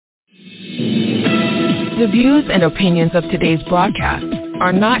The views and opinions of today's broadcast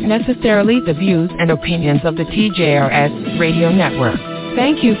are not necessarily the views and opinions of the TJRS Radio Network.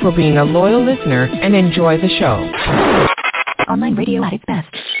 Thank you for being a loyal listener and enjoy the show. Online radio at its best.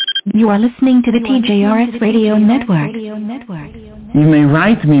 You are listening to the TJRS Radio Network. You may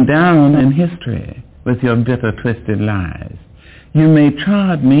write me down in history with your bitter, twisted lies. You may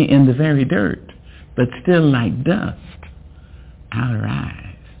trod me in the very dirt, but still like dust, I'll rise.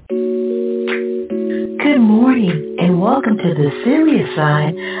 Good morning, and welcome to the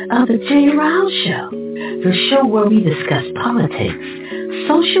Seriouside of the Jrilshow, the show where we discuss politics,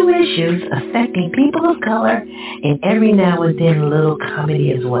 social issues affecting people of color, and every now and then a little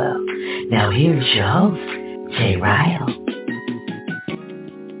comedy as well. Now here's your host, Jrilshow.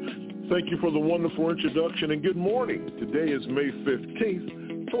 Thank you for the wonderful introduction, and good morning. Today is May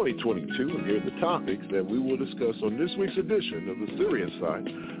 15th, 2022, and here are the topics that we will discuss on this week's edition of the Seriouside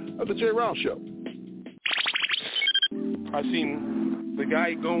of the Jrilshow. I seen the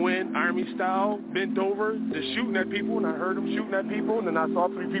guy go in, army style, bent over, just shooting at people, and I heard him shooting at people, and then I saw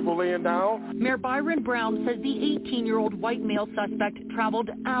 3 people laying down. Mayor Byron Brown says the 18-year-old white male suspect traveled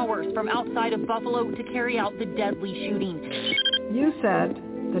hours from outside of Buffalo to carry out the deadly shooting. You said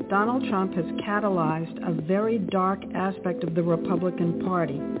that Donald Trump has catalyzed a very dark aspect of the Republican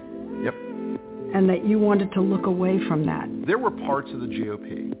Party. Yep. And that you wanted to look away from that. There were parts of the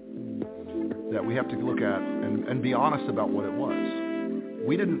GOP that we have to look at and be honest about what it was.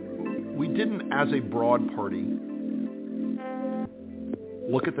 We didn't as a broad party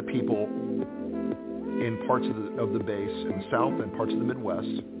look at the people in parts of the base in the South and parts of the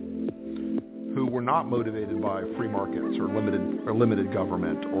Midwest who were not motivated by free markets or limited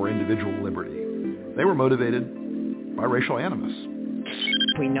government or individual liberty. They were motivated by racial animus.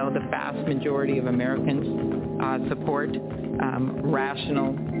 We know the vast majority of Americans support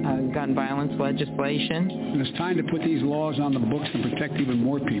rational gun violence legislation. And it's time to put these laws on the books to protect even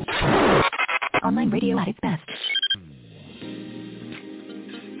more people. Online radio at its best.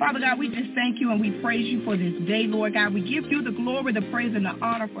 Father God, we just thank you and we praise you for this day, Lord God. We give you the glory, the praise, and the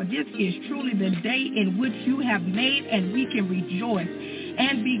honor, for this is truly the day in which you have made, and we can rejoice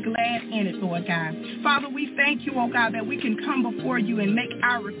and be glad in it, Lord God. Father, we thank you, oh God, that we can come before you and make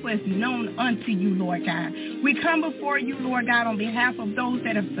our requests known unto you, Lord God. We come before you, Lord God, on behalf of those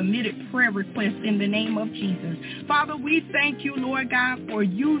that have submitted prayer requests in the name of Jesus. Father, we thank you, Lord God, for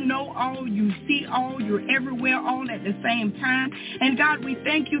you know all, you see all, you're everywhere all at the same time. And God, we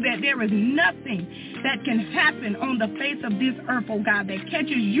thank you that there is nothing that can happen on the face of this earth, oh God, that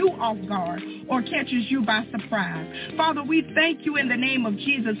catches you off guard or catches you by surprise. Father, we thank you in the name of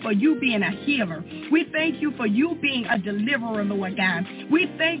Jesus for you being a healer. We thank you for you being a deliverer, Lord God. We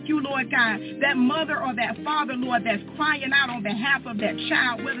thank you, Lord God, that mother or that father, Lord, that's crying out on behalf of that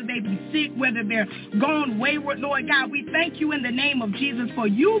child, whether they be sick, whether they're gone wayward, Lord God. We thank you in the name of Jesus for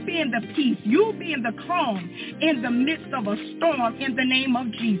you being the peace, you being the calm in the midst of a storm in the name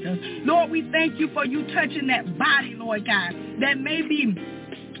of Jesus. Lord, we thank you for you touching that body, Lord God, that may be,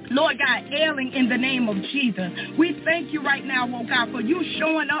 Lord God, ailing in the name of Jesus. We thank you right now, oh God, for you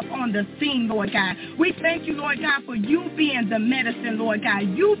showing up on the scene, Lord God. We thank you, Lord God, for you being the medicine, Lord God.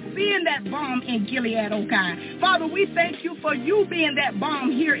 You being that balm in Gilead, oh God. Father, we thank you for you being that balm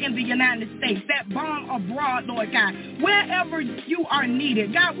here in the United States, that balm abroad, Lord God. Wherever you are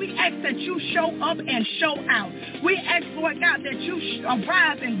needed, God, we ask that you show up and show out. We ask, Lord God, that you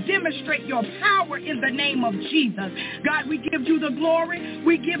arise and demonstrate your power in the name of Jesus. God, we give you the glory.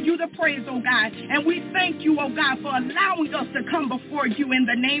 We give you the praise, oh God, and we thank you, oh God, for allowing us to come before you in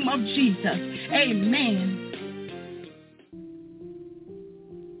the name of Jesus. Amen.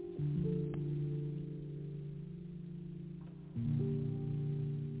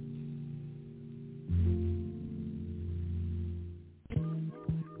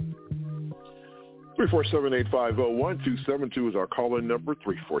 347-850-1272 is our call-in number,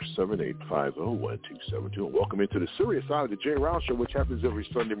 347-850-1272. And welcome into the Serious Side of the Jrilshow, which happens every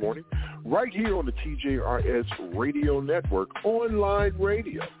Sunday morning right here on the TJRS Radio Network, online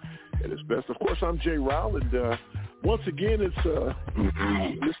radio. And it's best, of course, I'm Jrilshow, and once again, it's Mr.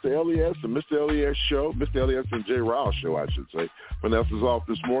 Elias and Mr. Elias Show, Mr. Elias and Jrilshow, I should say. Vanessa's off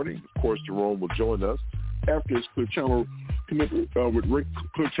this morning. Of course, Jerome will join us after his Clear Channel commitment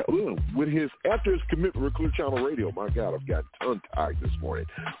after his commitment with Clear Channel Radio. My God, I've got tongue-tied this morning.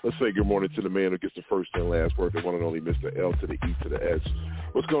 Let's say good morning to the man who gets the first and last word, the one and only Mr. L to the E to the S.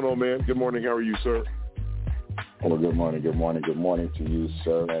 What's going on, man? Good morning. How are you, sir? Well, good morning to you,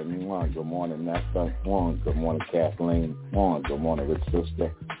 sir. Good morning, Nesta. Good morning, Kathleen. Good morning, Rich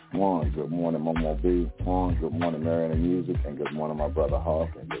Sister. Good morning, Momo B. Good morning, Marion and Music. And good morning, my brother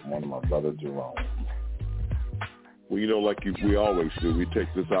Hawk. And good morning, my brother Jerome. Well, like we always do, we take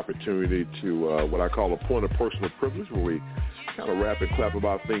this opportunity to what I call a point of personal privilege, where we kind of rap and clap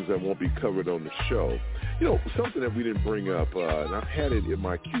about things that won't be covered on the show. Something that we didn't bring up, and I've had it in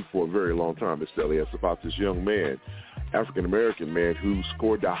my queue for a very long time, Mr. Elias, about this young man, African-American man, who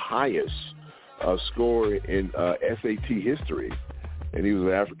scored the highest score in SAT history, and he was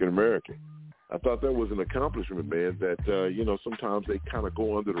an African-American. I thought that was an accomplishment, man, that, sometimes they kind of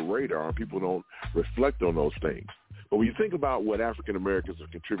go under the radar and people don't reflect on those things. But when you think about what African Americans have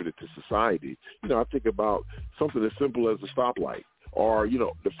contributed to society, I think about something as simple as a stoplight, or,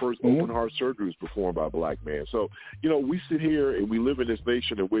 the first open heart surgery was performed by a black man. So, we sit here and we live in this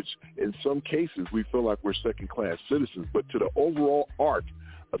nation in which, in some cases, we feel like we're second-class citizens. But to the overall arc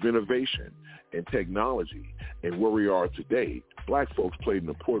of innovation and technology and where we are today, black folks played an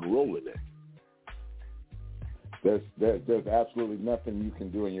important role in that. There's absolutely nothing you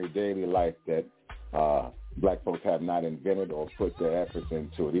can do in your daily life that black folks have not invented or put their efforts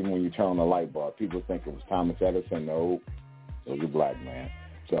into it. Even when you turn on the light bulb, people think it was Thomas Edison. No, it was a black man.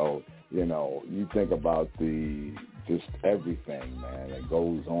 So, you think about just everything, man, that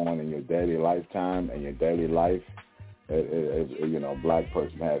goes on in your daily lifetime and your daily life. Black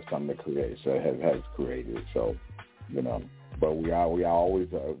person has come to create, so has created. So, but we are always,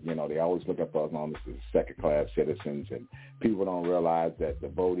 they always look at us on as second-class citizens, and people don't realize that the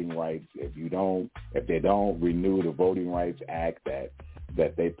voting rights, if they don't renew the Voting Rights Act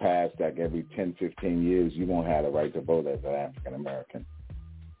that they passed like every 10, 15 years, you won't have the right to vote as an African American.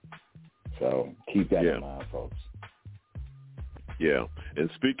 So keep that in mind, folks. Yeah,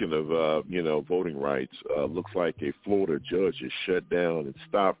 and speaking of, voting rights, looks like a Florida judge has shut down and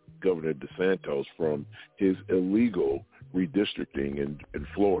stopped Governor DeSantis from his illegal redistricting in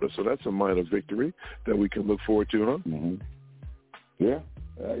Florida. So that's a minor victory that we can look forward to, huh? Mm-hmm. Yeah.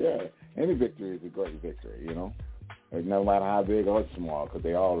 Any victory is a great victory, No matter how big or small, because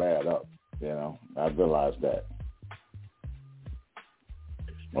they all add up, I realize that.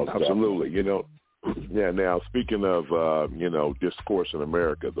 Most absolutely, Yeah, now, speaking of, discourse in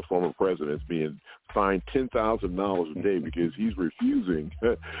America, the former president is being fined $10,000 a day because he's refusing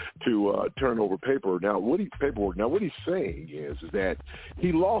to turn over paperwork. Now, what he's saying is that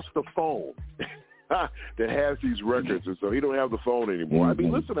he lost the phone that has these records, and so he don't have the phone anymore. I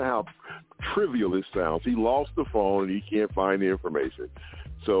mean, listen to how trivial this sounds. He lost the phone, and he can't find the information.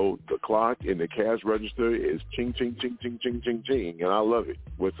 So the clock in the cash register is ching, ching, ching, ching, ching, ching, ching, and I love it.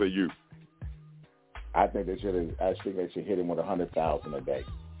 What say you? I think they should hit him with $100,000 a day,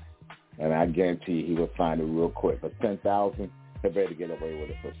 and I guarantee he would find it real quick. But $10,000, they better get away with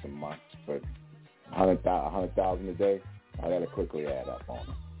it for some months. But $100,000 a day, that'll quickly add up on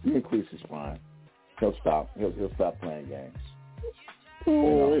him. You increase his fine, he'll stop. He'll stop playing games.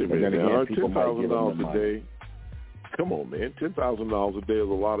 Wait a minute now. $10,000 a day. Come on, man. $10,000 a day is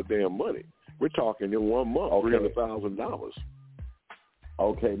a lot of damn money. We're talking in 1 month, $300,000.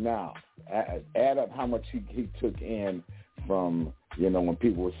 Okay, now add up how much he took in from when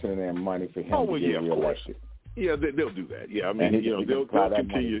people were sending in money for him to get reelected. Yeah, they'll do that. Yeah, I mean, they'll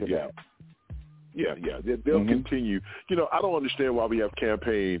continue. Yeah. They'll continue. I don't understand why we have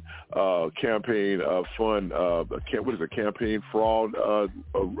campaign campaign fraud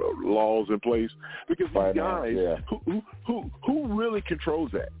laws in place, because these guys who really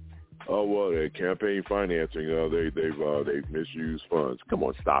controls that. Oh, well, they're campaign financing. They've misused funds. Come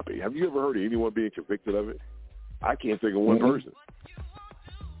on, stop it. Have you ever heard of anyone being convicted of it? I can't think of one person.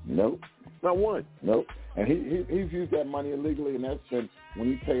 Nope. Not one. Nope. And he's used that money illegally, and that's been when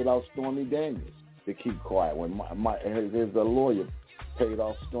he paid off Stormy Daniels to keep quiet. When his lawyer paid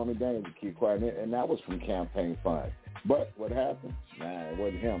off Stormy Daniels to keep quiet, and that was from campaign funds. But what happened? It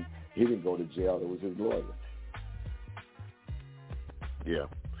wasn't him. He didn't go to jail. It was his lawyer. Yeah.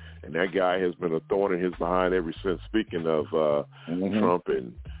 And that guy has been a thorn in his behind ever since. Speaking of Trump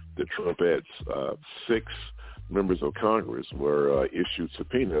and the Trumpettes, 6 members of Congress were issued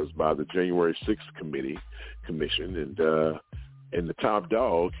subpoenas by the January 6th commission, and the top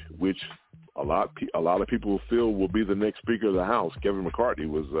dog, which a lot of people feel will be the next Speaker of the House, Kevin McCarthy,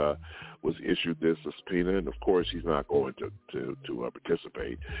 was issued this subpoena, and of course he's not going to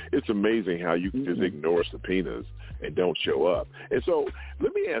participate. It's amazing how you can just ignore subpoenas and don't show up. And so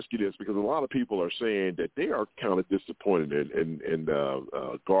let me ask you this, because a lot of people are saying that they are kind of disappointed in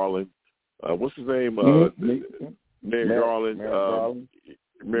Garland. What's his name?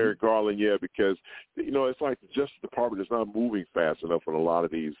 Merrick Garland, yeah, because it's like the Justice Department is not moving fast enough on a lot of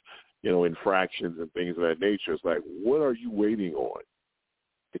these infractions and things of that nature. It's like, what are you waiting on?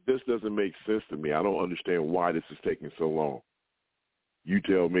 This doesn't make sense to me. I don't understand why this is taking so long. You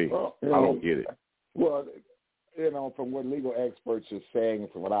tell me. Well, I don't get it. Well, from what legal experts are saying,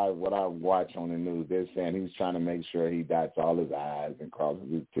 from what I watch on the news, they're saying he's trying to make sure he dots all his I's and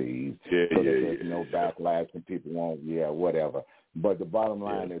crosses his T's, so that there's no backlash and people won't, whatever. But the bottom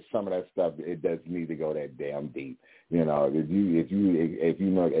line is some of that stuff, it doesn't need to go that damn deep. If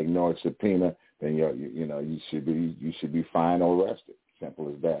you ignore a subpoena, then you should be fined or arrested.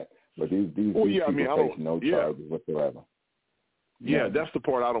 Simple as that. But these people face no charges whatsoever. Yeah, that's the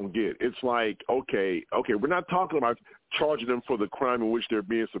part I don't get. It's like, okay, we're not talking about charging them for the crime in which they're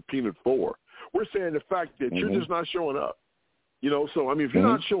being subpoenaed for. We're saying the fact that you're just not showing up. So, if you're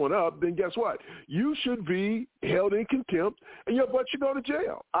not showing up, then guess what? You should be held in contempt, and your butt should go to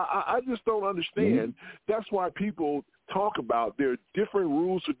jail. I just don't understand. That's why people talk about there are different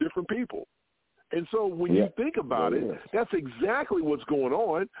rules for different people. And so when you think about it, that's exactly what's going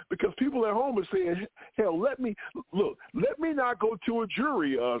on, because people at home are saying, hell, let me not go to a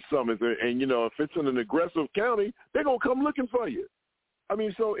jury summons. And, if it's in an aggressive county, they're going to come looking for you.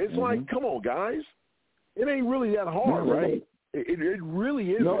 So it's like, come on, guys. It ain't really that hard, right? It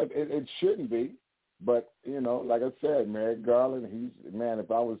really isn't. No, it shouldn't be. But, like I said, Merrick Garland, if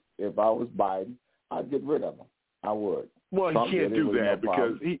I was Biden, I'd get rid of him. I would. Well, he can't do that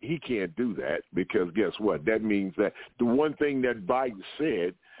because he can't do that because guess what? That means that the one thing that Biden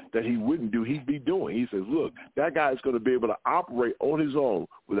said that he wouldn't do, he'd be doing. He says, look, that guy's going to be able to operate on his own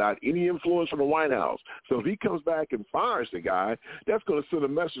without any influence from the White House. So if he comes back and fires the guy, that's going to send a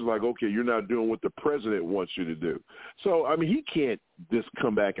message like, okay, you're not doing what the president wants you to do. So, he can't just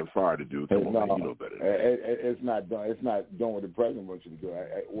come back and fire the dude. Come on, man, you know better. It's not doing what the president wants you to do.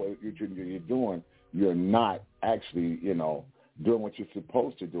 What you're doing, you're not actually, doing what you're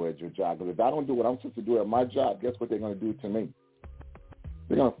supposed to do at your job. Because if I don't do what I'm supposed to do at my job, guess what they're going to do to me?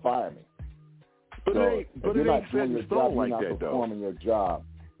 They're going to fire me. But it ain't set in stone like that, though. You're not performing your job.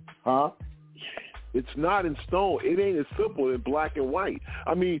 Huh? It's not in stone. It ain't as simple in black and white.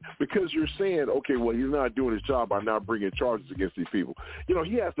 Because you're saying, okay, well, he's not doing his job by not bringing charges against these people.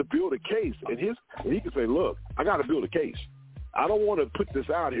 He has to build a case, and he can say, look, I got to build a case. I don't want to put this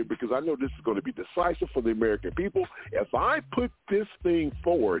out here because I know this is going to be decisive for the American people. If I put this thing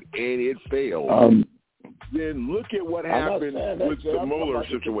forward and it fails, then look at what happened with the Mueller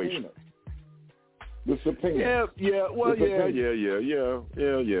situation. The subpoena. Yeah. Well, yeah.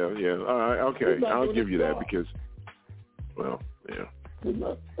 All right, okay. I'll give you that because, well, yeah. He's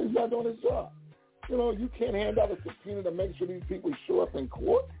not doing his job. You can't hand out a subpoena to make sure these people show up in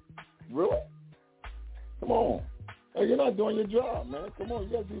court. Really? Come on. Hey, you're not doing your job, man. Come on, you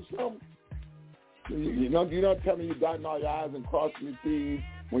got to do something. You're not telling me you're dotting all your I's and crossing your T's.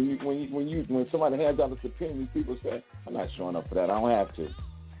 When somebody hands out a subpoena, these people say, I'm not showing up for that. I don't have to.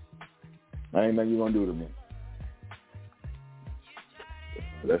 That ain't nothing you're going to do to me.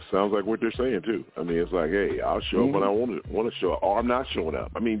 That sounds like what they're saying, too. It's like, hey, I'll show up when I want to show up, or I'm not showing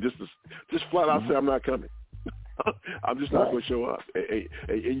up. Just flat out say I'm not coming. I'm just not going to show up.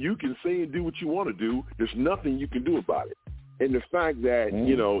 And you can say and do what you want to do. There's nothing you can do about it. And the fact that,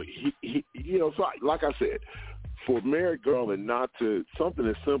 so like I said, for Merrick Garland not to, something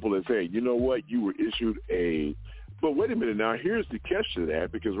as simple as, hey, you know what, you were issued but wait a minute now, here's the catch to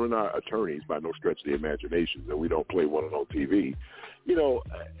that, because we're not attorneys by no stretch of the imagination, and we don't play one on TV.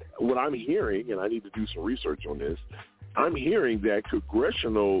 What I'm hearing, and I need to do some research on this, I'm hearing that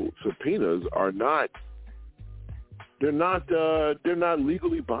congressional subpoenas are not, they're not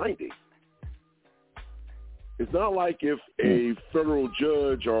legally binding. It's not like if a federal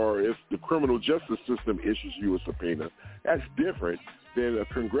judge or if the criminal justice system issues you a subpoena. That's different than a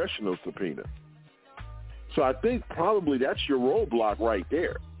congressional subpoena. So I think probably that's your roadblock right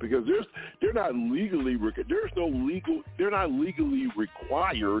there, because they're not legally required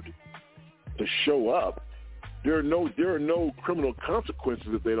to show up. There are no criminal consequences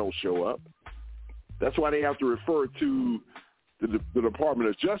if they don't show up. That's why they have to refer to the Department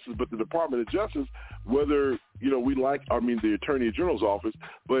of Justice. But the Department of Justice, whether the Attorney General's office,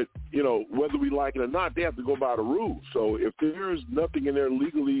 but whether we like it or not, they have to go by the rules. So if there's nothing in there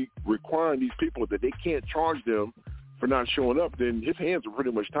legally requiring these people that they can't charge them for not showing up, then his hands are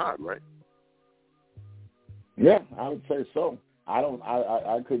pretty much tied, right? Yeah, I would say so. I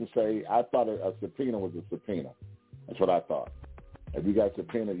couldn't say. I thought a subpoena was a subpoena. That's what I thought. If you got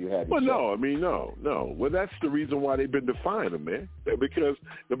subpoena, you had to. Well, no. Well, that's the reason why they've been defying them, man. Because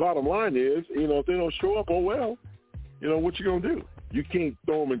the bottom line is, if they don't show up, oh well, what you gonna do? You can't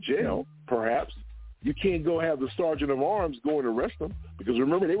throw them in jail, perhaps. You can't go have the sergeant of arms go and arrest them, because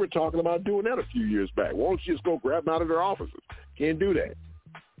remember they were talking about doing that a few years back. Why don't you just go grab them out of their offices? Can't do that.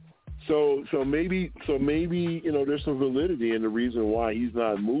 So maybe there's some validity in the reason why he's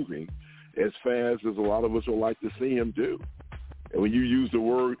not moving. as fast as a lot of us would like to see him do. And when you use the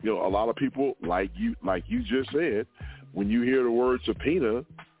word, a lot of people, like you just said, when you hear the word subpoena,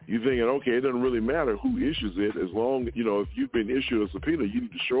 you're thinking, okay, it doesn't really matter who issues it, as long, if you've been issued a subpoena, you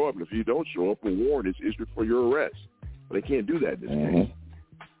need to show up. And if you don't show up, a warrant is issued for your arrest. But they can't do that in this case.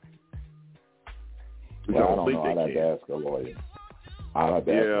 Well, I don't know. I'd have to ask a lawyer. I don't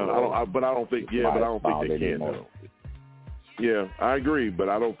think they can. No. Yeah, I agree, but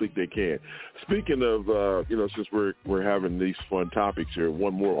I don't think they can. Speaking of, since we're having these fun topics here,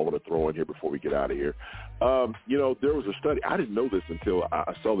 one more I want to throw in here before we get out of here. There was a study. I didn't know this until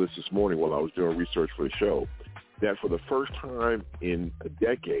I saw this morning while I was doing research for the show, that for the first time in a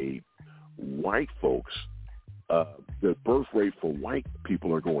decade, white folks, the birth rate for white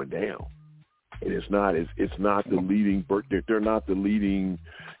people are going down. And it's not the leading birth. They're not the leading,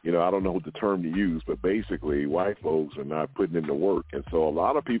 I don't know what the term to use, but basically white folks are not putting in the work. And so a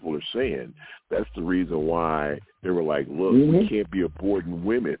lot of people are saying that's the reason why they were like, look, we can't be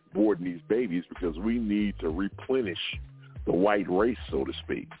aborting these babies, because we need to replenish the white race, so to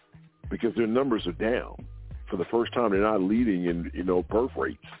speak, because their numbers are down. For the first time, they're not leading in, birth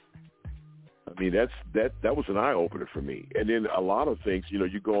rates. I mean, that was an eye opener for me. And then a lot of things,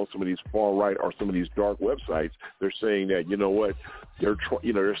 you go on some of these far right or some of these dark websites, they're saying that, they're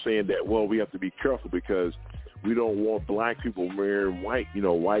saying that, well, we have to be careful because we don't want black people marrying white,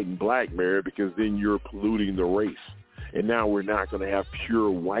 white and black married, because then you're polluting the race. And now we're not going to have pure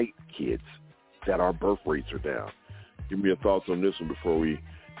white kids that our birth rates are down. Give me your thoughts on this one before we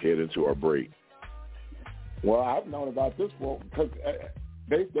head into our break. Well, I've known about this one because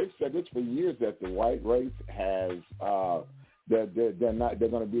they've said this for years, that the white race has they're going to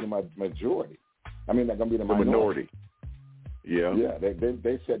be the majority. I mean, they're going to be the minority. Yeah. Yeah,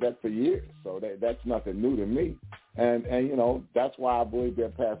 they said that for years, so that's nothing new to me. And that's why I believe they're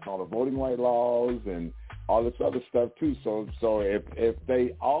passing all the voting right laws and all this other stuff too. So if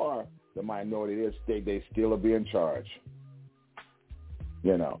they are the minority, they still will be in charge.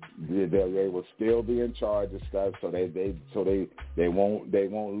 They will still be in charge of stuff, so they won't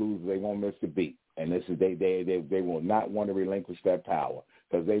lose, they won't miss a beat. And this is they will not want to relinquish that power,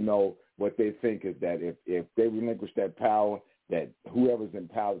 because they know what they think is that if they relinquish that power, that whoever's in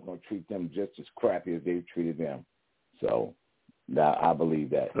power is going to treat them just as crappy as they've treated them. So I believe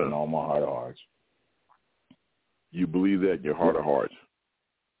that in all my heart of hearts. You believe that in your heart of hearts?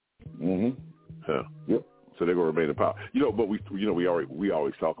 Mm-hmm. Huh. Yep. So they're going to remain in power. But we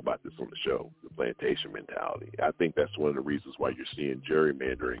always talk about this on the show, the plantation mentality. I think that's one of the reasons why you're seeing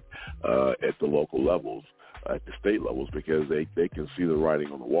gerrymandering at the local levels, at the state levels, because they can see the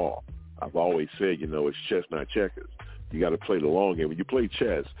writing on the wall. I've always said, it's chess, not checkers. You got to play the long game. When you play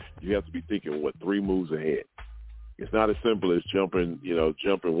chess, you have to be thinking, 3 moves ahead. It's not as simple as jumping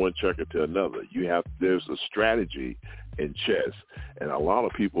one checker to another. There's a strategy in chess, and a lot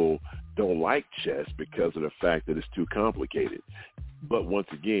of people don't like chess because of the fact that it's too complicated. But once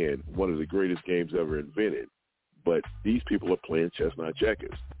again, one of the greatest games ever invented. But these people are playing chess, not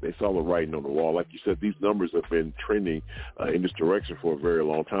checkers. They saw the writing on the wall. Like you said, these numbers have been trending in this direction for a very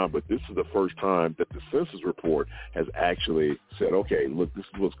long time. But this is the first time that the census report has actually said, okay, look, this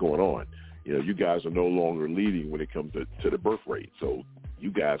is what's going on. You guys are no longer leading when it comes to the birth rate. So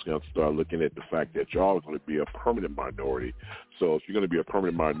you guys are going to start looking at the fact that y'all are going to be a permanent minority. So if you're going to be a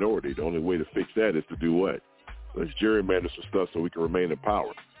permanent minority, the only way to fix that is to do what? Let's gerrymander some stuff so we can remain in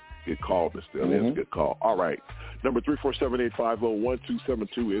power. Good call, Mr. Elliott. That's a good call. All right. Number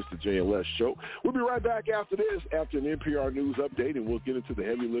 347-850-1272 is the JLS Show. We'll be right back after this, after an NPR News update, and we'll get into the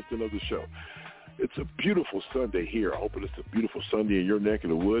heavy lifting of the show. It's a beautiful Sunday here. I hope it's a beautiful Sunday in your neck of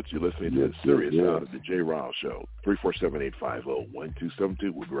the woods. You're listening to the Serious Side of the Jrilshow Show.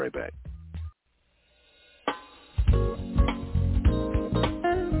 347-850-1272. We'll be right back.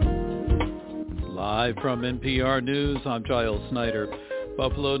 Live from NPR News, I'm Giles Snyder.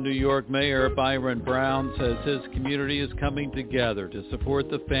 Buffalo, New York Mayor Byron Brown says his community is coming together to support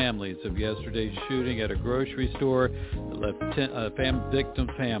the families of yesterday's shooting at a grocery store that left victim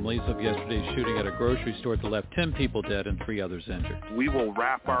families of yesterday's shooting at a grocery store that left 10 people dead and 3 others injured. We will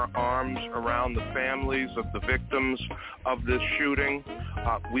wrap our arms around the families of the victims of this shooting.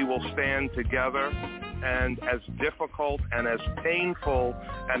 We will stand together, and as difficult and as painful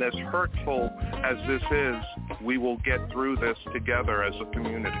and as hurtful as this is, we will get through this together as a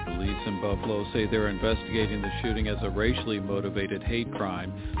community. Police in Buffalo say they're investigating the shooting as a racially motivated hate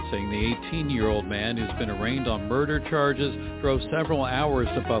crime, saying the 18-year-old man who's been arraigned on murder charges drove several hours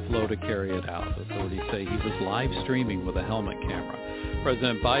to Buffalo to carry it out. Authorities say he was live streaming with a helmet camera.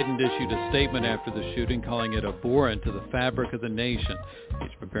 President Biden issued a statement after the shooting calling it abhorrent to the fabric of the nation. He's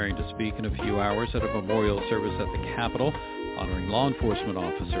preparing to speak in a few hours at a memorial service at the Capitol, honoring law enforcement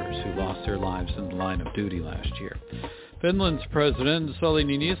officers who lost their lives in the line of duty last year. Finland's President Sauli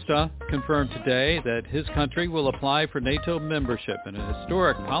Niinistö confirmed today that his country will apply for NATO membership in a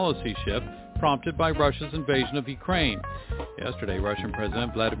historic policy shift prompted by Russia's invasion of Ukraine. Yesterday, Russian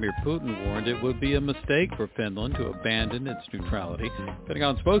President Vladimir Putin warned it would be a mistake for Finland to abandon its neutrality.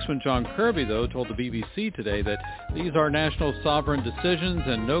 Pentagon spokesman John Kirby, though, told the BBC today that these are national sovereign decisions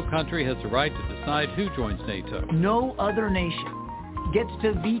and no country has the right to decide who joins NATO. No other nation gets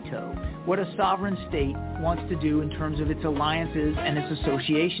to veto what a sovereign state wants to do in terms of its alliances and its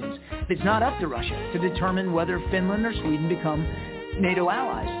associations. It's not up to Russia to determine whether Finland or Sweden become NATO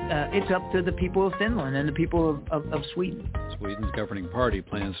allies. It's up to the people of Finland and the people of Sweden. Sweden's governing party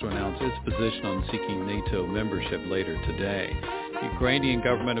plans to announce its position on seeking NATO membership later today. Ukrainian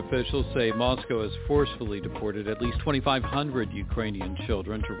government officials say Moscow has forcefully deported at least 2,500 Ukrainian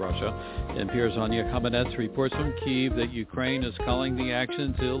children to Russia. NPR's Anya Kamenets reports from Kyiv that Ukraine is calling the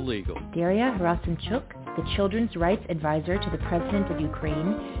actions illegal. Daria Harasimchuk, the children's rights advisor to the president of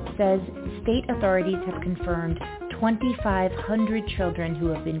Ukraine, says state authorities have confirmed 2,500 children who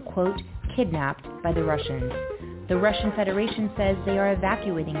have been, quote, kidnapped by the Russians. The Russian Federation says they are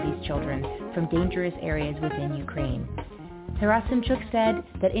evacuating these children from dangerous areas within Ukraine. Harasimchuk said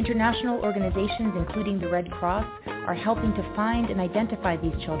that international organizations, including the Red Cross, are helping to find and identify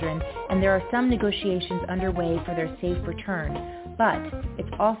these children, and there are some negotiations underway for their safe return. But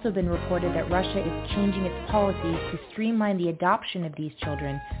it's also been reported that Russia is changing its policies to streamline the adoption of these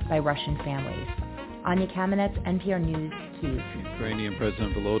children by Russian families. Anya Kamenets, NPR News, Kyiv. Ukrainian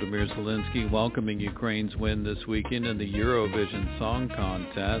President Volodymyr Zelensky welcoming Ukraine's win this weekend in the Eurovision Song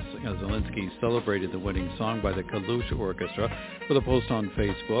Contest. Zelensky celebrated the winning song by the Kalush Orchestra with a post on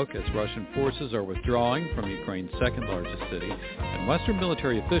Facebook as Russian forces are withdrawing from Ukraine's second largest city. And Western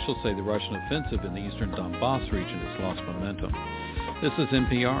military officials say the Russian offensive in the eastern Donbass region has lost momentum. This is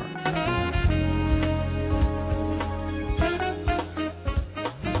NPR.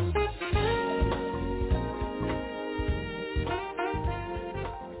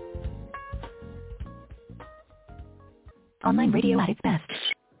 Online radio at its best.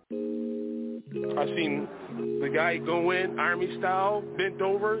 I seen the guy go in, Army style, bent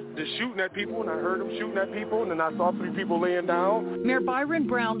over, just shooting at people, and I heard him shooting at people, and then I saw 3 people laying down. Mayor Byron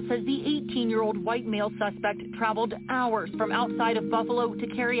Brown says the 18-year-old white male suspect traveled hours from outside of Buffalo to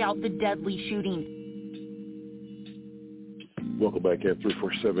carry out the deadly shooting. Welcome back at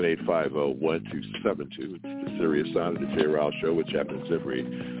 347-850-1272. It's the Serious Side of the Jrilshow, which happens every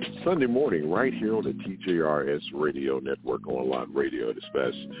Sunday morning right here on the TJRS Radio Network, online radio at its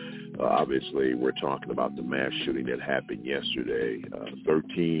best. Obviously, we're talking about the mass shooting that happened yesterday.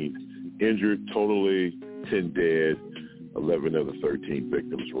 13 injured totally, 10 dead. 11 of the 13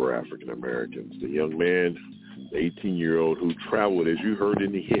 victims were African Americans. The young man, the 18-year-old who traveled, as you heard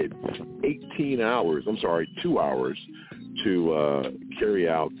in the hit, 2 hours to carry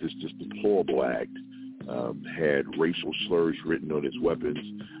out this deplorable act, had racial slurs written on his weapons.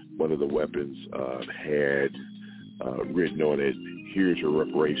 One of the weapons had written on it, "Here's your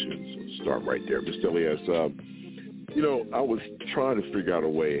reparations." Let's start right there. Mr. Elias, I was trying to figure out a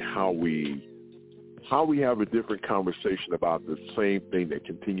way how we have a different conversation about the same thing that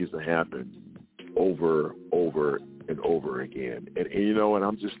continues to happen over and over again. And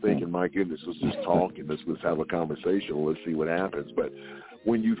I'm just thinking, my goodness, let's just talk and let's have a conversation. Let's see what happens. But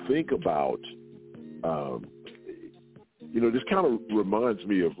when you think about, this kind of reminds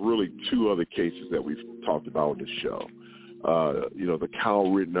me of really 2 other cases that we've talked about on the show. The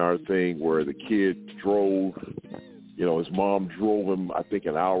Kyle Rittenhouse thing where the kid drove, his mom drove him, I think,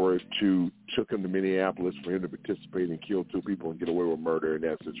 an hour or 2, took him to Minneapolis for him to participate and kill 2 people and get away with murder in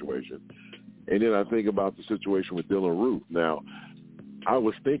that situation. And then I think about the situation with Dylan Roof. Now, I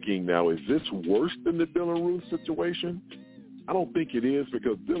was thinking, is this worse than the Dylan Roof situation? I don't think it is,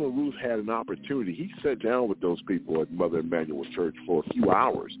 because Dylan Roof had an opportunity. He sat down with those people at Mother Emanuel Church for a few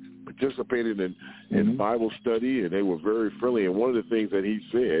hours, participated in Bible study, and they were very friendly. And one of the things that he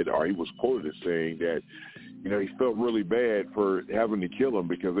said, or he was quoted as saying that, he felt really bad for having to kill them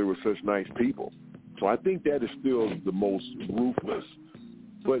because they were such nice people. So I think that is still the most ruthless.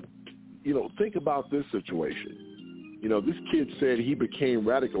 But think about this situation. This kid said he became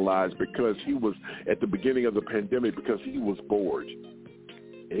radicalized because he was, at the beginning of the pandemic, because he was bored.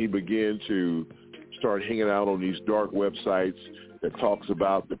 And he began to start hanging out on these dark websites that talks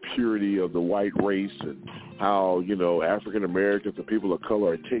about the purity of the white race and how, African Americans and people of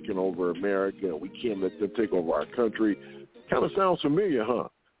color are taking over America and we can't let them take over our country. Kind of sounds familiar, huh?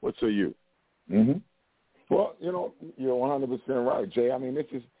 What say you? Mm-hmm. Well, you're 100% right, Jay. I mean, this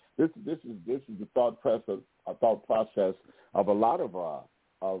is the thought process of a lot of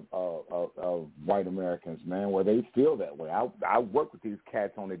white Americans, man, where they feel that way. I work with these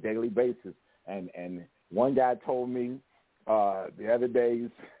cats on a daily basis, and one guy told me the other day, he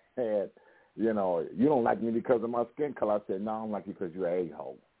said, you don't like me because of my skin color. I said, no, I don't like you because you're an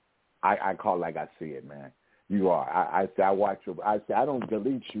a-hole. I call it like I see it, man. You are. I say, I don't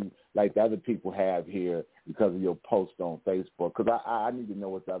delete you like the other people have here because of your post on Facebook, because I need to know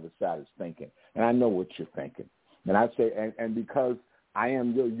what the other side is thinking, and I know what you're thinking. And I say, and because I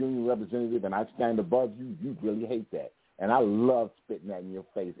am your union representative and I stand above you, you really hate that. And I love spitting that in your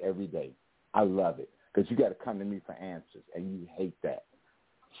face every day. I love it, because you got to come to me for answers, and you hate that.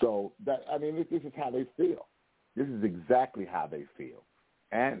 So, this is how they feel. This is exactly how they feel.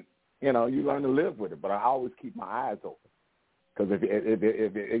 And, you learn to live with it, but I always keep my eyes open. Because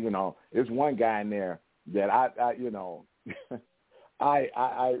if there's one guy in there that I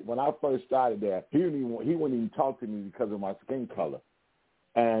when I first started there, he wouldn't even talk to me because of my skin color.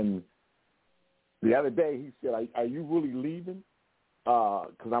 And the other day he said, "Are you really leaving?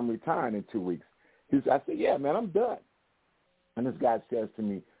 Because I'm retiring in 2 weeks." I said, "Yeah, man, I'm done." And this guy says to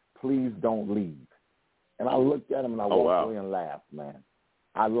me, "Please don't leave." And I looked at him and I walked away and laughed, man.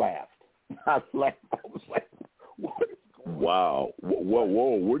 I laughed. I was like, what is going on? Wow.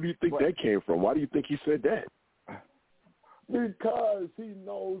 Whoa. Where do you think that came from? Why do you think he said that? Because he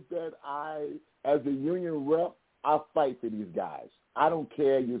knows that I, as a union rep, I fight for these guys. I don't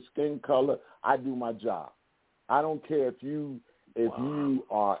care your skin color. I do my job. I don't care if you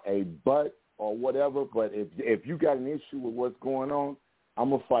are a butt or whatever, but if you got an issue with what's going on, I'm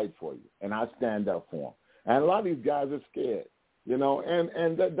going to fight for you, and I stand up for them. And a lot of these guys are scared, and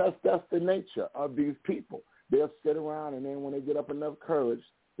that's the nature of these people. They'll sit around, and then when they get up enough courage,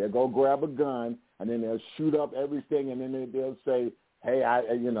 they'll go grab a gun, and then they'll shoot up everything, and then they'll say, hey, I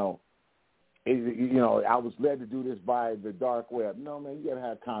was led to do this by the dark web. No, man, you got to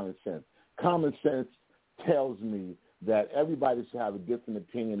have common sense. Common sense tells me that everybody should have a different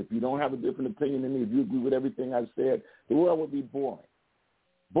opinion. If you don't have a different opinion than me, if you agree with everything I've said, the world would be boring.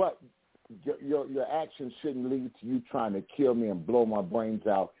 But your actions shouldn't lead to you trying to kill me and blow my brains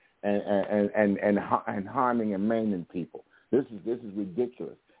out and harming and maiming people. This is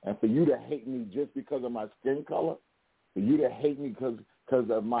ridiculous. And for you to hate me just because of my skin color, for you to hate me because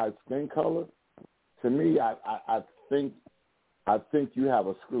of my skin color, to me, I think you have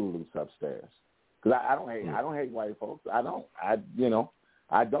a screw loose upstairs. Because I don't hate white folks. I don't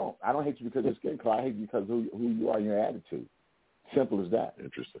hate you because of your skin color. I hate you because of who you are and your attitude. Simple as that.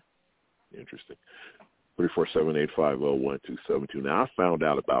 Interesting. 347-850-1272. Now, I found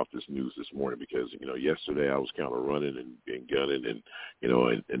out about this news this morning because, yesterday I was kind of running and gunning and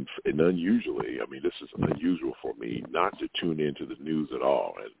unusually, this is unusual for me not to tune into the news at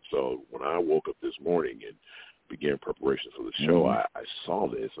all. And so when I woke up this morning and began preparation for the show, I saw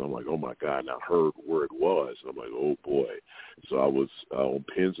this, and I'm like, oh, my God, and I heard where it was. And I'm like, oh, boy. So I was on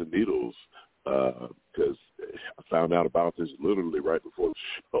pins and needles because I found out about this literally right before the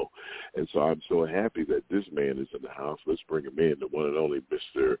show. And so I'm so happy that this man is in the house. Let's bring him in, the one and only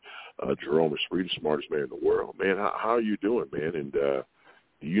Mr. Jrilshow, the smartest man in the world. Man, how are you doing, man? And do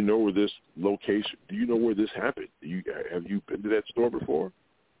you know where this location, do you know where this happened? Have you been to that store before?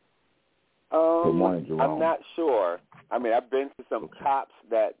 Good morning, Jerome. I'm not sure. I've been to some Tops.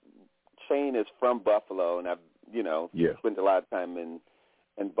 That chain is from Buffalo, and I've, spent a lot of time in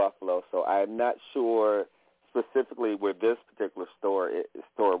Buffalo, so I'm not sure specifically where this particular store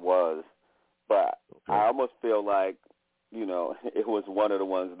was, but I almost feel like, it was one of the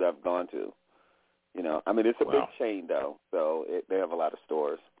ones that I've gone to. It's a big chain, though, so they have a lot of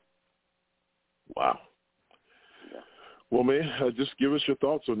stores. Wow. Yeah. Well, man, just give us your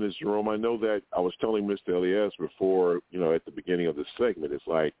thoughts on this, Jerome. I know that I was telling Mr. Elias before, at the beginning of the segment, it's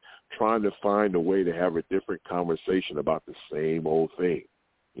like trying to find a way to have a different conversation about the same old thing.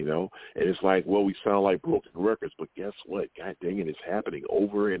 And it's like, well, we sound like broken records, but guess what? God dang it, it's happening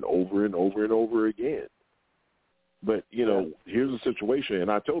over and over and over and over again. But, here's the situation,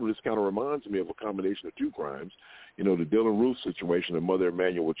 and I told her this kind of reminds me of a combination of two crimes. The Dylan Ruth situation at Mother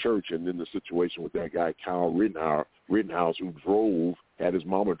Emanuel Church, and then the situation with that guy, Kyle Rittenhouse, who had his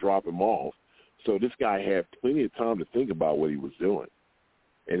mama drop him off. So this guy had plenty of time to think about what he was doing.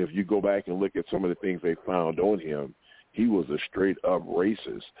 And if you go back and look at some of the things they found on him, he was a straight-up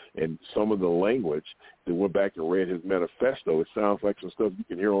racist. And some of the language, they went back and read his manifesto. It sounds like some stuff you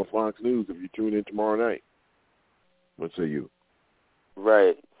can hear on Fox News if you tune in tomorrow night. What say you?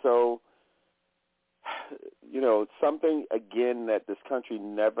 Right. So, something, again, that this country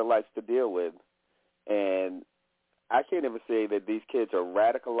never likes to deal with. And I can't even say that these kids are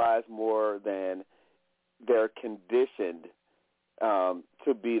radicalized more than they're conditioned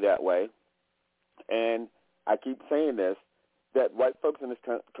to be that way. And I keep saying this, that white folks in this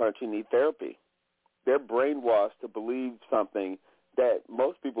country need therapy. They're brainwashed to believe something that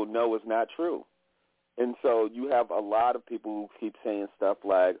most people know is not true. And so you have a lot of people who keep saying stuff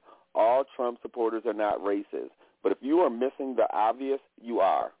like, all Trump supporters are not racist. But if you are missing the obvious, you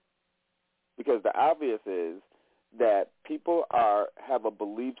are. Because the obvious is that people have a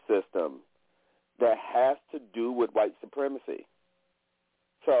belief system that has to do with white supremacy.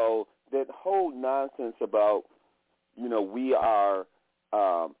 So that whole nonsense about, we are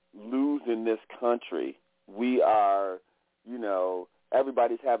losing this country, we are,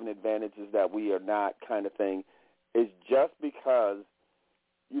 everybody's having advantages that we are not kind of thing, is just because,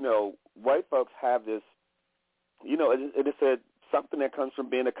 white folks have this, it is something that comes from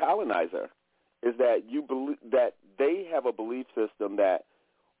being a colonizer, is that you believe that they have a belief system that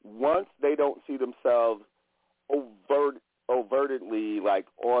once they don't see themselves overtly like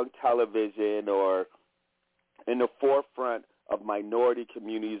on television or in the forefront of minority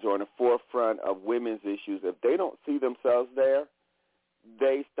communities or in the forefront of women's issues, if they don't see themselves there,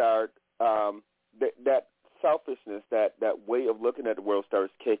 they start that selfishness, that way of looking at the world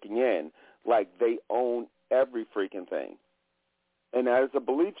starts kicking in, like they own every freaking thing. And that is a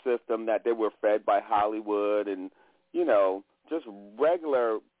belief system that they were fed by Hollywood and, just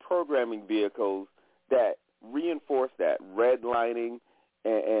regular programming vehicles that reinforce that, redlining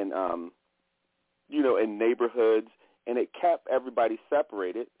and in neighborhoods, and it kept everybody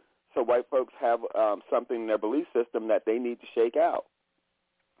separated. So white folks have something in their belief system that they need to shake out.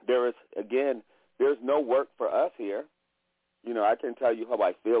 There's no work for us here. I can tell you how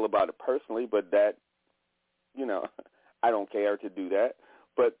I feel about it personally, but that, I don't care to do that.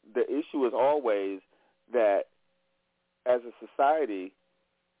 But the issue is always that as a society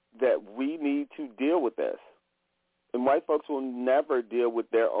that we need to deal with this. And white folks will never deal with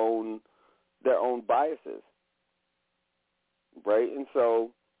their own biases, right? And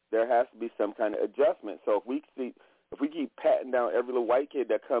so there has to be some kind of adjustment. So if we keep patting down every little white kid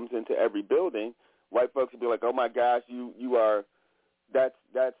that comes into every building, white folks will be like, oh my gosh, you are, that's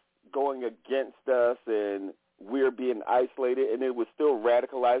going against us, and we're being isolated, and it would still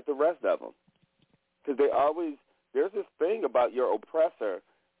radicalize the rest of them. Because there's this thing about your oppressor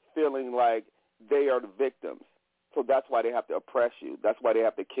feeling like they are the victims. So that's why they have to oppress you. That's why they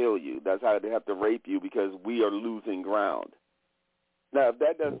have to kill you. That's how they have to rape you, because we are losing ground. Now, if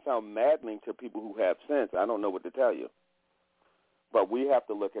that doesn't sound maddening to people who have sense, I don't know what to tell you. But we have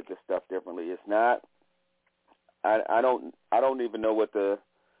to look at this stuff differently. It's not. I don't even know what to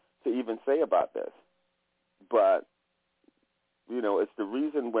even say about this. But it's the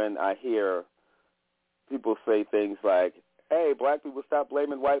reason when I hear people say things like, "Hey, black people, stop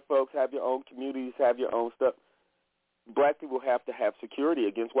blaming white folks. Have your own communities. Have your own stuff." Black people have to have security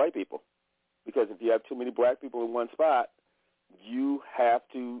against white people, because if you have too many black people in one spot, you have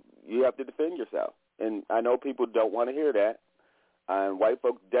to defend yourself. And I know people don't want to hear that, and white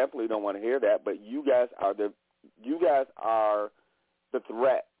folks definitely don't want to hear that. But you guys are the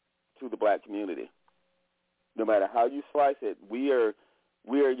threat to the black community. No matter how you slice it, we are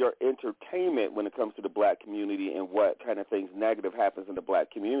your entertainment when it comes to the black community and what kind of things negative happens in the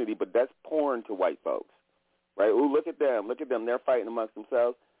black community. But that's porn to white folks. Right? Oh, look at them. Look at them. They're fighting amongst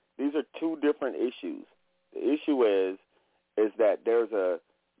themselves. These are two different issues. The issue is that there's a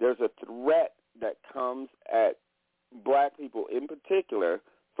threat that comes at black people in particular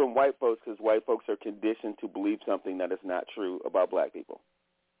from white folks, because white folks are conditioned to believe something that is not true about black people.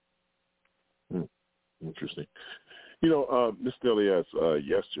 Interesting. Ms. Elias,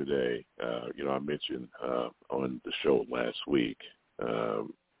 yesterday, I mentioned on the show last week, or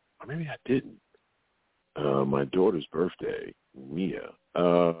maybe I didn't, my daughter's birthday, Mia.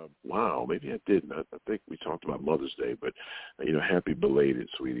 Wow, maybe I didn't. I think we talked about Mother's Day, but, happy belated,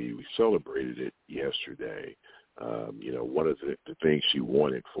 sweetie. We celebrated it yesterday. One of the things she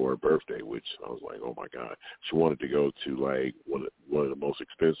wanted for her birthday, which I was like, oh, my God, she wanted to go to, like, one of the most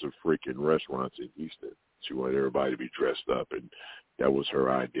expensive freaking restaurants in Houston. She wanted everybody to be dressed up, and that was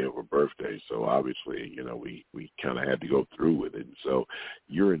her idea of her birthday. So obviously, we kind of had to go through with it. And so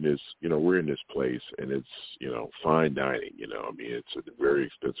you're in this, we're in this place, and it's, fine dining. It's a very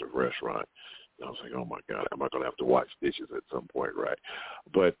expensive restaurant. And I was like, oh, my God, am I going to have to wash dishes at some point, right?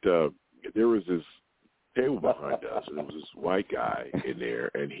 But there was this table behind us, and there was this white guy in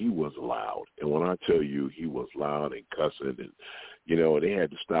there, and he was loud. And when I tell you he was loud and cussing, and, and they had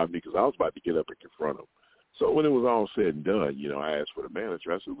to stop me because I was about to get up and confront him. So when it was all said and done, I asked for the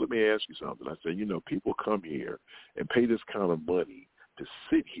manager. I said, let me ask you something. I said, people come here and pay this kind of money to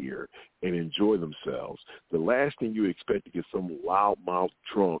sit here and enjoy themselves. The last thing you expect to get some loudmouth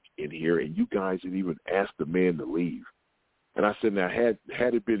drunk in here, and you guys didn't even ask the man to leave. And I said, now, had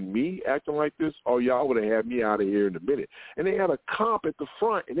it been me acting like this, y'all would have had me out of here in a minute. And they had a cop at the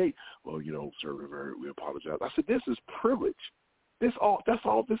front, and they, sir, we apologize. I said, this is privilege. That's all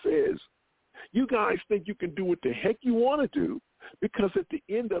this is. You guys think you can do what the heck you want to do because at the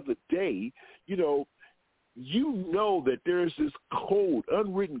end of the day, you know that there's this code,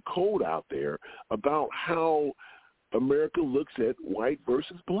 unwritten code out there about how America looks at white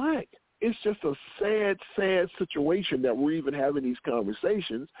versus black. It's just a sad, sad situation that we're even having these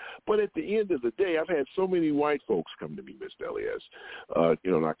conversations. But at the end of the day, I've had so many white folks come to me, Mr. Elias,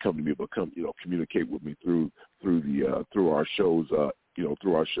 not come to me, but come, communicate with me through our shows,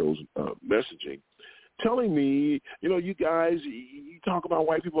 through our shows messaging, telling me, you guys, you talk about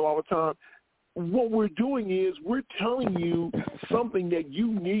white people all the time. What we're doing is we're telling you something that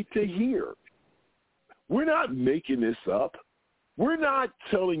you need to hear. We're not making this up. We're not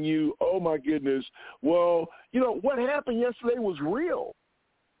telling you, oh, my goodness, well, what happened yesterday was real.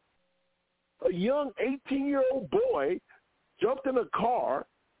 A young 18-year-old boy jumped in a car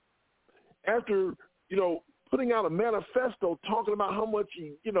after, putting out a manifesto talking about how much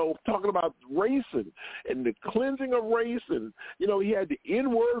talking about race and the cleansing of race. And, he had the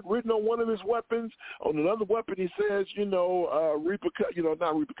N-word written on one of his weapons. On another weapon, he says, not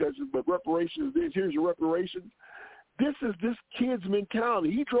repercussions, but reparations. Here's your reparations. This is this kid's mentality.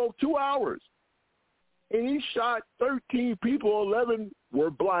 He drove 2 hours, and he shot 13 people. 11 were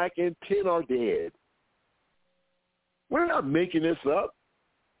black, and 10 are dead. We're not making this up.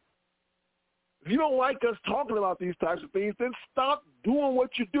 If you don't like us talking about these types of things, then stop doing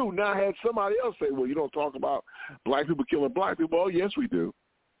what you do. Now, I had somebody else say, well, you don't talk about black people killing black people. Oh, yes, we do.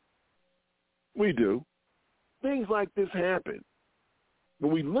 We do. Things like this happen.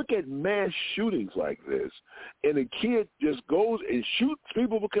 When we look at mass shootings like this, and a kid just goes and shoots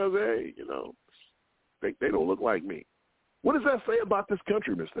people because, hey, they don't look like me. What does that say about this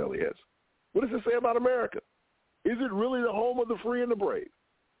country, Mr. Elias? What does it say about America? Is it really the home of the free and the brave?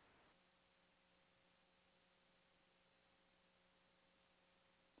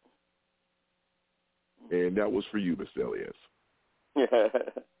 And that was for you, Mr. Elias.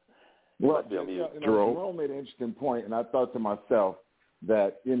 Well, Jerome made an interesting point, and I thought to myself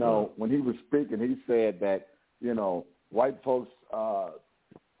that, when he was speaking, he said that, white folks, they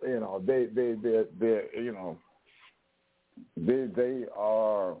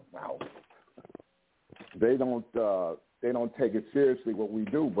are, wow, they don't take it seriously what we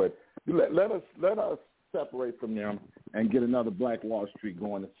do, but let us separate from them and get another Black Wall Street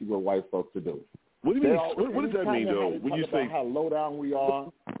going and see what white folks are doing. What do you mean? What does that mean, though? When you say how low down we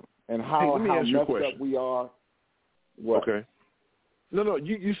are and how messed up we are. What? Okay. No.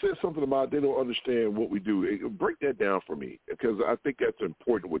 You said something about they don't understand what we do. Break that down for me, because I think that's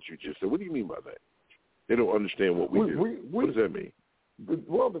important. What you just said. What do you mean by that? They don't understand what we do. What does that mean?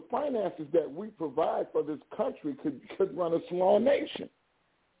 Well, the finances that we provide for this country could run a small nation.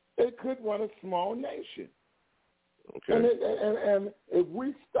 It could run a small nation. Okay. And if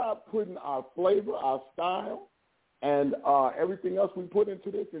we stop putting our flavor, our style, and everything else we put into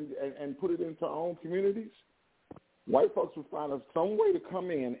this and put it into our own communities, white folks will find some way to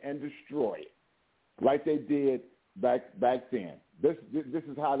come in and destroy it, like they did back then. This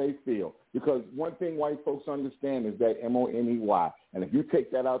is how they feel. Because one thing white folks understand is that money, and if you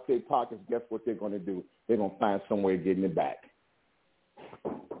take that out their pockets, guess what they're going to do? They're going to find some way of getting it back.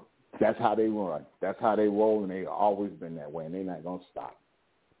 That's how they run. That's how they roll, and they've always been that way, and they're not going to stop.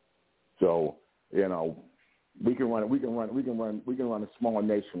 So, we can run a small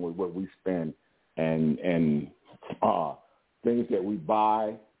nation with what we spend and things that we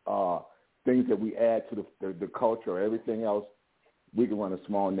buy, things that we add to the culture, everything else. We can run a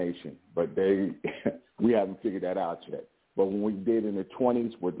small nation, but we haven't figured that out yet. But when we did in the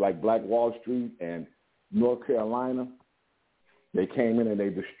 1920s with like Black Wall Street and North Carolina, they came in and they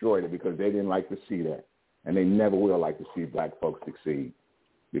destroyed it because they didn't like to see that, and they never will like to see black folks succeed.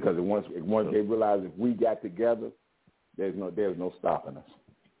 Because once they realize if we got together, there's no stopping us.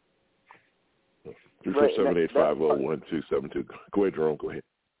 347-850-1272. Go ahead, Jerome. Go ahead.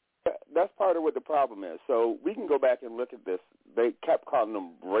 That's part of what the problem is. So we can go back and look at this. They kept calling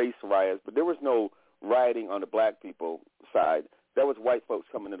them race riots, but there was no rioting on the black people side. There was white folks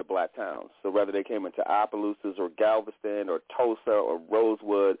coming into black towns. So whether they came into Opelousas or Galveston or Tulsa or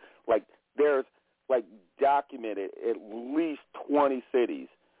Rosewood, there's documented at least 20 cities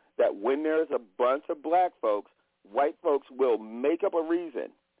that when there's a bunch of black folks, white folks will make up a reason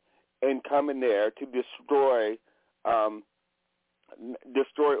and come in there to destroy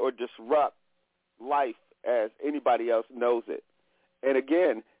or disrupt life as anybody else knows it. And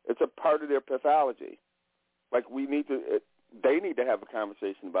again, it's a part of their pathology. Like they need to have a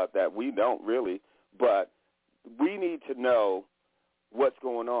conversation about that. We don't really, but we need to know what's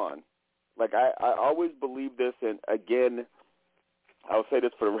going on. Like I always believe this, and again, I'll say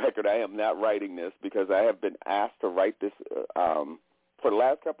this for the record, I am not writing this because I have been asked to write this for the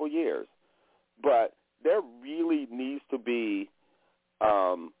last couple of years. But there really needs to be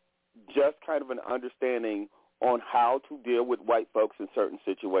just kind of an understanding on how to deal with white folks in certain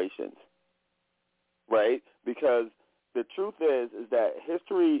situations, right? Because the truth is that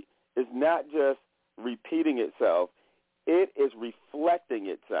history is not just repeating itself, it is reflecting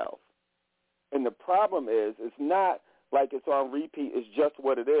itself. And the problem is it's not like it's on repeat, it's just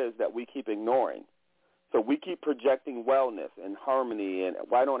what it is that we keep ignoring. So we keep projecting wellness and harmony, and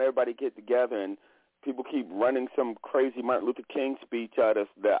why don't everybody get together, and people keep running some crazy Martin Luther King speech at us,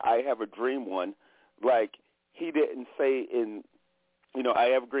 that I Have a Dream one, like he didn't say I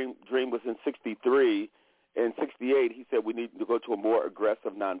Have a Dream was in 63. In 68, he said we need to go to a more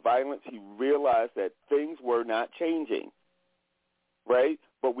aggressive nonviolence. He realized that things were not changing, right?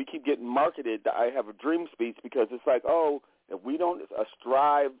 But we keep getting marketed the I Have a Dream speech because it's like, oh, if we don't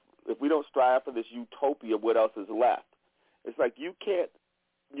strive for this utopia, what else is left? It's like you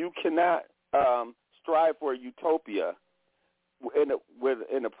cannot strive for a utopia in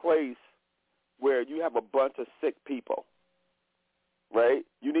a place where you have a bunch of sick people, right?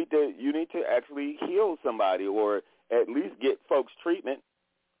 You need to actually heal somebody, or at least get folks treatment,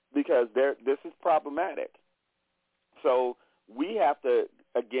 because this is problematic. So we have to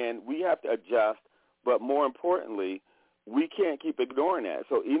adjust, but more importantly, we can't keep ignoring that.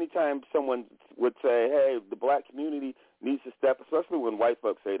 So anytime someone would say, hey, the black community needs to step, especially when white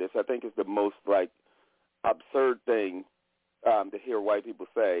folks say this, I think it's the most absurd thing to hear white people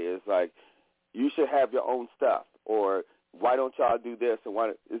say is like, you should have your own stuff, or why don't y'all do this? And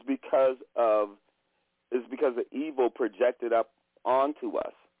why? It's because of evil projected up onto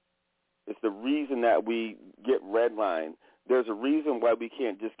us. It's the reason that we get redlined. There's a reason why we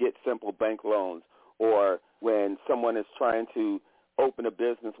can't just get simple bank loans, or when someone is trying to open a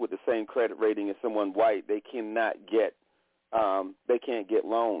business with the same credit rating as someone white, they cannot get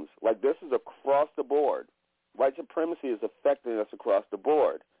loans. Like, this is across the board. White supremacy is affecting us across the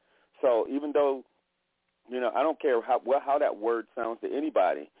board. So even though, I don't care how that word sounds to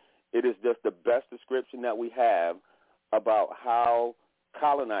anybody, it is just the best description that we have about how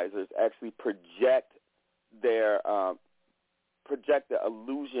colonizers actually project the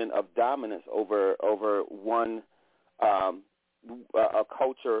illusion of dominance over one a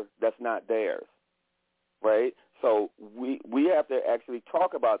culture that's not theirs, right? So we have to actually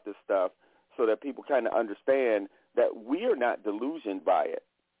talk about this stuff so that people kind of understand that we are not delusioned by it.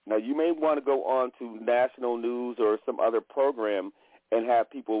 Now, you may want to go on to national news or some other program and have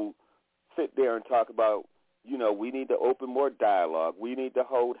people sit there and talk about, we need to open more dialogue. We need to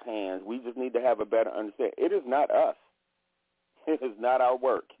hold hands. We just need to have a better understanding. It is not us. It is not our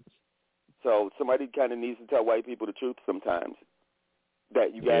work. So somebody kind of needs to tell white people the truth sometimes,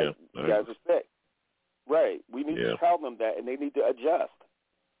 that you guys are sick. Right. We need to tell them that, and they need to adjust.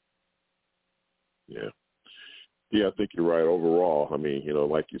 Yeah. Yeah, I think you're right overall. I mean,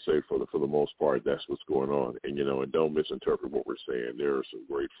 like you say, for the most part, that's what's going on. And, and don't misinterpret what we're saying. There are some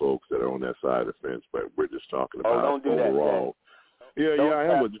great folks that are on that side of the fence, but we're just talking about don't do overall. That,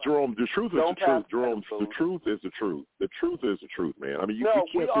 I am. But Jerome, the truth is the truth. Jerome, the truth is the truth. The truth is the truth, man. I mean, you can't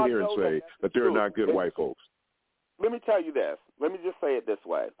sit here and say that there are not good white folks. Let me tell you this. Let me just say it this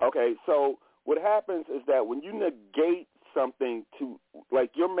way. Okay, so what happens is that when you negate something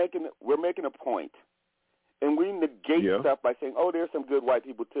we're making a point, and we negate stuff by saying, oh, there's some good white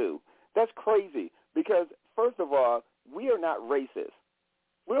people too. That's crazy, because first of all, we are not racist.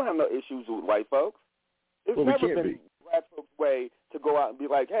 We don't have no issues with white folks. It's never been black folks' way to go out and be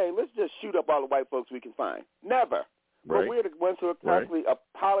like, hey, let's just shoot up all the white folks we can find. Never. Right. But we're the ones who are constantly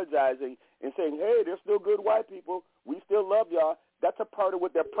apologizing and saying, hey, there's still good white people. We still love y'all. That's a part of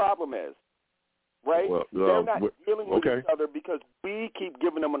what their problem is, right? Well, they're not dealing with each other because we keep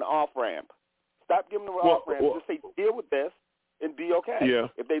giving them an off-ramp. Stop giving them an off-ramp. Just say, deal with this, and be okay. Yeah.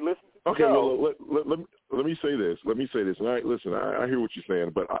 If they listen to the okay, show. well, let me say this. All right, listen, I hear what you're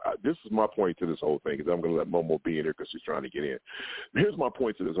saying, but this is my point to this whole thing, because I'm going to let Momo be in here because she's trying to get in. Here's my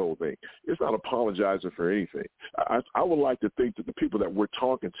point to this whole thing. It's not apologizing for anything. I would like to think that the people that we're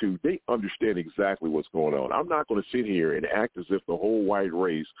talking to, they understand exactly what's going on. I'm not going to sit here and act as if the whole white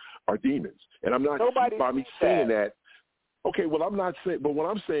race are demons. And I'm not, by me saying that, okay, well, I'm not saying, but what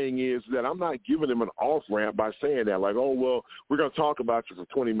I'm saying is that I'm not giving them an off-ramp by saying that, like, oh, well, we're going to talk about you for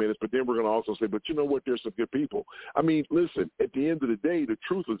 20 minutes, but then we're going to also say, but you know what, there's some good people. I mean, listen, at the end of the day, the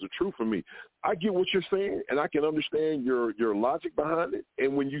truth is the truth for me. I get what you're saying, and I can understand your logic behind it,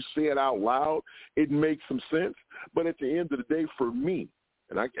 and when you say it out loud, it makes some sense. But at the end of the day, for me,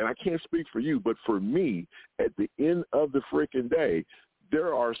 and I can't speak for you, but for me, at the end of the freaking day,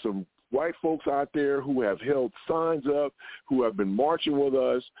 there are some white folks out there who have held signs up, who have been marching with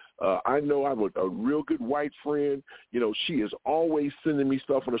us. I know I have a real good white friend. You know, she is always sending me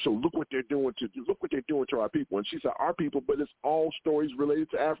stuff on the show. Look what they're doing to our people. And she said our people, but it's all stories related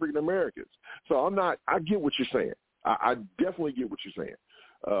to African Americans. So I get what you're saying. I definitely get what you're saying.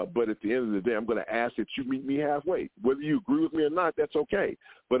 But at the end of the day, I'm going to ask that you meet me halfway. Whether you agree with me or not, that's okay.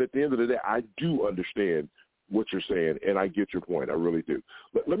 But at the end of the day, I do understand what you're saying, and I get your point. I really do.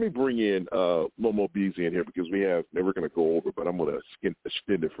 Let me bring in Momo Beasley in here, because we're going to go over, but I'm going to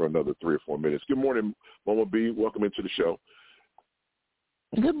extend it for another 3 or 4 minutes. Good morning, Momo B. Welcome into the show.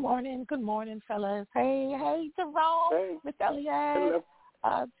 Good morning, fellas. Hey, Jerome, hey. Miss Elliott,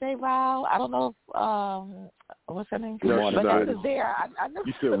 J. Rao. I don't know if what's her name? No, she's not. Is there. I know.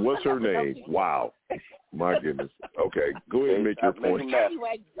 You said, what's her name? Wow. My goodness. Okay, go ahead and make your point.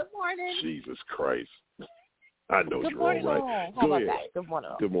 Anyway, good morning. Jesus Christ. I know good you're morning, all right. How Go about ahead. That? Good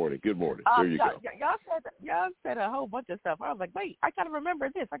morning. Good morning. There you go. Y'all said a whole bunch of stuff. I was like, wait, I gotta remember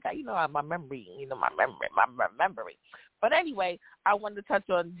this. I got, my memory. But anyway, I wanted to touch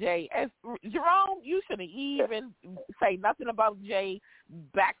on Jay. As Jerome, you shouldn't even say nothing about Jay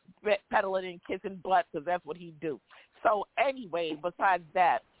backpedaling and kissing butt, because that's what he do. So anyway, besides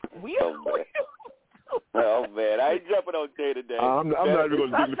that, Oh, man, I ain't jumping on Jay today. I'm not even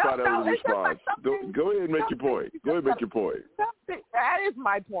going to dignify that as a response. Go ahead and make your point. That is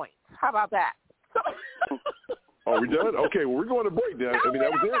my point. How about that? Are we done? Okay, well, we're going to break now. No, that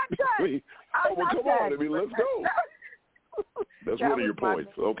was it. Well, come on. Let's go. That's one of your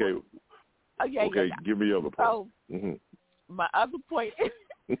points. Okay. Okay, give me the other point. So, my other point is,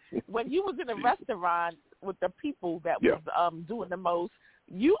 when you was in a restaurant with the people that was doing the most,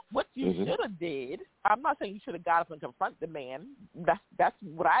 what you should have did, I'm not saying you should have got up and confront the man. That's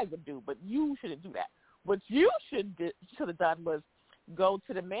what I would do, but you shouldn't do that. What you should have done was go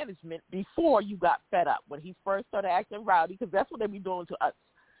to the management before you got fed up, when he first started acting rowdy, because that's what they be doing to us.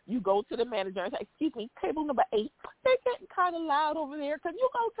 You go to the manager and say, excuse me, table number 8, they're getting kind of loud over there. Can you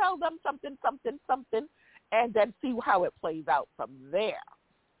go tell them something, and then see how it plays out from there?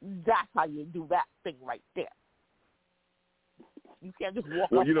 That's how you do that thing right there. You can't just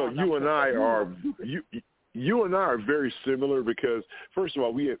walk. Well, you and I are very similar, because first of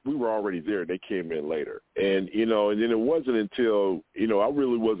all, we were already there. They came in later, and then it wasn't until I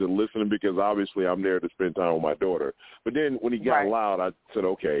really wasn't listening, because obviously I'm there to spend time with my daughter. But then when he got loud, I said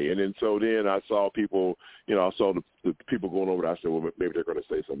okay, and then I saw people. I saw the people going over there. I said, well, maybe they're going to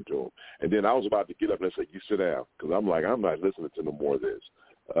say something to him. And then I was about to get up and I said, you sit down, because I'm not listening to no more of this.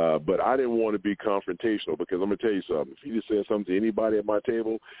 But I didn't want to be confrontational, because I'm going to tell you something. If he just said something to anybody at my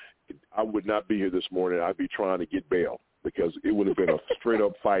table, I would not be here this morning. I'd be trying to get bail, because it would have been a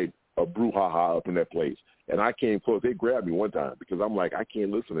straight-up fight, a brouhaha up in that place. And I came close. They grabbed me one time, because I'm like, I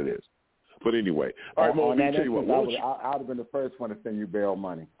can't listen to this. But anyway, all right, Mo, let me tell you what. I would have been the first one to send you bail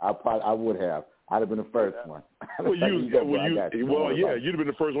money. I would have. I'd have been the first one. Well, you'd have been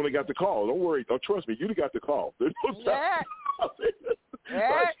the first one that got the call. Don't worry. Don't trust me. You'd have got the call. There's no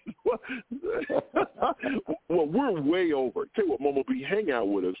Well, we're way over. Tell you what, Momo B, hang out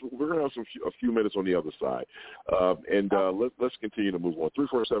with us. We're going to have a few minutes on the other side. Let's continue to move on.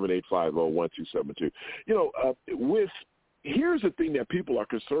 347-850-1272. Here's the thing that people are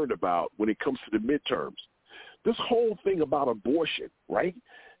concerned about when it comes to the midterms. This whole thing about abortion, right?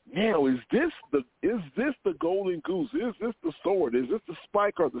 Now, is this the golden goose? Is this the sword? Is this the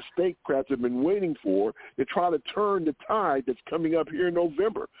spike or the statecrats have been waiting for to try to turn the tide that's coming up here in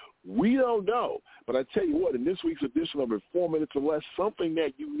November? We don't know. But I tell you what, in this week's edition of In 4 Minutes or Less, something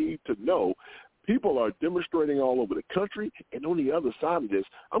that you need to know, people are demonstrating all over the country. And on the other side of this,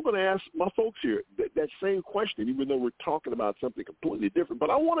 I'm going to ask my folks here that same question, even though we're talking about something completely different.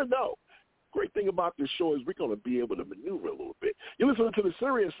 But I want to know. Great thing about this show is we're going to be able to maneuver a little bit. You're listening to the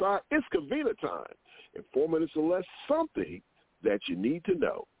Serious Side. It's Kavita time. In 4 minutes or less, something that you need to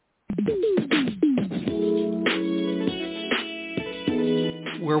know.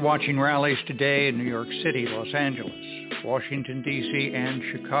 We're watching rallies today in New York City, Los Angeles, Washington, D.C., and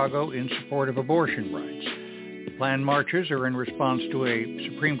Chicago in support of abortion rights. The planned marches are in response to a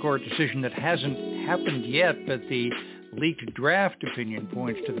Supreme Court decision that hasn't happened yet, but the leaked draft opinion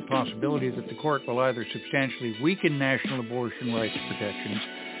points to the possibility that the court will either substantially weaken national abortion rights protections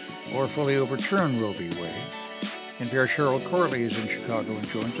or fully overturn Roe v. Wade. NPR's Cheryl Corley is in Chicago and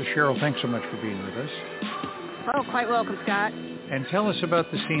joins us. Cheryl, thanks so much for being with us. Oh, quite welcome, Scott. And tell us about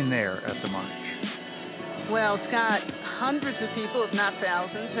the scene there at the march. Well, Scott, hundreds of people, if not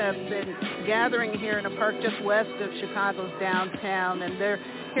thousands, have been gathering here in a park just west of Chicago's downtown, and they're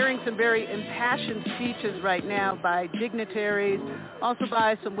hearing some very impassioned speeches right now by dignitaries, also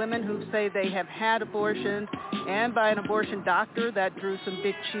by some women who say they have had abortions, and by an abortion doctor that drew some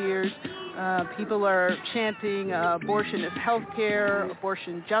big cheers. People are chanting abortion is health care,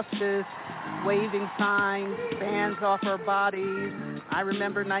 abortion justice, waving signs, bans off our bodies. I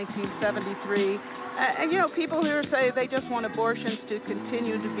remember 1973. And, people here say they just want abortions to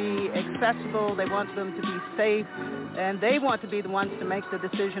continue to be accessible. They want them to be safe. And they want to be the ones to make the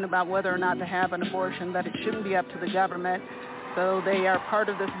decision about whether or not to have an abortion, that it shouldn't be up to the government. So they are part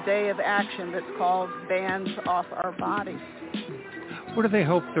of this day of action that's called Bans Off Our Bodies. What do they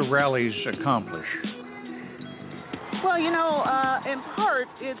hope the rallies accomplish? Well, in part,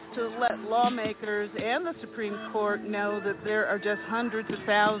 it's to let lawmakers and the Supreme Court know that there are just hundreds of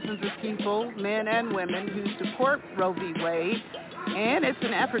thousands of people, men and women, who support Roe v. Wade. And it's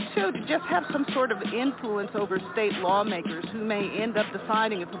an effort, too, to just have some sort of influence over state lawmakers who may end up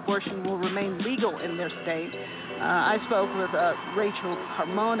deciding if abortion will remain legal in their state. I spoke with Rachel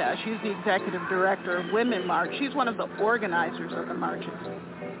Carmona. She's the executive director of Women March. She's one of the organizers of the marches.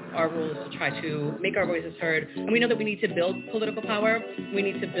 Our role is to try to make our voices heard. And we know that we need to build political power, we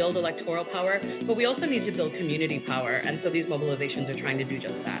need to build electoral power, but we also need to build community power. And so these mobilizations are trying to do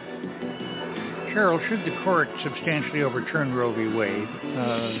just that. Cheryl, should the court substantially overturn Roe v. Wade,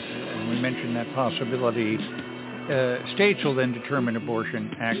 and we mentioned that possibility, states will then determine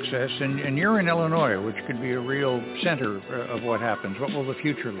abortion access, and you're in Illinois, which could be a real center of what happens. What will the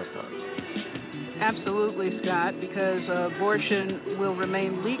future look like? Absolutely, Scott, because abortion will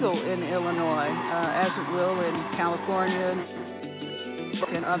remain legal in Illinois, as it will in California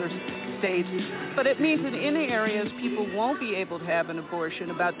and other states. But it means that in areas people won't be able to have an abortion.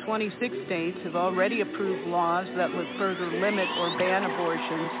 About 26 states have already approved laws that would further limit or ban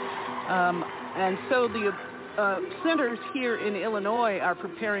abortions. And so the centers here in Illinois are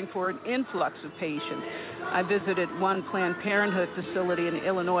preparing for an influx of patients. I visited one Planned Parenthood facility in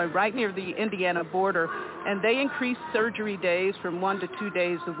Illinois right near the Indiana border, and they increased surgery days from 1 to 2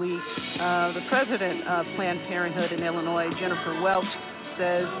 days a week. The president of Planned Parenthood in Illinois, Jennifer Welch,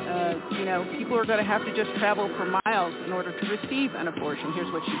 says, people are going to have to just travel for miles in order to receive an abortion.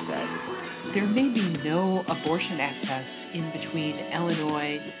 Here's what she said. There may be no abortion access in between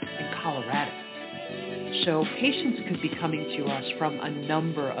Illinois and Colorado. So patients could be coming to us from a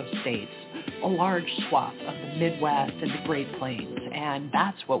number of states, a large swath of the Midwest and the Great Plains, and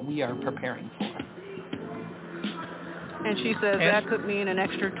that's what we are preparing for. And she says that could mean an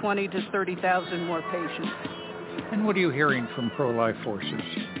extra 20 to 30,000 more patients. And what are you hearing from pro-life forces?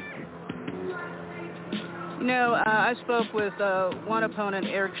 I spoke with one opponent,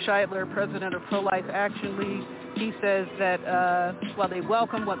 Eric Scheidler, president of Pro-Life Action League. He says that while they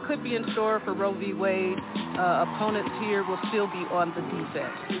welcome what could be in store for Roe v. Wade, opponents here will still be on the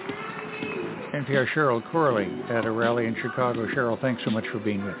defense. NPR Cheryl Corley at a rally in Chicago. Cheryl, thanks so much for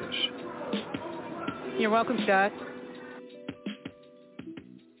being with us. You're welcome, Scott.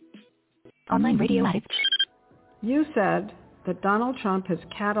 Online radio addict. You said that Donald Trump has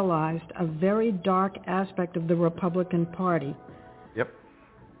catalyzed a very dark aspect of the Republican Party. Yep.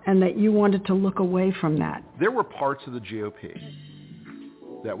 And that you wanted to look away from that. There were parts of the GOP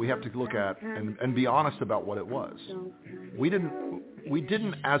that we have to look at and be honest about what it was. We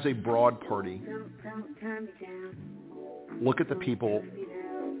didn't, as a broad party, look at the people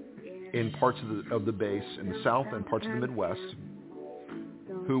in parts of the base in the South and parts of the Midwest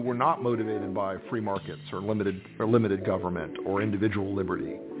who were not motivated by free markets or limited government or individual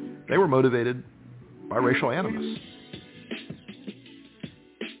liberty. They were motivated by racial animus.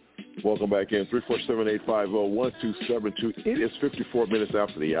 Welcome back in, 347-850-1272. It is 54 minutes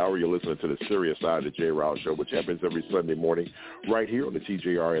after the hour. You're listening to the Seriouside of the Jrilshow, which happens every Sunday morning right here on the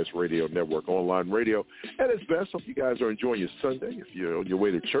TJRS Radio Network, online radio. At its best, hope you guys are enjoying your Sunday. If you're on your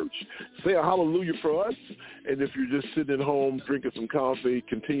way to church, say a hallelujah for us. And if you're just sitting at home drinking some coffee,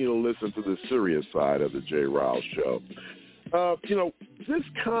 continue to listen to the Serious Side of the Jrilshow.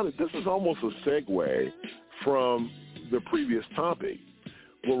 This is almost a segue from the previous topic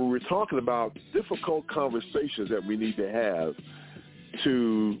where we were talking about difficult conversations that we need to have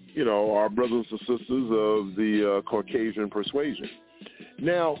to, our brothers and sisters of the Caucasian persuasion.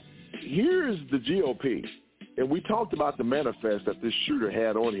 Now, here's the GOP, and we talked about the manifest that this shooter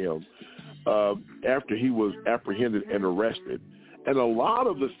had on him after he was apprehended and arrested. And a lot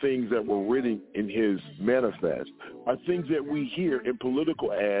of the things that were written in his manifest are things that we hear in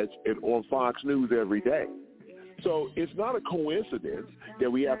political ads and on Fox News every day. So it's not a coincidence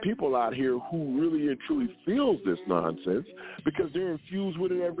that we have people out here who really and truly feels this nonsense because they're infused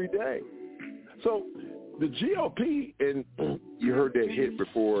with it every day. So the GOP, and you heard that hit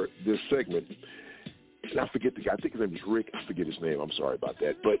before this segment, and I forget the guy. I think his name is Rick. I forget his name. I'm sorry about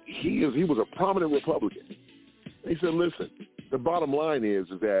that. But he was a prominent Republican. He said, listen, the bottom line is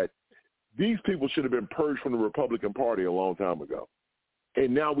that these people should have been purged from the Republican Party a long time ago.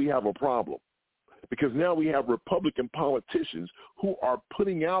 And now we have a problem because now we have Republican politicians who are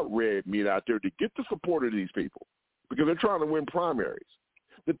putting out red meat out there to get the support of these people because they're trying to win primaries.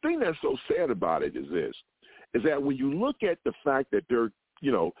 The thing that's so sad about it is this, is that when you look at the fact that they're,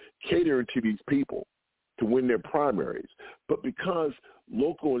 catering to these people to win their primaries, but because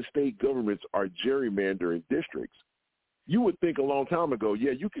local and state governments are gerrymandering districts, you would think a long time ago,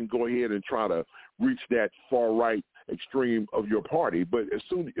 yeah, you can go ahead and try to reach that far-right extreme of your party, but as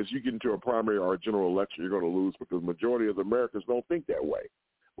soon as you get into a primary or a general election, you're going to lose because the majority of the Americans don't think that way.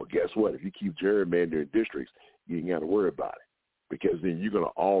 Well, guess what? If you keep gerrymandering districts, you ain't got to worry about it because then you're going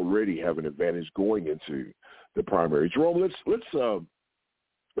to already have an advantage going into the primary. Jerome, let's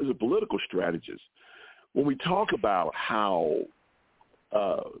as a political strategist, when we talk about how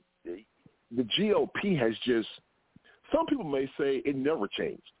the GOP has just, some people may say it never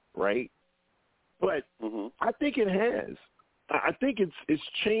changed, right? But I think it has. I think it's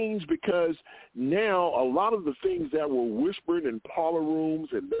changed because now a lot of the things that were whispered in parlor rooms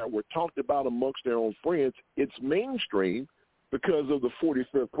and that were talked about amongst their own friends, it's mainstream because of the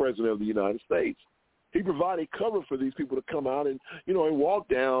 45th president of the United States. He provided cover for these people to come out and, and walk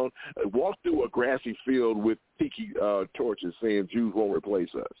through a grassy field with tiki torches saying Jews won't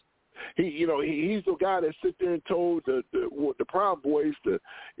replace us. He's the guy that sit there and told the Proud Boys to,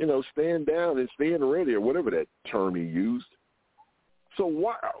 stand down and stand ready or whatever that term he used. So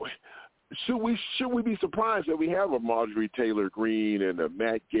why should we be surprised that we have a Marjorie Taylor Greene and a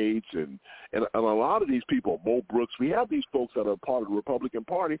Matt Gaetz and a lot of these people, Mo Brooks? We have these folks that are part of the Republican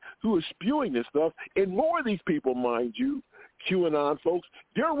Party who are spewing this stuff, and more of these people, mind you, QAnon folks,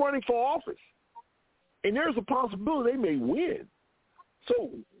 they're running for office, and there's a possibility they may win.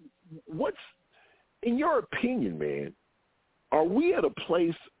 So what's, in your opinion, man, are we at a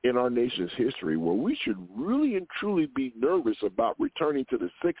place in our nation's history where we should really and truly be nervous about returning to the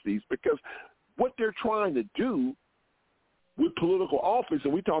 60s because what they're trying to do with political office,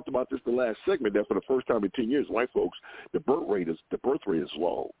 and we talked about this in the last segment, that for the first time in 10 years, white folks, the birth rate is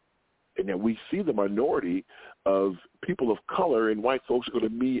low. And then we see the minority of people of color and white folks are going to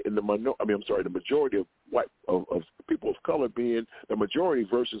be in the majority of of people of color being the majority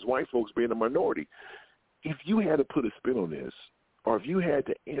versus white folks being the minority. If you had to put a spin on this, or if you had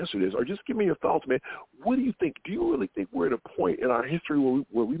to answer this, or just give me your thoughts, man, what do you think? Do you really think we're at a point in our history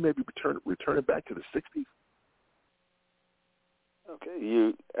where we may be returning back to the 60s?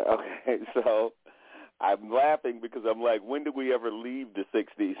 Okay, so I'm laughing because I'm like, when did we ever leave the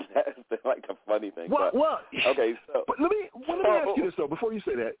 60s? That's like a funny thing. Okay, so but let me ask you this though before you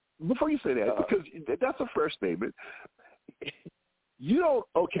say that, because that's a fair statement. You don't.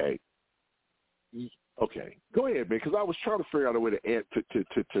 Okay, go ahead, man. Because I was trying to figure out a way to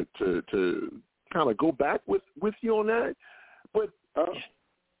kind of go back with you on that, but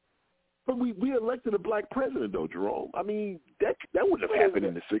we elected a black president though, Jerome. I mean, that wouldn't have happened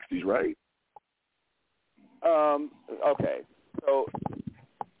in the 60s, right? Okay, so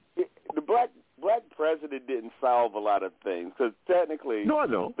the black president didn't solve a lot of things because technically, no, I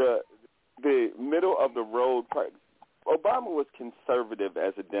know the middle of the road part. Obama was conservative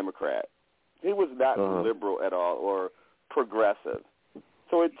as a Democrat. He was not liberal at all or progressive.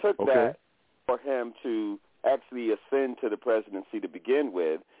 So it took that for him to actually ascend to the presidency to begin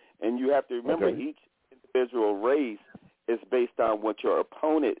with. And you have to remember each individual race is based on what your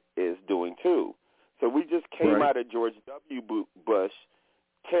opponent is doing too. So we just came out of George W. Bush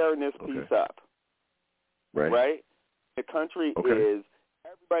tearing this piece up. Right? The country is,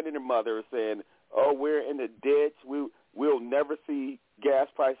 everybody and their mother is saying, oh, we're in the ditch. We'll never see gas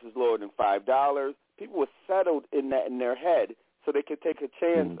prices lower than $5. People were settled in that in their head so they could take a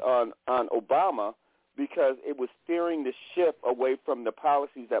chance on Obama because it was steering the ship away from the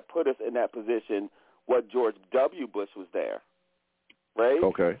policies that put us in that position while George W. Bush was there, right?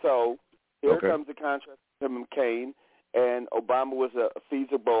 Okay. So here comes the contrast between McCain, and Obama was a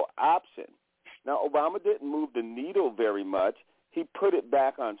feasible option. Now, Obama didn't move the needle very much. He put it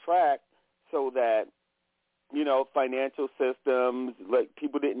back on track so that, you know, financial systems, like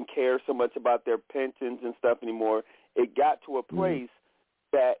people didn't care so much about their pensions and stuff anymore. It got to a place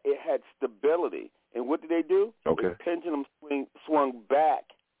that it had stability. And what did they do? The pendulum swung back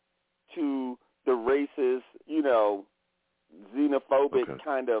to the racist, you know, xenophobic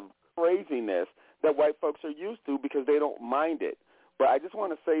kind of craziness that white folks are used to because they don't mind it. But I just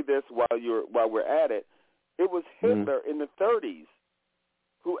want to say this while we're at it. It was Hitler in the 30s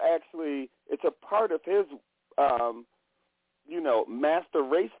who actually, it's a part of his, you know, master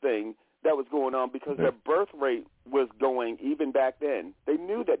race thing that was going on because their birth rate was going even back then. They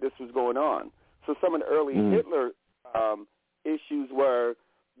knew that this was going on. So some of the early Hitler issues were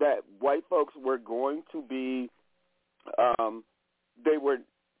that white folks were going to be, they were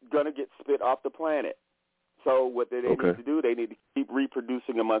going to get spit off the planet. So what did they need to do? They need to keep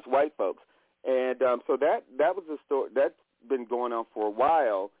reproducing amongst white folks. And so that was a story that's been going on for a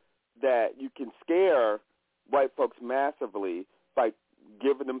while, that you can scare white folks massively by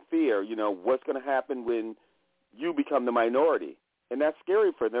giving them fear. You know, what's going to happen when you become the minority? And that's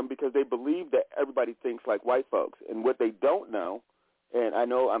scary for them because they believe that everybody thinks like white folks. And what they don't know, and I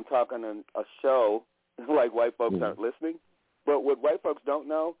know I'm talking on a show like white folks aren't listening, but what white folks don't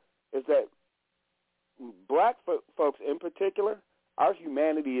know is that black folks in particular, our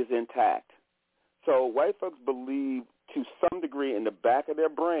humanity is intact. So white folks believe to some degree in the back of their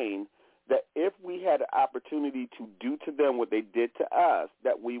brain that if we had an opportunity to do to them what they did to us,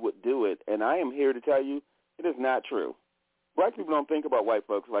 that we would do it. And I am here to tell you it is not true. Black people don't think about white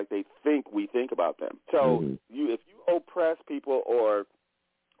folks like they think we think about them. So if you oppress people or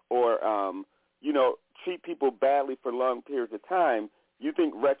you know, treat people badly for long periods of time, you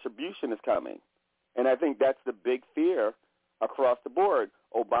think retribution is coming. And I think that's the big fear across the board.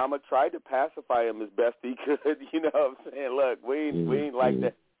 Obama tried to pacify him as best he could. You know what I'm saying? Look, we ain't like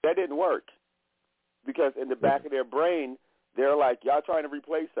that. That didn't work because in the back of their brain, they're like, y'all trying to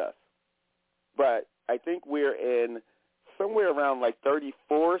replace us. But I think we're in somewhere around like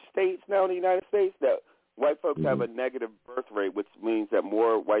 34 states now in the United States that white folks have a negative birth rate, which means that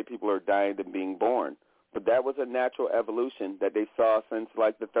more white people are dying than being born. But that was a natural evolution that they saw since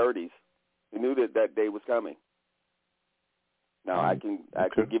like the 30s. They knew that day was coming. Now I can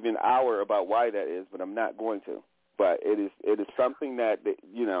give you an hour about why that is, but I'm not going to. But it is something that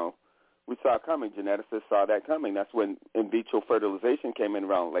you know, we saw coming. Geneticists saw that coming. That's when in vitro fertilization came in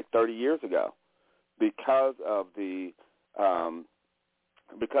around like 30 years ago, because of those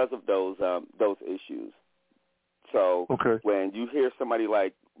issues. So when you hear somebody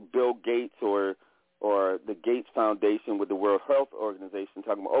like Bill Gates or the Gates Foundation with the World Health Organization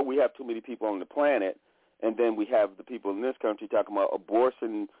talking about, we have too many people on the planet, and then we have the people in this country talking about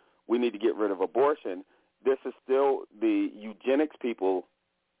abortion, we need to get rid of abortion, this is still the eugenics people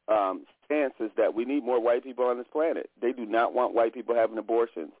stance is that we need more white people on this planet. They do not want white people having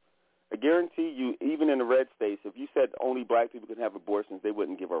abortions. I guarantee you, even in the red states, if you said only black people can have abortions, they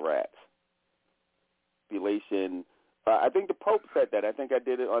wouldn't give a rat's. Population. I think the Pope said that. I think I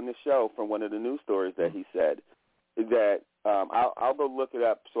did it on this show from one of the news stories that he said. That I'll go look it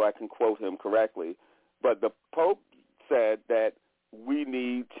up so I can quote him correctly. But the Pope said that we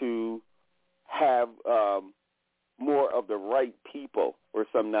need to have more of the right people or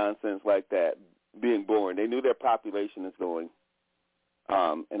some nonsense like that being born. They knew their population is going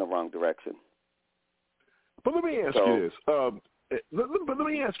in the wrong direction. But let me ask you this. But let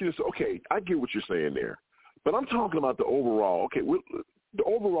me ask you this. Okay, I get what you're saying there. But I'm talking about the overall. Okay, the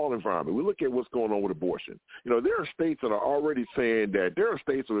overall environment. We look at what's going on with abortion. You know, there are states that are already saying that. There are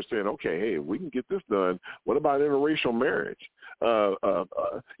states that are saying, okay, hey, if we can get this done, what about interracial marriage?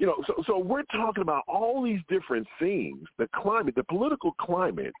 You know, so we're talking about all these different things, the climate, the political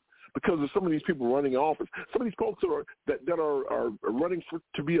climate, because of some of these people running office. Some of these folks that are running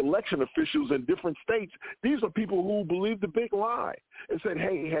to be election officials in different states, these are people who believe the big lie and said,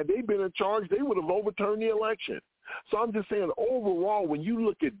 hey, had they been in charge, they would have overturned the election. So I'm just saying, overall, when you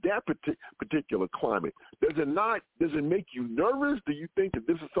look at that particular climate, does it make you nervous? Do you think that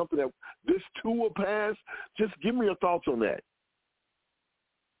this is something that this too will pass? Just give me your thoughts on that.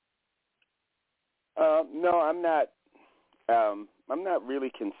 No, I'm not. I'm not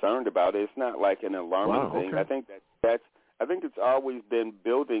really concerned about it. It's not like an alarming thing. I think I think it's always been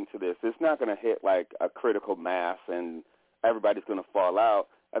building to this. It's not going to hit like a critical mass and everybody's going to fall out.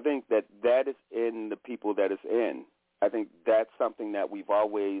 I think that is in the people that it's in. I think that's something that we've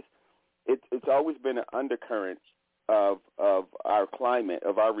always it's always been an undercurrent of our climate,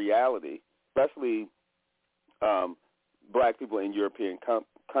 of our reality, especially black people in European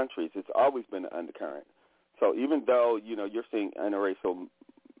countries. It's always been an undercurrent. So even though, you're seeing interracial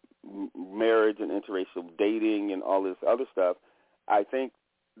marriage and interracial dating and all this other stuff, I think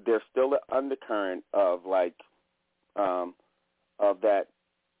there's still an undercurrent of of that,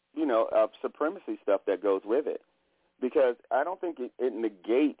 of supremacy stuff that goes with it. Because I don't think it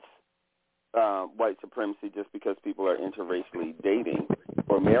negates white supremacy just because people are interracially dating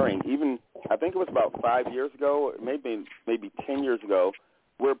or marrying. Even, I think it was about 5 years ago, or maybe 10 years ago,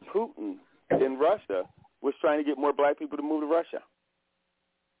 where Putin in Russia was trying to get more black people to move to Russia.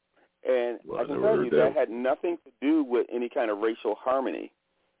 And I can tell you that had nothing to do with any kind of racial harmony.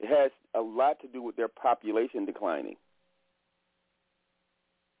 It has a lot to do with their population declining.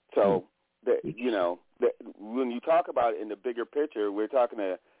 So, when you talk about it in the bigger picture, we're talking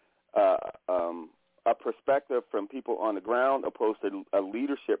a perspective from people on the ground opposed to a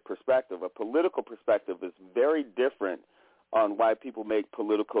leadership perspective. A political perspective is very different on why people make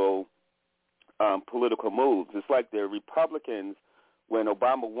political moves. It's like the Republicans, when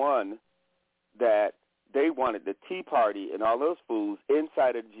Obama won, that they wanted the Tea Party and all those fools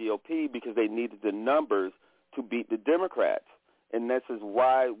inside of the GOP because they needed the numbers to beat the Democrats. And this is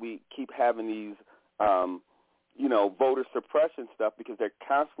why we keep having these, voter suppression stuff, because they're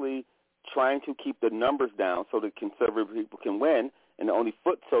constantly trying to keep the numbers down so the conservative people can win. And the only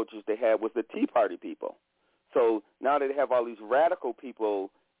foot soldiers they had was the Tea Party people. So now that they have all these radical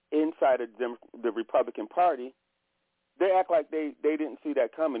people inside of the Republican Party, they act like they didn't see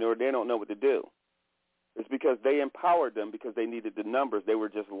that coming, or they don't know what to do. It's because they empowered them because they needed the numbers. They were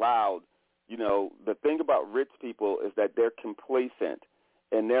just loud. The thing about rich people is that they're complacent,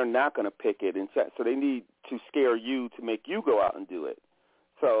 and they're not going to pick it. And so they need to scare you to make you go out and do it.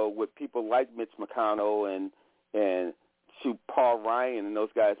 So with people like Mitch McConnell and Paul Ryan and those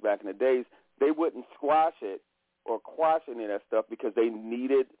guys back in the days, they wouldn't squash it or quash any of that stuff because they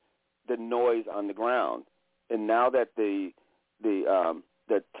needed the noise on the ground. And now that the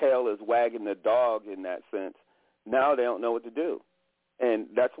tail is wagging the dog in that sense, now they don't know what to do. And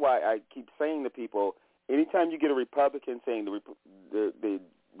that's why I keep saying to people, anytime you get a Republican saying the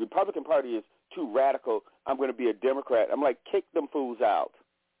Republican Party is too radical, I'm going to be a Democrat, I'm like, kick them fools out.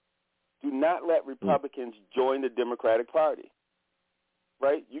 Do not let Republicans join the Democratic Party,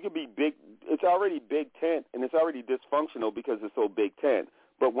 right? You can be big. It's already Big Tent, and it's already dysfunctional because it's so Big Tent.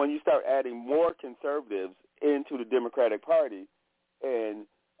 But when you start adding more conservatives into the Democratic Party, and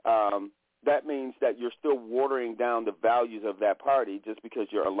that means that you're still watering down the values of that party just because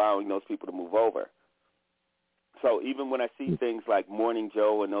you're allowing those people to move over. So even when I see things like Morning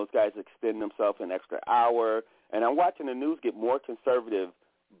Joe and those guys extend themselves an extra hour, and I'm watching the news get more conservative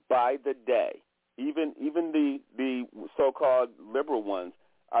by the day. Even the so-called liberal ones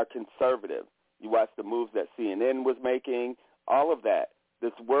are conservative. You watch the moves that CNN was making, all of that.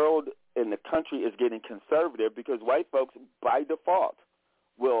 This world and the country is getting conservative because white folks, by default,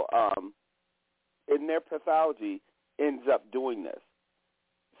 will, in their pathology, ends up doing this.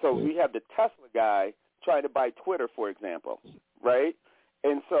 So we have the Tesla guy trying to buy Twitter, for example, right?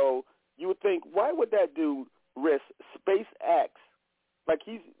 And so you would think, why would that dude risk SpaceX? Like,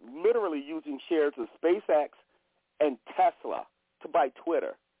 he's literally using shares of SpaceX and Tesla to buy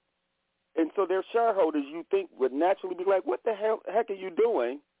Twitter. And so their shareholders, you think, would naturally be like, what the heck are you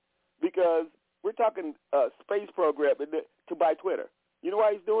doing? Because we're talking space program to buy Twitter. You know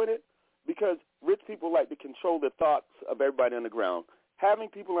why he's doing it? Because rich people like to control the thoughts of everybody on the ground. Having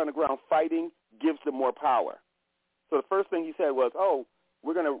people on the ground fighting gives them more power. So the first thing he said was,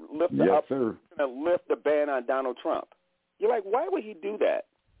 we're going to lift the ban on Donald Trump. You're like, why would he do that?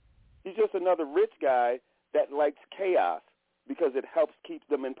 He's just another rich guy that likes chaos because it helps keep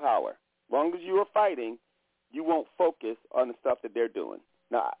them in power. As long as you are fighting, you won't focus on the stuff that they're doing.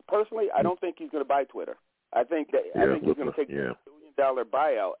 Now, personally, I don't think he's going to buy Twitter. I think he's going to take a $1 billion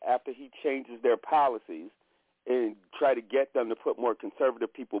buyout after he changes their policies and try to get them to put more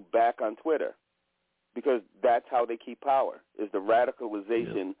conservative people back on Twitter, because that's how they keep power, is the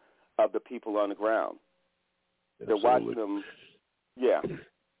radicalization of the people on the ground. They're watching them. Yeah.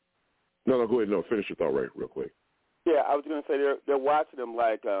 No, go ahead. No, finish your thought real quick. Yeah, I was going to say they're watching them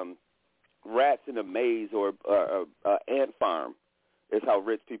like rats in a maze or ant farm is how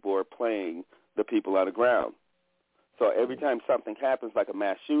rich people are playing the people on the ground. So every time something happens, like a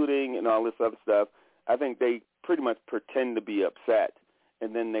mass shooting and all this other stuff, I think they pretty much pretend to be upset.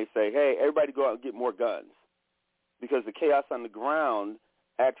 And then they say, hey, everybody go out and get more guns. Because the chaos on the ground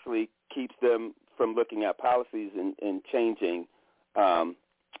actually keeps them from looking at policies and changing, and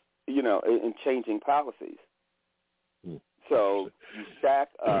changing policies. So you stack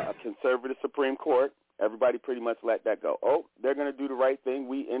a conservative Supreme Court. Everybody pretty much let that go. Oh, they're going to do the right thing.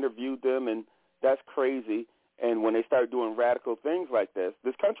 We interviewed them, and that's crazy. And when they start doing radical things like this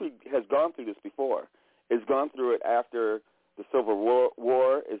country has gone through this before. It's gone through it after the Civil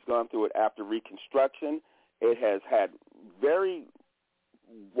War. It's gone through it after Reconstruction. It has had very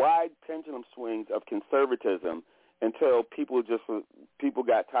wide pendulum swings of conservatism until people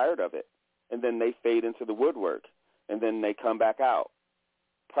got tired of it, and then they fade into the woodwork, and then they come back out.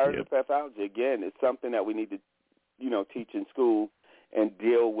 Partisan pathology, again, is something that we need to, teach in school and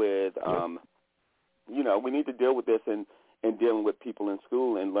deal with. We need to deal with this in dealing with people in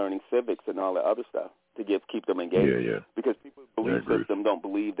school and learning civics and all that other stuff to keep them engaged. Because people's belief system don't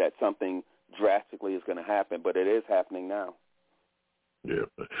believe that something drastically is going to happen, but it is happening now. Yeah.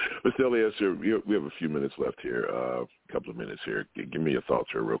 Mr. Elias, we have a few minutes left here, a couple of minutes here. Give me your thoughts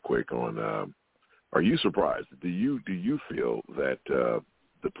here real quick on, are you surprised? Do you feel that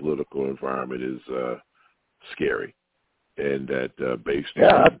the political environment is scary and that based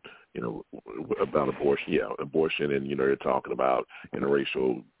on, about abortion and, you're talking about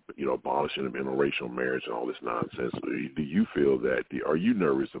interracial, abolishing of interracial marriage and all this nonsense. Do you feel that, are you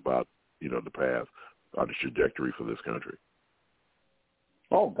nervous about, the path or the trajectory for this country?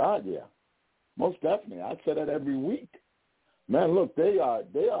 Oh, God, yeah. Most definitely. I say that every week. Man, look, they are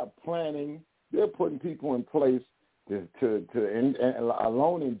planning, they're putting people in place and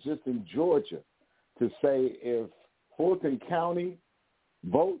alone just in Georgia, to say if Fulton County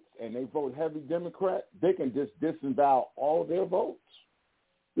votes and they vote heavy Democrat, they can just disavow all their votes.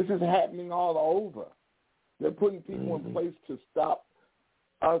 This is happening all over. They're putting people in place to stop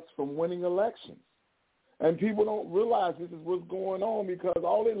us from winning elections. And people don't realize this is what's going on because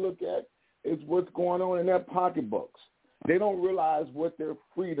all they look at is what's going on in their pocketbooks. They don't realize what their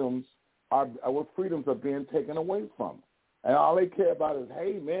freedoms are being taken away from them. And all they care about is,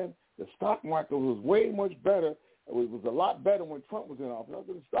 hey, man, the stock market was way much better. It was a lot better when Trump was in office. I look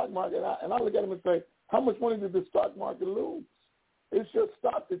at the stock market, and I look at him and say, how much money did the stock market lose? It's just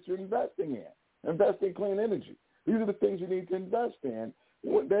stock that you're investing in. Invest in clean energy. These are the things you need to invest in.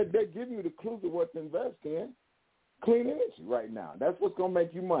 They're giving you the clues of what to invest in. Clean energy right now. That's what's going to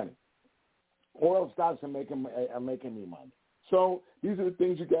make you money. Oil stocks are making me money. So these are the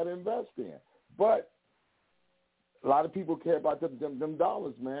things you got to invest in. But a lot of people care about them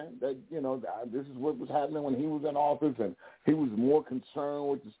dollars, man. That this is what was happening when he was in office, and he was more concerned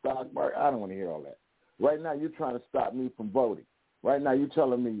with the stock market. I don't want to hear all that. Right now, you're trying to stop me from voting. Right now, you're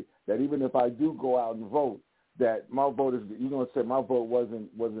telling me that even if I do go out and vote, that my vote is. You're going to say my vote wasn't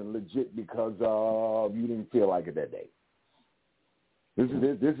legit because you didn't feel like it that day. This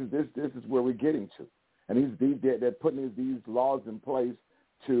is where we're getting to, and they're putting these laws in place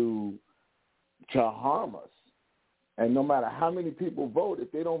to harm us. And no matter how many people vote,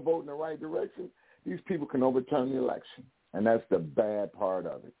 if they don't vote in the right direction, these people can overturn the election, and that's the bad part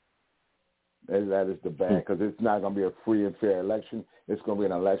of it. That is the bad, because it's not going to be a free and fair election. It's going to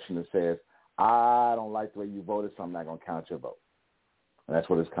be an election that says, I don't like the way you voted, so I'm not going to count your vote. And that's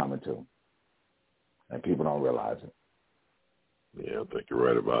what it's coming to. And people don't realize it. Yeah, I think you're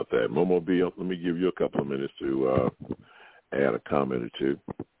right about that. Momo B, let me give you a couple of minutes to add a comment or two.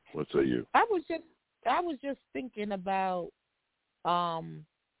 What say you? I was just thinking about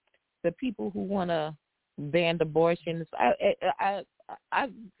the people who want to ban abortions. I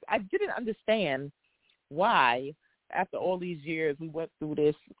didn't understand why, after all these years, we went through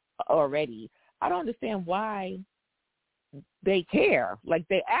this already. I don't understand why they care. Like,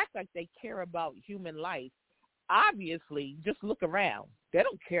 they act like they care about human life. Obviously, just look around. They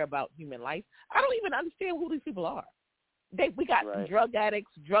don't care about human life. I don't even understand who these people are. We got drug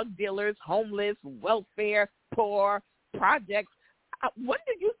addicts, drug dealers, homeless, welfare, poor, projects. When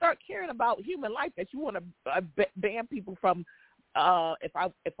did you start caring about human life that you want to ban people from? If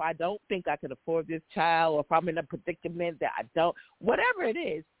I don't think I can afford this child, or if I'm in a predicament that I don't, whatever it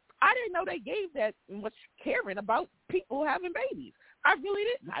is, I didn't know they gave that much caring about people having babies. I really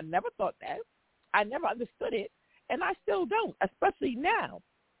didn't. I never thought that. I never understood it, and I still don't, especially now.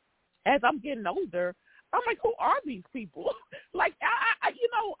 As I'm getting older, I'm like, who are these people? Like,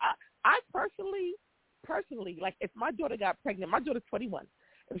 I personally, like, if my daughter got pregnant, my daughter's 21.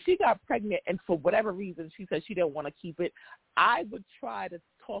 If she got pregnant and for whatever reason she said she didn't want to keep it, I would try to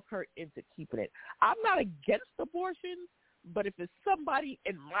talk her into keeping it. I'm not against abortions, but if it's somebody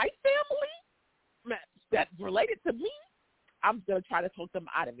in my family that's related to me, I'm going to try to talk them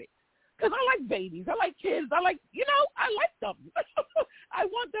out of it. Because I like babies. I like kids. I like them. I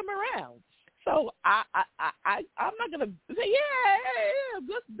want them around. So I'm not gonna say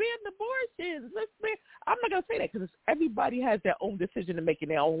let's ban abortions. I'm not gonna say that because everybody has their own decision to make in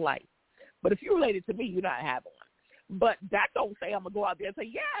their own life. But if you're related to me, you're not having one. But that don't say I'm gonna go out there and say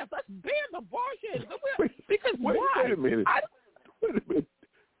yes, let's ban abortions because why? Wait a minute. Wait a minute.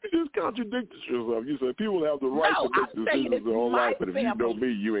 You just contradicted yourself. You said people have the right to make decisions in their own life, but if you know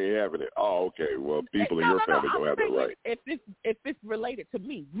me, you ain't having it. Oh, okay. Well, people in your family don't have that right. If it's related to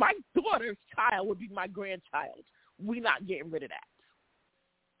me, my daughter's child would be my grandchild. We're not getting rid of that.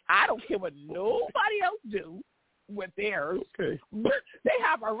 I don't care what nobody else do with theirs. Okay. But they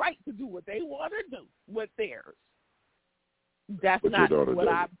have a right to do what they want to do with theirs. That's not what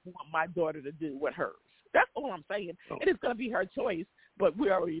I want my daughter to do with hers. That's all I'm saying. Oh. It is going to be her choice, but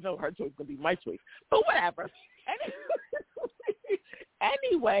we already know her choice is going to be my choice. But whatever.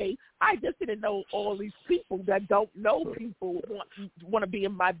 Anyway, I just didn't know all these people that don't know people want to be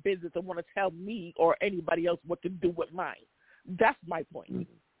in my business and want to tell me or anybody else what to do with mine. That's my point.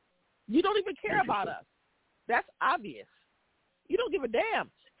 Mm-hmm. You don't even care about us. That's obvious. You don't give a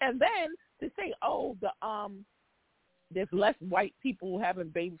damn. And then to say, there's less white people having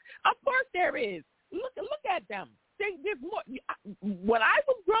babies. Of course there is. Look at them. There's more. When I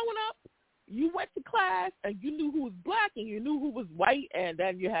was growing up, you went to class and you knew who was black and you knew who was white, and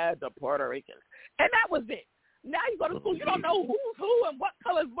then you had the Puerto Ricans, and that was it. Now you go to school, you don't know who's who and what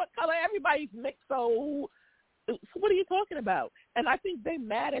color is what color. Everybody's mixed. So what are you talking about? And I think they're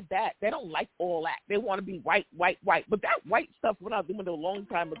mad at that. They don't like all that. They want to be white, white, white. But that white stuff went out the window a long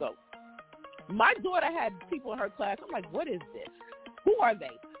time ago. My daughter had people in her class. I'm like, what is this? Who are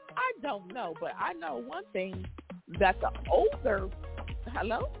they? I don't know, but I know one thing, that the older,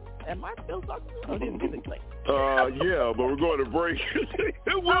 hello? Am I still talking? Oh, this music play. Yeah, but we're going to break.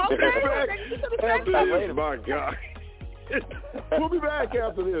 We'll be back after this, my God. We'll be back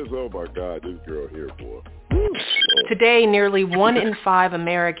after this. Oh, my God, this girl here, boy. Today, nearly 1 in 5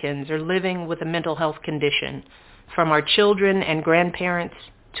 Americans are living with a mental health condition, from our children and grandparents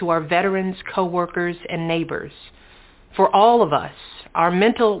to our veterans, coworkers, and neighbors. For all of us, our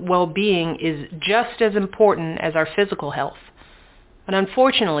mental well-being is just as important as our physical health. But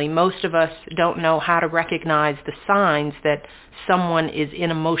unfortunately, most of us don't know how to recognize the signs that someone is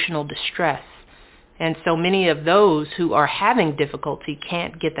in emotional distress. And so many of those who are having difficulty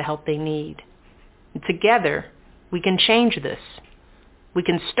can't get the help they need. Together, we can change this. We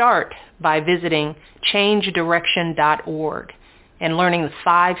can start by visiting changedirection.org and learning the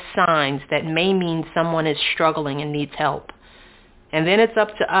 5 signs that may mean someone is struggling and needs help. And then it's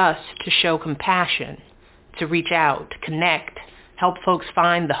up to us to show compassion, to reach out, to connect, help folks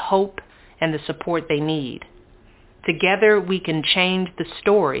find the hope and the support they need. Together, we can change the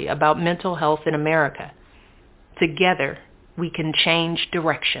story about mental health in America. Together, we can change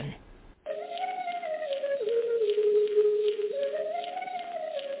direction.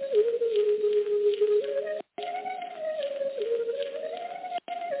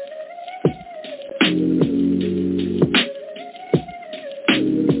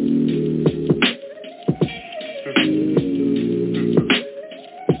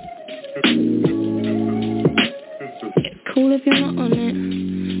 Cool if you're not on it,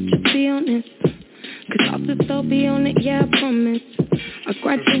 just be honest. Cause after they'll be on it, yeah, I promise. I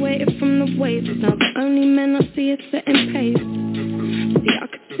graduated from the waves, now the only men I see are setting pace. See, I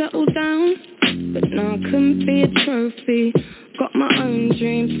could settle down, but no, I couldn't be a trophy. Got my own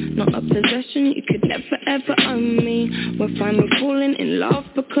dreams, not a possession, you could never ever own me. Won't find me falling in love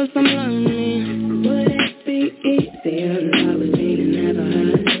because I'm lonely. Would it be easier if I was seen and never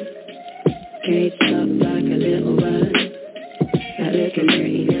heard? Caged up like a little bird, not looking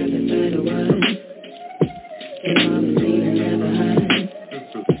pretty, never said a word. If I was seen and never heard,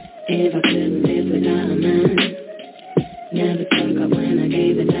 if I couldn't live without a man, never spoke up when I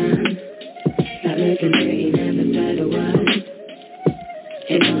gave it down, not looking pretty, never said a word.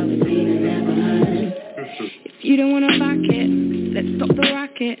 If I was seen and never heard. If you don't wanna back it, let's stop the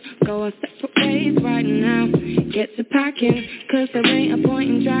racket. Go our separate ways right now. Get to packing, cause there ain't a point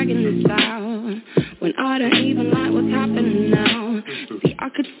in dragging this out when I don't even like what's happening now. See, I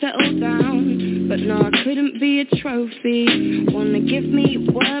could settle down, but no, I couldn't be a trophy. Wanna give me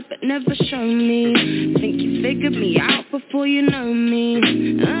your word, but never show me. Think you figured me out before you know me.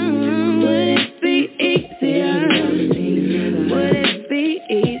 Would it be easier? Would it be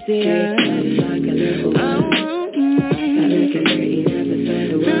easier?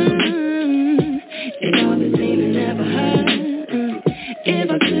 If I was seen and never heard, if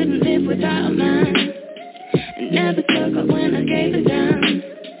I couldn't live without a man, and never spoke up when I gave it down,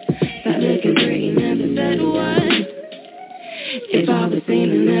 that looking pretty, never said a word. If I was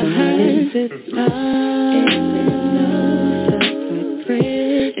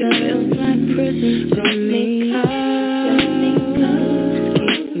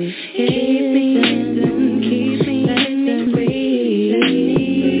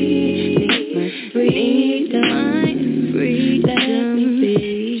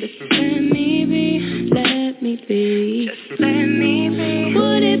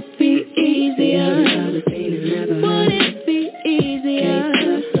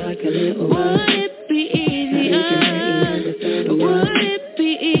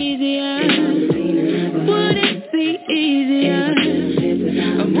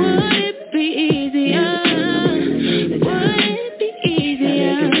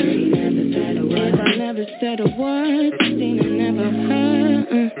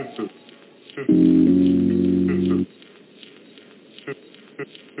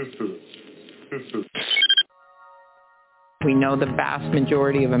know the vast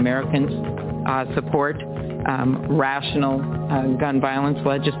majority of Americans support rational gun violence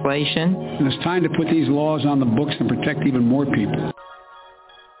legislation. And it's time to put these laws on the books and protect even more people.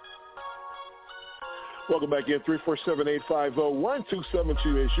 Welcome back in,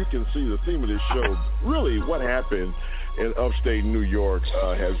 347-850-1272. As you can see, the theme of this show, really what happened in upstate New York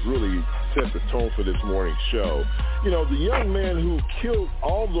has really set the tone for this morning's show. You know, the young man who killed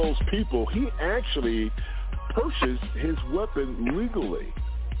all those people, he actually purchased his weapon legally.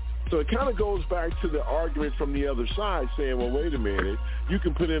 So it kind of goes back to the argument from the other side saying, well, wait a minute, you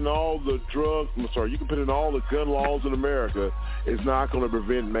can put in all the you can put in all the gun laws in America. It's not going to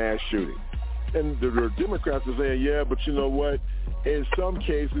prevent mass shooting. And the Democrats are saying, yeah, but you know what? In some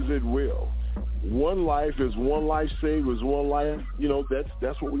cases it will. One life is one life saved, is one life, you know,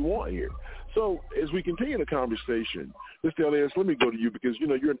 that's what we want here. So as we continue the conversation, Mr. Elias, let me go to you because, you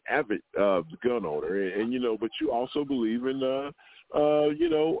know, you're an avid gun owner and, you know, but you also believe in,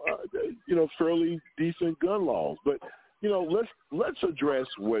 fairly decent gun laws. But, you know, let's address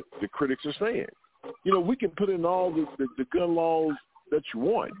what the critics are saying. You know, we can put in all the gun laws that you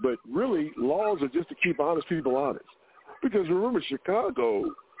want, but really laws are just to keep honest people honest. Because remember, Chicago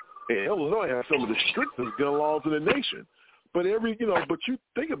and Illinois have some of the strictest gun laws in the nation. But but you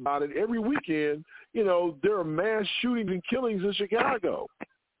think about it, every weekend, you know, there are mass shootings and killings in Chicago.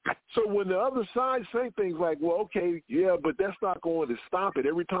 So when the other side say things like, well, okay, yeah, but that's not going to stop it.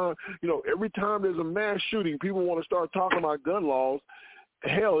 Every time there's a mass shooting, people want to start talking about gun laws.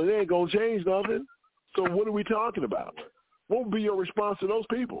 Hell, it ain't going to change nothing. So what are we talking about? What would be your response to those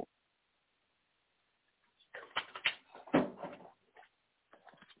people?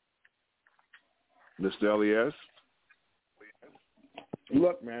 Mr. Elias?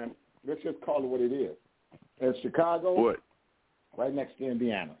 Look, man, let's just call it what it is. In Chicago, what? Right next to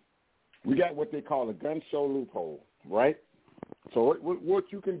Indiana, we got what they call a gun show loophole, right? So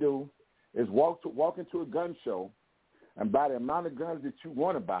what you can do is walk into a gun show and buy the amount of guns that you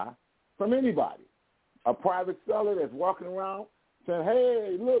want to buy from anybody. A private seller that's walking around saying,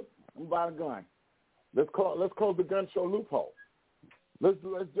 hey, look, I'm buying a gun. Let's close the gun show loophole. That's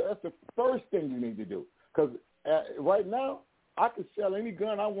the first thing you need to do. Because right now, I can sell any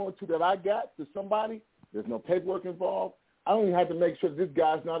gun I want to that I got to somebody. There's no paperwork involved. I don't even have to make sure this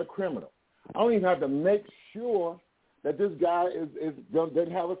guy's not a criminal. I don't even have to make sure that this guy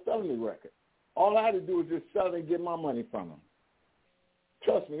doesn't have a felony record. All I had to do is just sell it and get my money from him.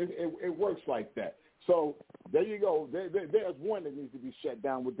 Trust me, it works like that. So there you go. There's one that needs to be shut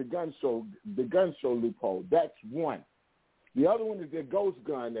down with the gun show loophole. That's one. The other one is the ghost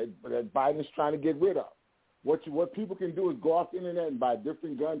gun that Biden's trying to get rid of. What people can do is go off the internet and buy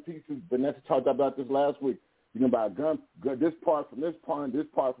different gun pieces. Vanessa talked about this last week. You can buy a gun, this part from this part, this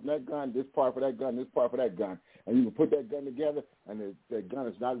part from that gun, this part for that gun, this part for that gun. And you can put that gun together, and the gun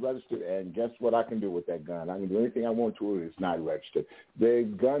is not registered. And guess what I can do with that gun? I can do anything I want to it. It's not registered. The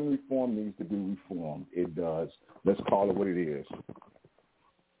gun reform needs to be reformed. It does. Let's call it what it is.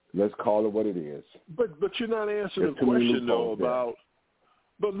 Let's call it what it is. But you're not answering the question, though, about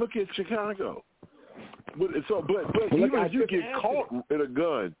 – but look at Chicago. But even if you get caught with a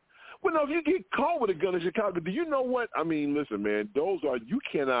gun – well, no, if you get caught with a gun in Chicago, do you know what? I mean, listen, man, you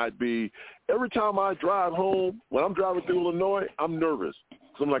cannot be, every time I drive home, when I'm driving through Illinois, I'm nervous.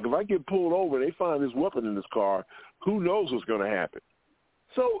 So I'm like, if I get pulled over and they find this weapon in this car, who knows what's going to happen?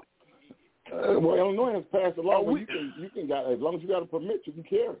 So. Well, Illinois has passed a law where you can as long as you got a permit, you can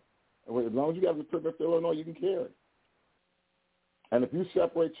carry. As long as you got a permit for Illinois, you can carry. And if you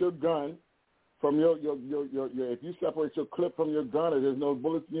separate your gun from your if you separate your clip from your gun and there's no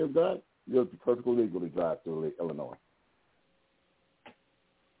bullets in your gun, you're perfectly legal to drive through Illinois.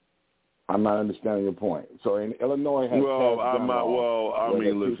 I'm not understanding your point. So in Illinois has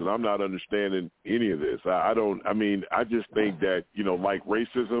listen, I'm not understanding any of this. I just think that, like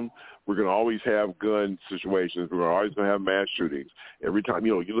racism, we're going to always have gun situations. We're always going to have mass shootings. Every time,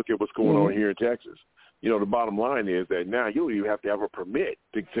 you look at what's going on here in Texas. The bottom line is that now you don't even have to have a permit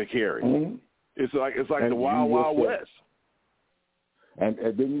to carry. Mm-hmm. It's like the Wild West. And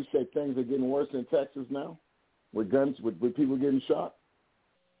didn't you say things are getting worse in Texas now with guns, with people getting shot?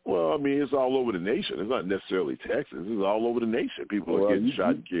 Well, I mean, it's all over the nation. It's not necessarily Texas. It's all over the nation. People are getting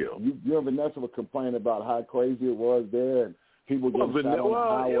shot and killed. You and Vanessa were complaining about how crazy it was there and people getting shot on the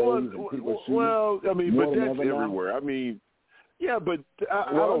highways and people shooting. Well, I mean, but that's everywhere. I mean, yeah, but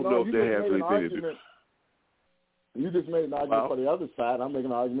I don't know if that has anything to do. You just made an argument for the other side. I'm making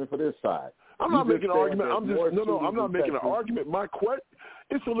an argument for this side. I'm not making an argument. I'm not making an argument. My question,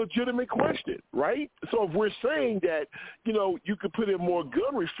 It's a legitimate question, right? So if we're saying that, you could put in more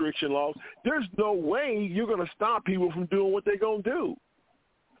gun restriction laws, there's no way you're going to stop people from doing what they're going to do.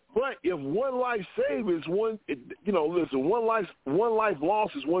 But if one life saved is listen, one life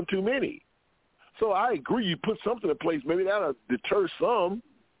lost is one too many. So I agree, you put something in place, maybe that'll deter some,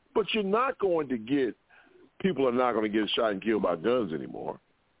 but people are not going to get shot and killed by guns anymore.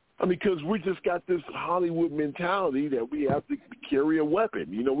 I mean, because we just got this Hollywood mentality that we have to carry a weapon.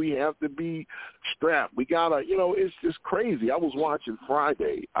 We have to be strapped. We got to, it's just crazy. I was watching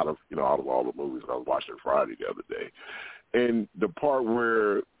Friday out of all the movies. I was watching Friday the other day. And the part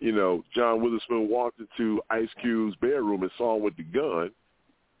where, John Witherspoon walked into Ice Cube's bedroom and saw him with the gun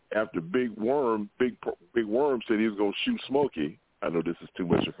after Big Worm said he was going to shoot Smokey. I know this is too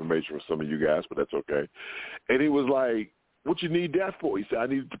much information for some of you guys, but that's okay. And he was like, what you need that for? He said, I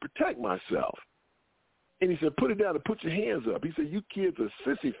needed to protect myself. And he said, put it down and put your hands up. He said, you kids are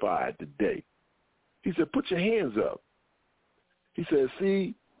sissified today. He said, put your hands up. He said,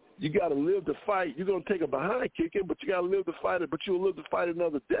 see, you got to live to fight. You're going to take a behind kicking, but you got to live to fight it, but you'll live to fight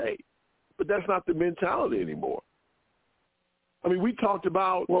another day. But that's not the mentality anymore. I mean, we talked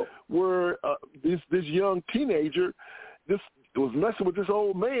about where this young teenager, was messing with this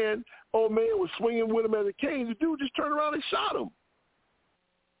old man. Old man was swinging with him as a cane. The dude just turned around and shot him.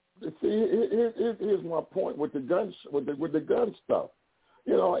 See, here's my point with the gun with the gun stuff.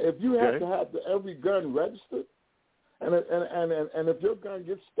 If you have to have every gun registered, and if your gun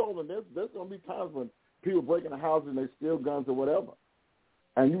gets stolen, there's going to be times when people break in the house and they steal guns or whatever,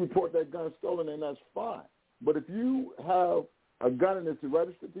 and you report that gun stolen, and that's fine. But if you have a gun and it's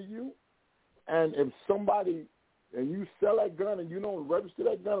registered to you, and if somebody and you sell that gun and you don't register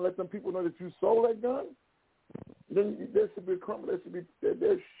that gun and let them people know that you sold that gun, then there should be a crime.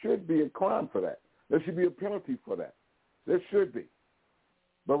 There should be a crime for that. There should be a penalty for that. There should be.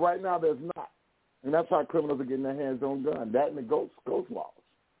 But right now there's not. And that's how criminals are getting their hands on guns. That and the ghost laws.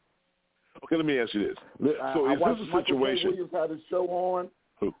 Okay, let me ask you this. So is this a situation? Michael K. Williams had a show on.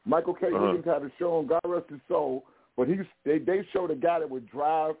 Who? Michael K. Williams had a show on, God rest his soul, but they showed a guy that would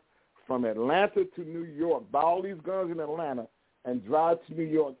drive from Atlanta to New York, buy all these guns in Atlanta, and drive to New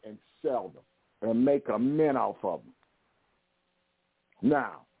York and sell them and make a mint off of them.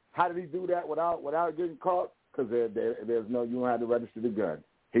 Now, how did he do that without getting caught? Because there's no, you don't have to register the gun.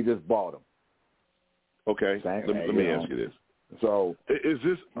 He just bought them. Okay, let me ask you this. So is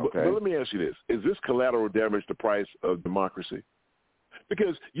this? Okay. But let me ask you this: is this collateral damage the price of democracy?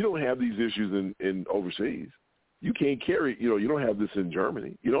 Because you don't have these issues in overseas. You can't carry, you don't have this in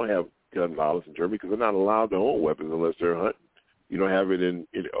Germany. You don't have gun violence in Germany because they're not allowed to own weapons unless they're hunting. You don't have it in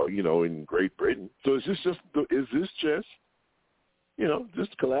Great Britain. So is this just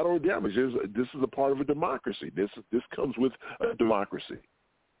collateral damage? This is a part of a democracy. This comes with a democracy.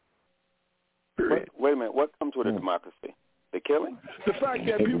 Period. Wait a minute. What comes with a democracy? The killing? The fact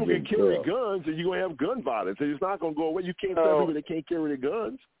that people can carry guns and you're going to have gun violence, and it's not going to go away. You can't tell people they can't carry their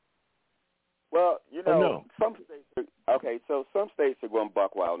guns. Well, some states some states are going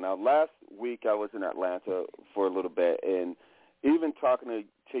buck wild. Now, last week I was in Atlanta for a little bit, and even talking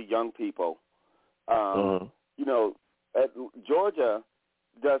to young people, Georgia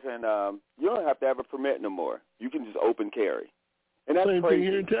doesn't. You don't have to have a permit no more. You can just open carry, and that's same crazy. Thing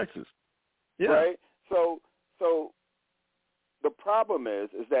here in Texas. Yeah. Right. So the problem is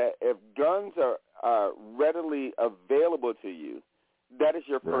that if guns are readily available to you, that is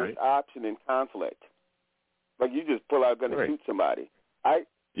your first option in conflict. Like you just pull out a gun and shoot somebody. I'll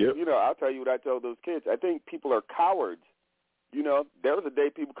tell you what I told those kids. I think people are cowards. There was a day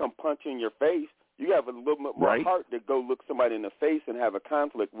people come punch you in your face. You have a little bit more heart to go look somebody in the face and have a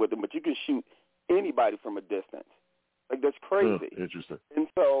conflict with them, but you can shoot anybody from a distance. Like that's crazy. Interesting. And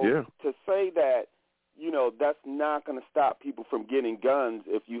so to say that, that's not going to stop people from getting guns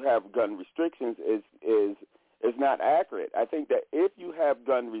if you have gun restrictions is not accurate. I think that if you have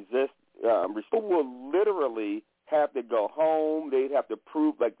gun people will literally have to go home. They'd have to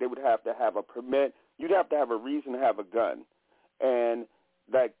prove, like they would have to have a permit. You'd have to have a reason to have a gun. And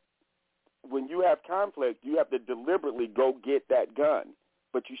like when you have conflict, you have to deliberately go get that gun.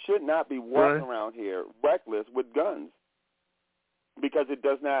 But you should not be walking around here reckless with guns because it's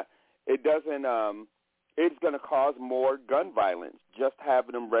going to cause more gun violence just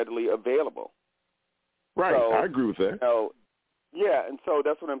having them readily available. Right, so, I agree with that. And so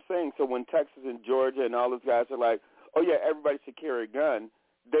that's what I'm saying. So when Texas and Georgia and all those guys are like, oh, yeah, everybody should carry a gun,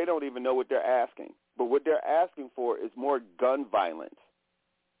 they don't even know what they're asking. But what they're asking for is more gun violence.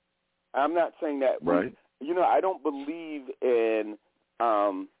 I'm not saying that. I don't believe in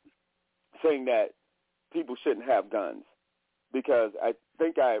saying that people shouldn't have guns. because I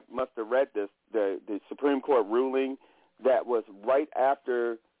think I must have read this, the Supreme Court ruling that was right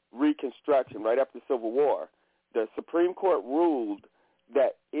after Reconstruction, right after the Civil War. The Supreme Court ruled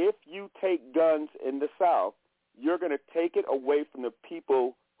that if you take guns in the South, you're going to take it away from the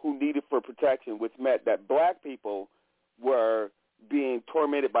people who need it for protection, which meant that black people were being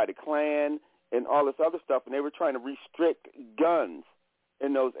tormented by the Klan and all this other stuff, and they were trying to restrict guns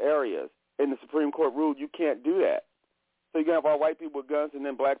in those areas. And the Supreme Court ruled you can't do that. So you're going to have all white people with guns and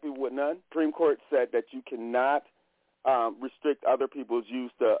then black people with none? Supreme Court said that you cannot restrict other people's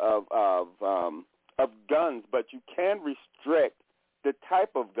use of guns, but you can restrict the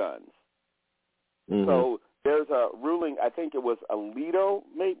type of guns. Mm-hmm. So there's a ruling, I think it was Alito,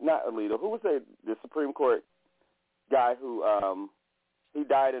 maybe not Alito. Who was the Supreme Court guy who he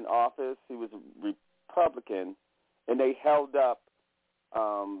died in office? He was a Republican, and they held up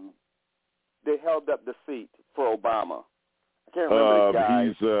the seat for Obama. I can't remember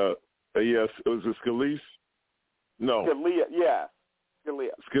the guy. Yes, was it Scalise? No. Scalia, yeah.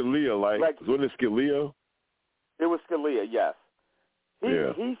 Scalia, like wasn't it Scalia? It was Scalia, yes.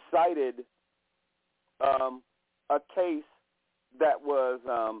 He cited a case that was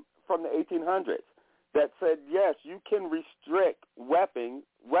from the 1800s that said, yes, you can restrict weapons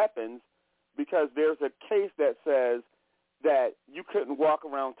because there's a case that says that you couldn't walk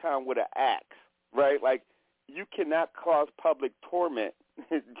around town with an axe, right? Like, you cannot cause public torment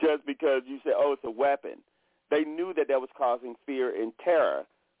just because you say, oh, it's a weapon. They knew that was causing fear and terror.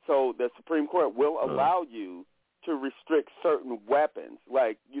 So the Supreme Court will allow you to restrict certain weapons.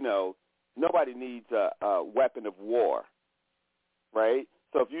 Like, nobody needs a weapon of war, right?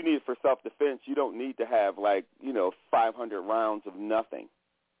 So if you need it for self-defense, you don't need to have, 500 rounds of nothing,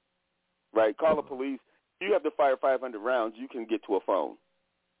 right? Call the police. If you have to fire 500 rounds, you can get to a phone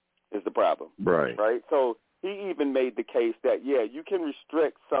is the problem. Right. Right? So he even made the case that, you can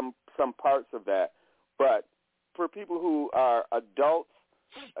restrict some parts of that, but for people who are adults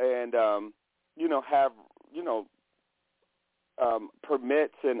and, have,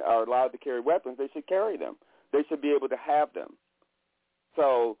 permits and are allowed to carry weapons, they should carry them. They should be able to have them.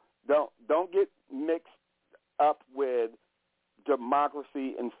 So don't get mixed up with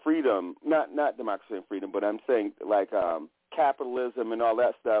democracy and freedom. Not democracy and freedom, but I'm saying capitalism and all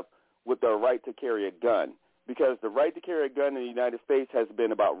that stuff with the right to carry a gun. Because the right to carry a gun in the United States has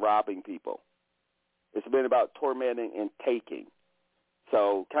been about robbing people. It's been about tormenting and taking.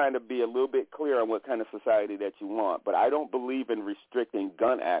 So kind of be a little bit clear on what kind of society that you want. But I don't believe in restricting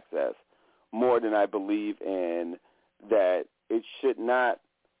gun access more than I believe in that it should not,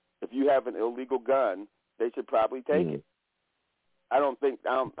 if you have an illegal gun, they should probably take it.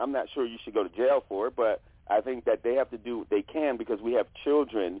 I'm not sure you should go to jail for it, but I think that they have to do what they can because we have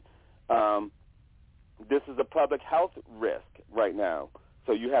children. This is a public health risk right now.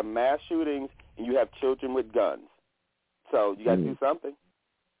 So you have mass shootings and you have children with guns. So you got to do something.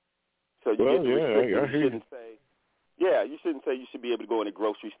 So you get to restrict. You shouldn't say, you shouldn't say you should be able to go into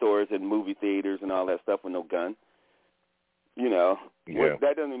grocery stores and movie theaters and all that stuff with no gun.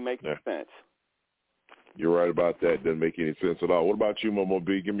 That doesn't make sense. You're right about that. Doesn't make any sense at all. What about you, Momo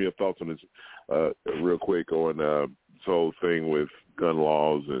B? Give me your thoughts on this real quick on this whole thing with gun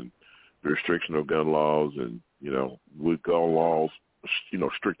laws and the restriction of gun laws and, with gun laws,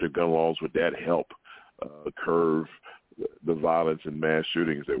 stricter gun laws, would that help curb the violence and mass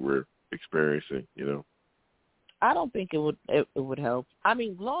shootings that we're experiencing, I don't think it would help. I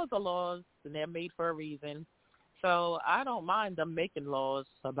mean, laws are laws, and they're made for a reason. So I don't mind them making laws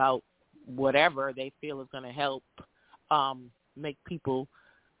about whatever they feel is going to help make people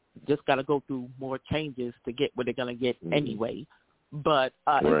just got to go through more changes to get what they're going to get anyway. But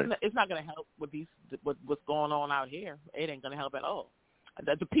it's not going to help with what's going on out here. It ain't going to help at all.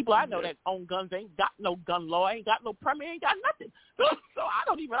 The people I know that own guns ain't got no gun law, ain't got no permit, ain't got nothing. So I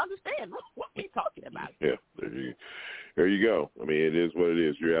don't even understand what we're talking about. Yeah, there you go. I mean, it is what it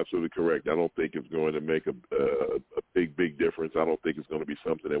is. You're absolutely correct. I don't think it's going to make a big difference. I don't think it's going to be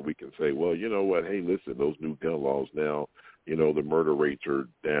something that we can say, well, you know what, hey, listen, those new gun laws now, the murder rates are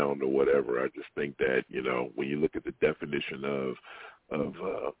down or whatever. I just think that, when you look at the definition of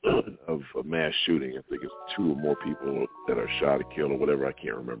a mass shooting, I think it's 2 or more people that are shot or killed or whatever. I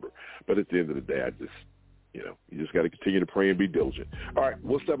can't remember. But at the end of the day, I just, you just got to continue to pray and be diligent. All right,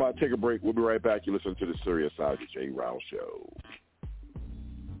 we'll step out, take a break. We'll be right back. You listen to the Serious Side of the Jrilshow.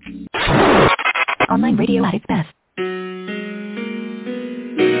 Online radio at its best.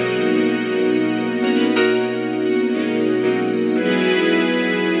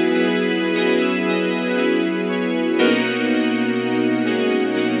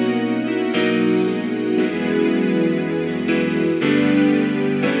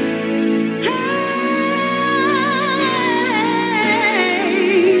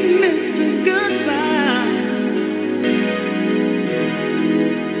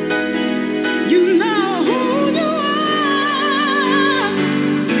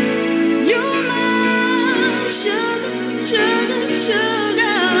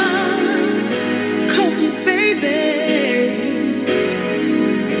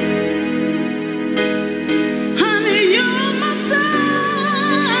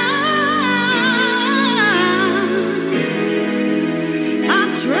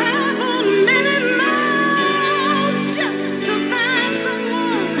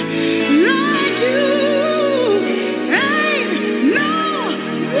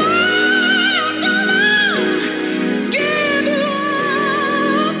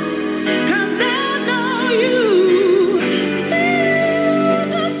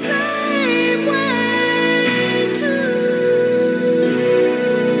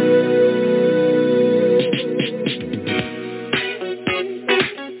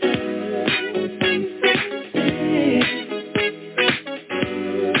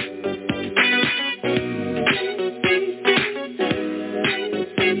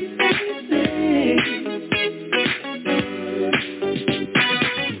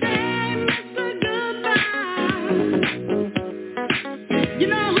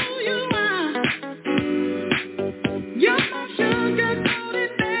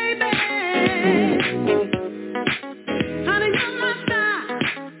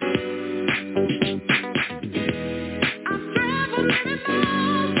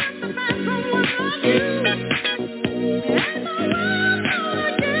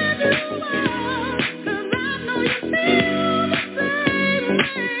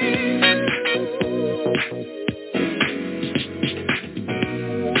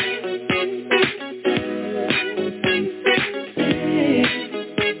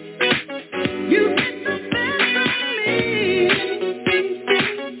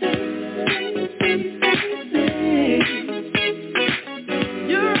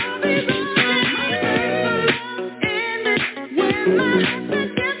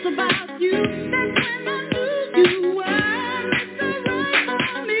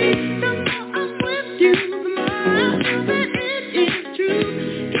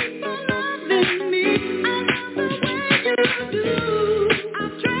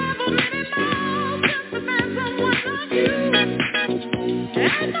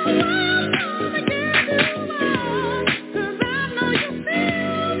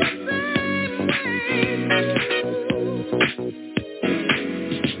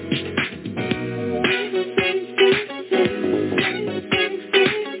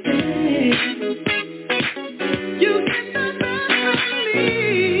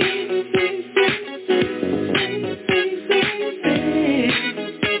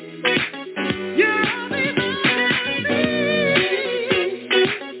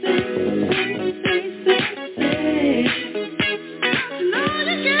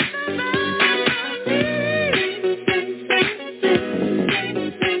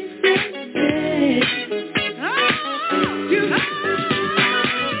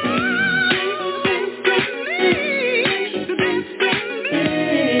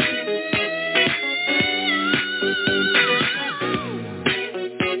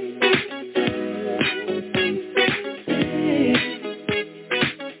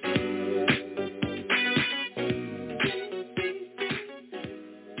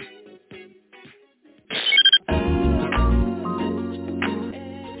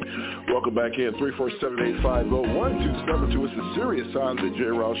 Back in 347-850-1272. It's the Seriouside of the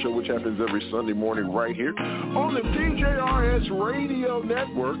Jrilshow, which happens every Sunday morning right here on the DJRS Radio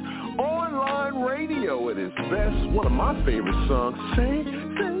Network, online radio. It is best, one of my favorite songs. Say.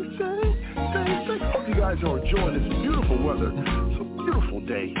 Hope you guys are enjoying this beautiful weather. It's a beautiful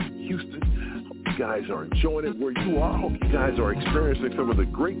day in Houston. Hope you guys are enjoying it where you are. Hope you guys are experiencing some of the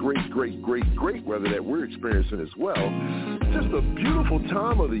great weather that we're experiencing as well. Just a beautiful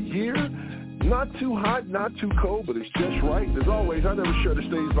time of the year. Not too hot, not too cold, but it's just right. As always, I never share the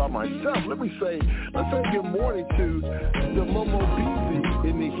stage by myself. Let's say good morning to the Momo Beezy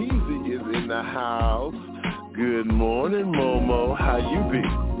in the Heezy is in the house. Good morning, Momo. How you be?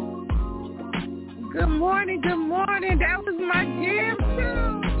 Good morning. That was my jam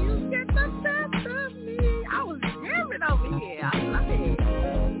too. You get the best of me. I was jamming over here. I love it.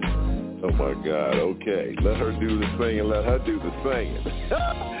 Oh my God. Okay. Let her do the singing.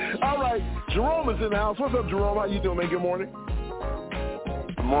 All right. Jerome is in the house. What's up, Jerome? How you doing, man? Good morning.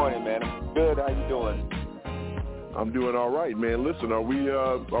 Good morning, man. I'm good. How you doing? I'm doing all right, man. Listen, are we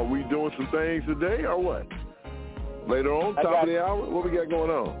doing some things today or what? Later on, top of the hour? What we got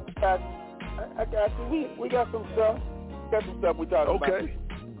going on? I got you. We got some stuff. We talking about. Okay.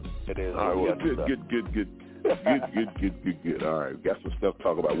 It is. All right, well, good. Good. All right, got some stuff to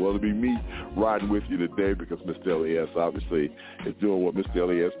talk about. Well, it'll be me riding with you today because Mr. Elias obviously is doing what Mr.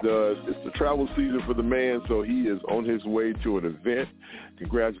 Elias does. It's the travel season for the man, so he is on his way to an event.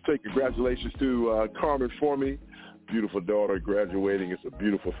 Congratulations to Carmen Formey. Beautiful daughter graduating. It's a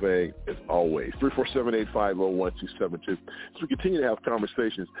beautiful thing as always. 347-850-1272. So we continue to have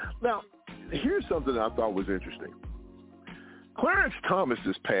conversations. Now, here's something that I thought was interesting. Clarence Thomas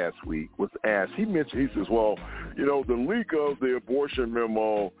this past week was asked, he says, well, the leak of the abortion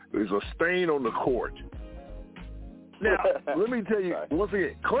memo is a stain on the court. Now, let me tell you, once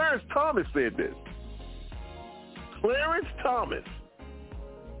again, Clarence Thomas said this. Clarence Thomas.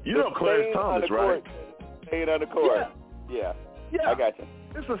 You know Clarence Thomas, right? Stain on the court. Yeah. I got you.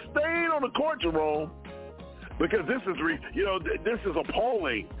 It's a stain on the court, Jerome. Because this is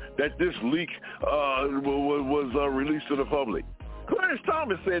appalling that this leak was released to the public. Clarence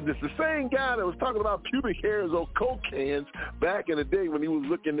Thomas said this, the same guy that was talking about pubic hairs on Coke cans back in the day when he was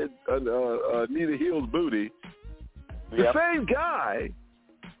looking at Anita Hill's booty. The same guy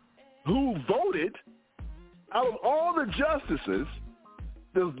who voted out of all the justices,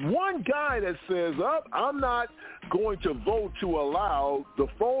 there's one guy that says, I'm not going to vote to allow the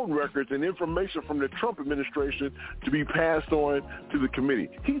phone records and information from the Trump administration to be passed on to the committee.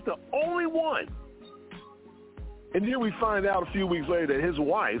 He's the only one And then we find out a few weeks later that his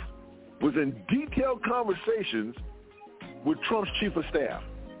wife was in detailed conversations with Trump's chief of staff.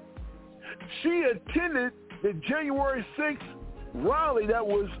 She attended the January 6th rally that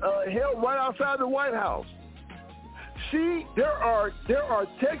was held right outside the White House. There are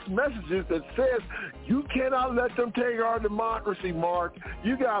text messages that says, you cannot let them take our democracy, Mark.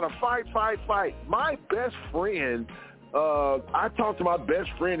 You got to fight, fight, fight. My best friend, I talked to my best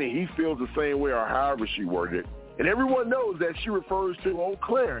friend, and he feels the same way, or however she worded it. And everyone knows that she refers to old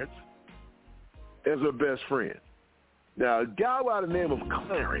Clarence as her best friend. Now, a guy by the name of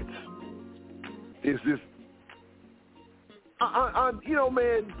Clarence is this,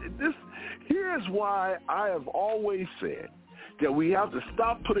 here's why I have always said that we have to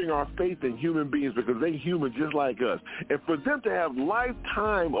stop putting our faith in human beings because they're human just like us. And for them to have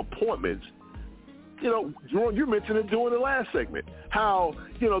lifetime appointments, Jerome, you mentioned it during the last segment, how,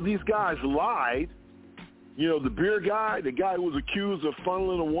 these guys lied. The beer guy, the guy who was accused of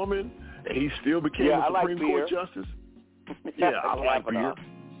funneling a woman, and he still became a Supreme Court justice. Yeah, I like beer.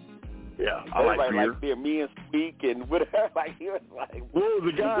 Yeah, I like beer. Like beer. Me and Speak and whatever. Like, he was like, what was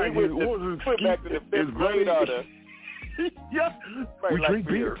the guy? Went back to the fifth grade on the. Yeah, we drink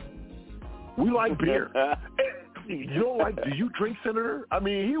beer. We like beer. Do you drink, Senator?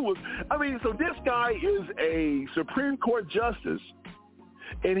 So this guy is a Supreme Court justice,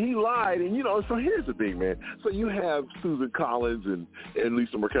 and he lied. And, so here's the thing, man. So you have Susan Collins and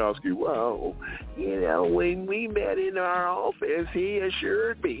Lisa Murkowski. Well, when we met in our office, he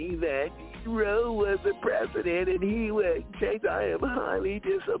assured me that Roe was the president and he would change. I am highly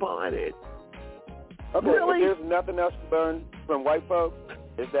disappointed. Okay, really? If there's nothing else to learn from white folks,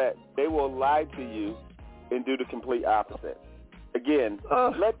 is that they will lie to you and do the complete opposite. Again,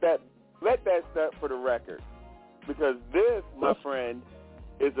 let that set for the record, because this, my friend,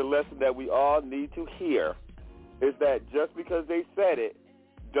 is a lesson that we all need to hear. Is that just because they said it,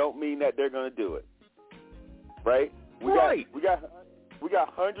 don't mean that they're going to do it. Right? We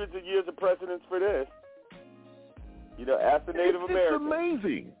got hundreds of years of precedents for this. Ask the Native Americans. It's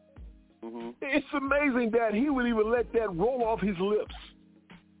amazing. Mm-hmm. It's amazing that he would even let that roll off his lips.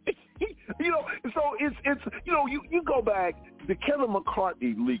 So it's you go back, the Kevin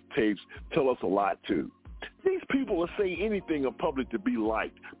McCarthy leak tapes tell us a lot too. These people will say anything in public to be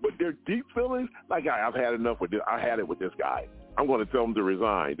liked, but their deep feelings, like I've had enough with this. I had it with this guy. I'm going to tell him to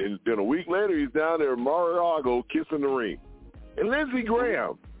resign. And then a week later, he's down there in Mar-a-Lago kissing the ring. And Lindsey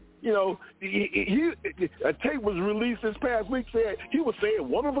Graham, a tape was released this past week said he was saying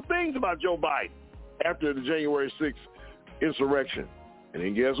wonderful things about Joe Biden after the January 6th insurrection. And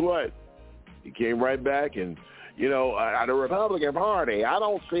then guess what? He came right back and, the Republican Party, I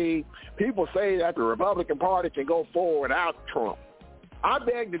don't see people say that the Republican Party can go forward without Trump. I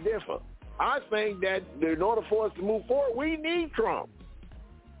beg to differ. I think that in order for us to move forward, we need Trump.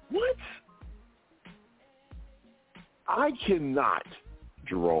 What? I cannot,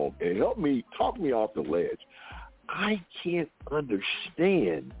 Jerome, and talk me off the ledge. I can't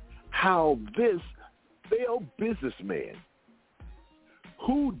understand how this failed businessman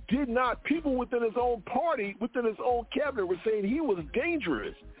who did not, people within his own party, within his own cabinet were saying he was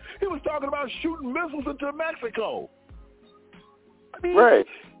dangerous. He was talking about shooting missiles into Mexico. Right.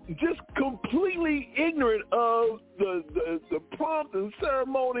 Just completely ignorant of the pomp and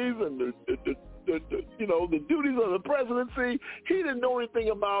ceremonies and the duties of the presidency. He didn't know anything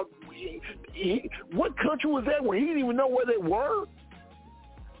about what country was that where he didn't even know where they were.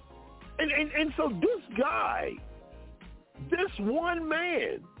 And so this guy, this one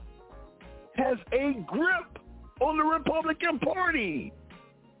man, has a grip on the Republican Party.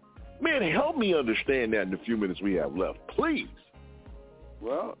 Man, help me understand that in the few minutes we have left, please.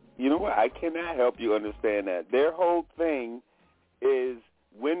 Well, you know what? I cannot help you understand that. Their whole thing is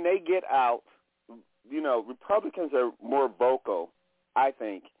when they get out, Republicans are more vocal, I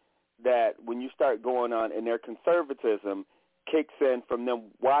think, that when you start going on and their conservatism kicks in from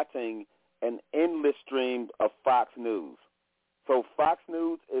them watching an endless stream of Fox News. So Fox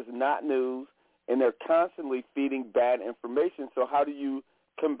News is not news, and they're constantly feeding bad information. So how do you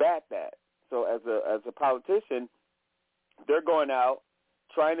combat that? So as a politician, they're going out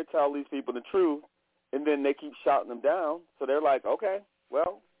trying to tell these people the truth, and then they keep shouting them down. So they're like, okay,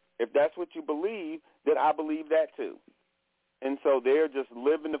 well, if that's what you believe, then I believe that too. And so they're just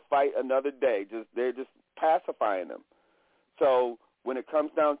living to fight another day. They're just pacifying them. So when it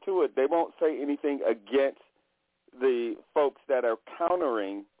comes down to it, they won't say anything against the folks that are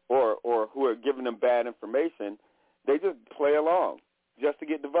countering or who are giving them bad information. They just play along just to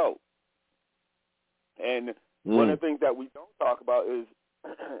get the vote. And one of the things that we don't talk about is,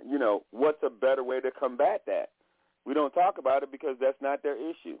 what's a better way to combat that? We don't talk about it because that's not their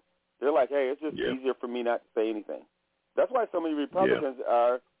issue. They're like, hey, it's just easier for me not to say anything. That's why so many Republicans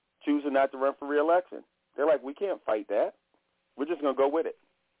are choosing not to run for re-election. They're like, we can't fight that. We're just going to go with it.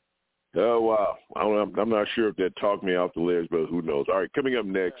 Oh, wow. I'm not sure if that talked me off the ledge, but who knows. All right, coming up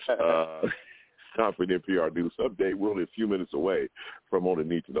next, time for the NPR News Update. We're only a few minutes away from On a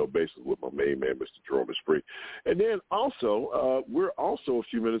Need-to-Know basis with my main man, Mr. Jerome Esprit. And then also, we're also a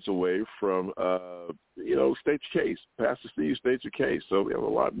few minutes away from, State Your Case. Pastor Steve State Your Case. So we have a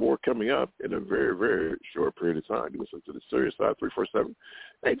lot more coming up in a very, very short period of time. Listen to the Seriouside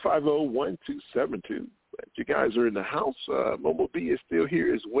 347-850-1272. You guys are in the house. Momo B is still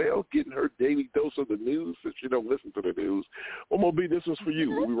here as well, getting her daily dose of the news. Since you don't listen to the news, Momo B, this one's for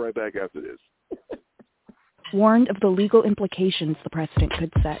you. We'll be right back after this. Warned of the legal implications the precedent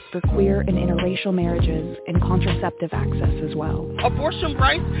could set for queer and interracial marriages and contraceptive access as well. Abortion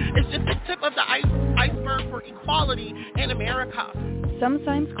rights is just the tip of the iceberg for equality in America. Some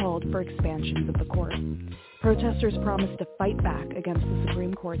signs called for expansions of the court. Protesters promised to fight back against the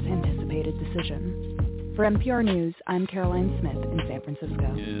Supreme Court's anticipated decision. For NPR News, I'm Caroline Smith in San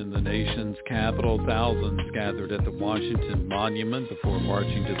Francisco. In the nation's capital, thousands gathered at the Washington Monument before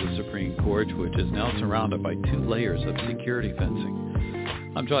marching to the Supreme Court, which is now surrounded by 2 layers of security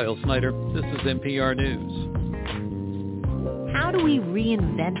fencing. I'm Giles Snyder. This is NPR News. How do we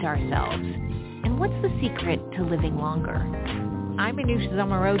reinvent ourselves? And what's the secret to living longer? I'm Anoush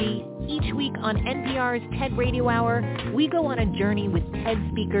Zamarodi. Each week on NPR's TED Radio Hour, we go on a journey with TED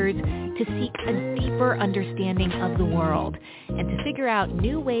speakers to seek a deeper understanding of the world and to figure out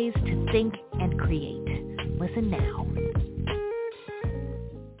new ways to think and create. Listen now.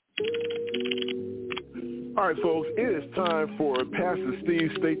 All right, folks, it is time for Pastor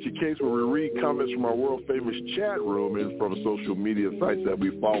Steve State Your Case, where we read comments from our world-famous chat room and from social media sites that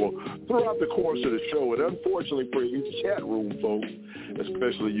we follow throughout the course of the show. And unfortunately for you chat room folks,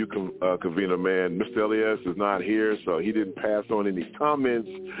 especially you, convener man, Mr. Elias is not here, so he didn't pass on any comments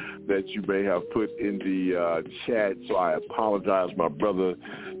that you may have put in the chat, so I apologize, my brother.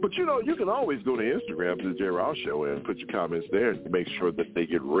 But, you can always go to Instagram to the J. Rouse Show and put your comments there and make sure that they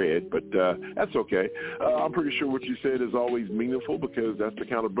get read, but that's okay. I'm pretty sure what you said is always meaningful because that's the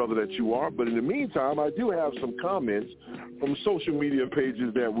kind of brother that you are. But in the meantime, I do have some comments from social media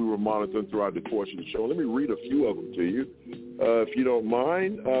pages that we were monitoring throughout the course of the show. Let me read a few of them to you, if you don't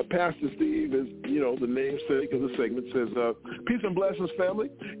mind. Pastor Steve is, the namesake of the segment, says, peace and blessings, family.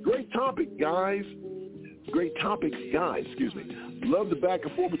 Great topic, guys. Love the back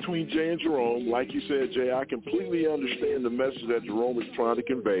and forth between Jay and Jerome. Like you said, Jay, I completely understand the message that Jerome is trying to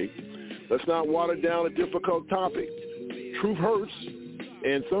convey. Let's not water down a difficult topic. Truth hurts,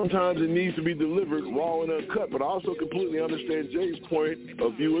 and sometimes it needs to be delivered raw and uncut, but I also completely understand Jay's point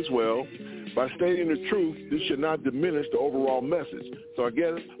of view as well. By stating the truth, this should not diminish the overall message. So I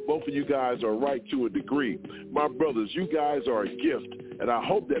guess both of you guys are right to a degree. My brothers, you guys are a gift, and I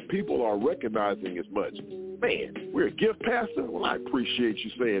hope that people are recognizing as much. Man, we're a gift, Pastor? Well, I appreciate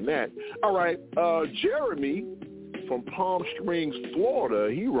you saying that. All right, Jeremy from Palm Springs,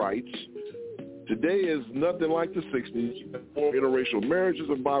 Florida, he writes, today is nothing like the 60s. More interracial marriages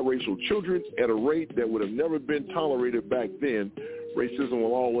and biracial children at a rate that would have never been tolerated back then. Racism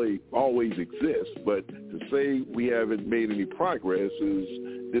will always exist, but to say we haven't made any progress is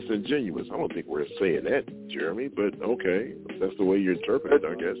disingenuous. I don't think we're saying that, Jeremy, but okay. That's the way you interpret it,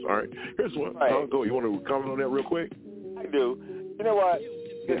 I guess. All right. Here's one. Right. Go. You want to comment on that real quick? I do. You know what?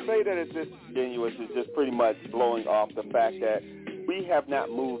 To say that it's disingenuous is just pretty much blowing off the fact that we have not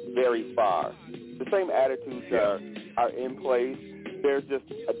moved very far. The same attitudes are in place. There's just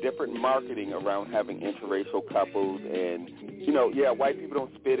a different marketing around having interracial couples and, white people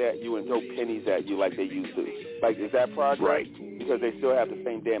don't spit at you and throw pennies at you like they used to. Like, is that progress? Right. Because they still have the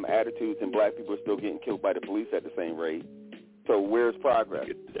same damn attitudes and black people are still getting killed by the police at the same rate. So where's progress?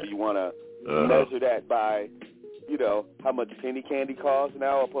 Do you want to measure that by, how much penny candy costs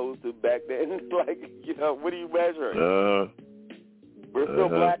now opposed to back then? Like, what are you measuring? We're still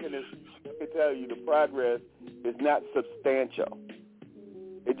black in this. I can tell you the progress is not substantial.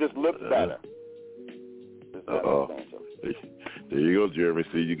 It just looks better. It's not substantial. There you go, Jeremy.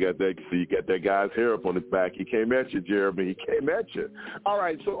 See, you got that guy's hair up on his back. He came at you, Jeremy. He came at you. All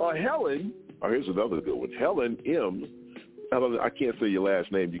right, so Helen, here's another good one. Helen M. I can't say your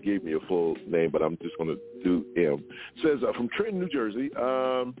last name. You gave me a full name, but I'm just going to do M. Says, from Trenton, New Jersey,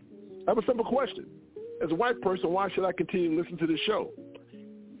 I have a simple question. As a white person, why should I continue to listen to this show?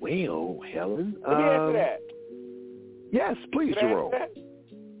 Well, Helen. Let me answer that. Yes, please, Jerome.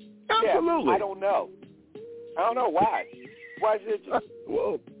 Absolutely. Yeah, I don't know. I don't know why. Why should you?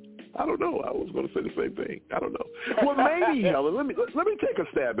 Well, I I don't know. I was going to say the same thing. I don't know. Well, maybe, Helen, let me take a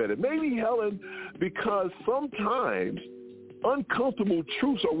stab at it. Maybe, Helen, because sometimes uncomfortable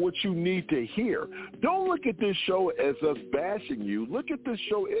truths are what you need to hear. Don't look at this show as us bashing you. Look at this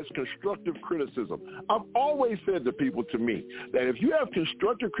show as constructive criticism. I've always said to people, to me, that if you have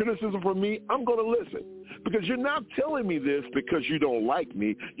constructive criticism from me, I'm going to listen. Because you're not telling me this because you don't like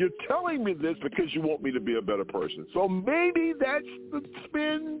me. You're telling me this because you want me to be a better person. So maybe that's the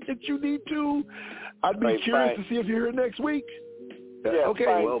spin that you need to. I'd be curious to see if you're here next week. Yeah, okay,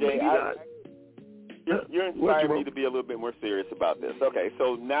 fine, well, Jay. maybe not. You're inspiring me to be a little bit more serious about this. Okay,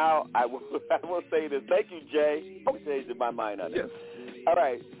 so now I will say this. Thank you, Jay, for changing my mind on this. All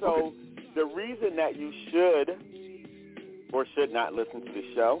right, so the reason that you should or should not listen to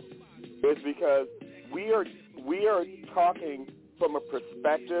the show is because we are talking from a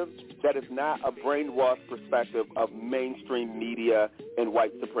perspective that is not a brainwashed perspective of mainstream media and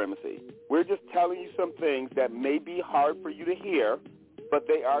white supremacy. We're just telling you some things that may be hard for you to hear, but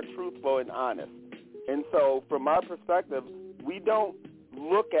they are truthful and honest. And so from our perspective, we don't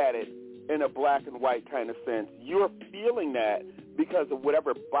look at it in a black and white kind of sense. You're feeling that because of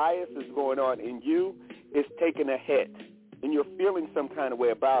whatever bias is going on in you is taking a hit, and you're feeling some kind of way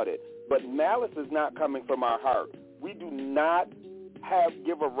about it. But malice is not coming from our heart. We do not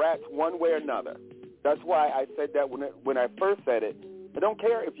give a rat's one way or another. That's why I said that when I first said it. I don't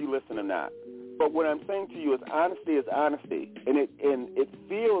care if you listen or not. But what I'm saying to you is honesty, and it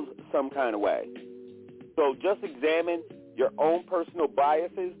feels some kind of way. So just examine your own personal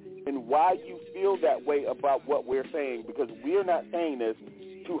biases and why you feel that way about what we're saying, because we're not saying this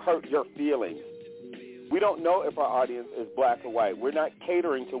to hurt your feelings. We don't know if our audience is black or white. We're not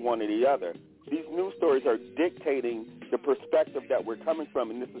catering to one or the other. These news stories are dictating the perspective that we're coming from,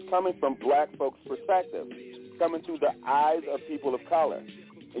 and this is coming from black folks' perspective, coming through the eyes of people of color.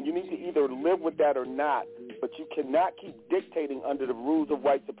 And you need to either live with that or not, but you cannot keep dictating under the rules of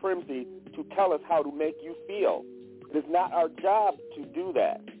white supremacy to tell us how to make you feel. It is not our job to do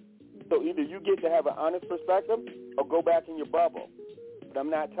that. So either you get to have an honest perspective or go back in your bubble. But I'm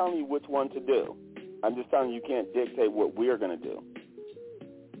not telling you which one to do. I'm just telling you you can't dictate what we're going to do.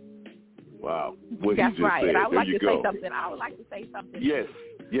 Wow. That's right. Said. And I would like to go. say something. I would like to say something. Yes.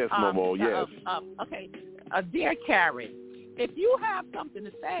 Yes, Momo, yes. Okay. Dear Karen, if you have something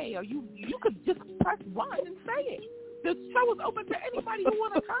to say, or you could just press 1 and say it. The show is open to anybody who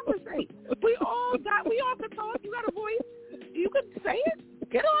want to conversate. We all can talk. You got a voice. You can say it.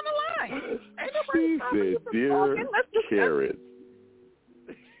 Get on the line. Ain't nobody stopping you from talking. Let's just Karen.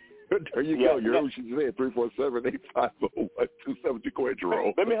 There you go. You heard what she said. 347-850-1272. Go ahead,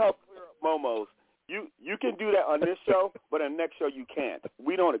 Jerome. Let me help clear up Momo's. You can do that on this show, but on the next show you can't.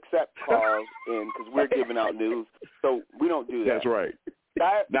 We don't accept calls in because we're giving out news, so we don't do that. That's right.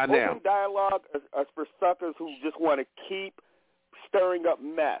 Not open now. Dialogue is for suckers who just want to keep stirring up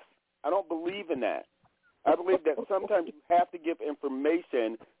mess. I don't believe in that. I believe that sometimes you have to give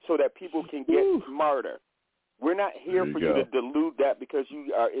information so that people can get smarter. We're not here for you to dilute that because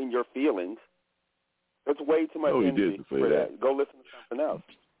you are in your feelings. That's way too much energy for that. Go listen to something else.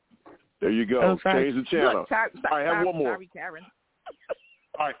 There you go. Change the channel. Look, sorry, all right, have one more. Sorry, Karen.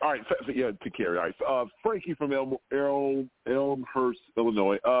 All right. Yeah, to Karen. All right. Frankie from Elmhurst,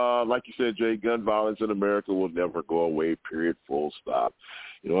 Illinois. Like you said, Jay, gun violence in America will never go away, period, full stop.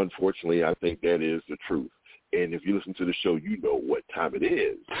 Unfortunately, I think that is the truth. And if you listen to the show, you know what time it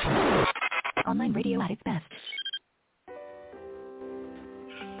is. Online radio at its best.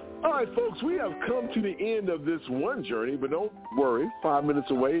 All right, folks, we have come to the end of this one journey, but don't worry, 5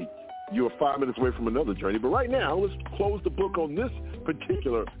 minutes away. You are 5 minutes away from another journey. But right now, let's close the book on this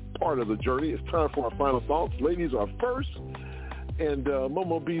particular part of the journey. It's time for our final thoughts. Ladies are first. And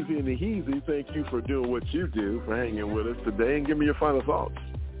Momo Beezy and the Heezy, thank you for doing what you do, for hanging with us today. And give me your final thoughts.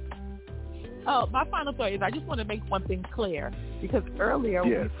 Oh, my final thought is I just want to make one thing clear, because earlier when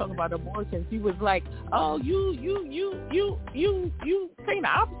we were talking about abortions, he was like, "Oh, you saying the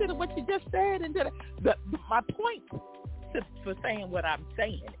opposite of what you just said." And my point for saying what I'm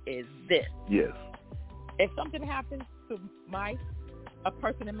saying is this: yes, if something happens to a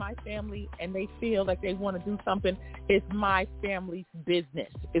person in my family and they feel like they want to do something, it's my family's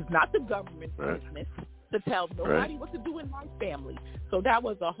business. It's not the government's business to tell nobody what to do in my family. So that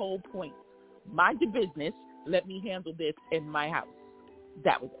was the whole point. Mind your business. Let me handle this in my house.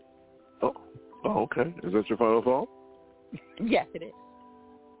 That was it. Oh, okay. Is that your final thought? Yes, it is.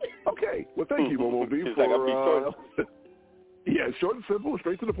 Okay. Well, thank you, Momo B, for... yeah, short and simple,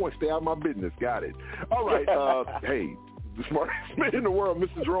 straight to the point. Stay out of my business. Got it. All right. Hey, the smartest man in the world,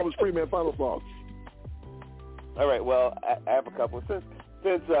 Mr. Jrilshow, man, final thoughts. All right. Well, I have a couple.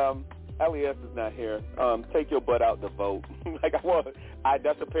 since LES is not here, take your butt out to vote.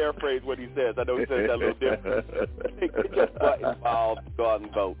 That's a paraphrase what he says. I know he says that a little different. Get your butt involved, go out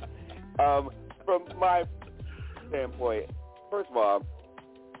and vote. From my standpoint, first of all,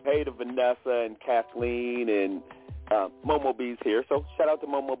 hey to Vanessa and Kathleen and Momo B's here, so shout out to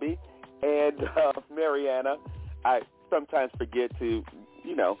Momo B. And Mariana. I sometimes forget to,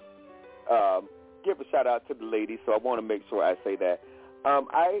 give a shout out to the ladies, so I want to make sure I say that.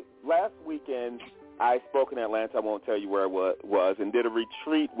 Last weekend I spoke in Atlanta. I won't tell you where it was, and did a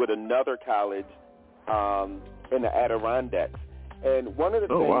retreat with another college in the Adirondacks. And one of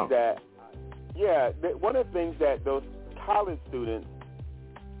the one of the things that those college students,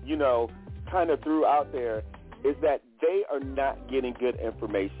 kind of threw out there is that they are not getting good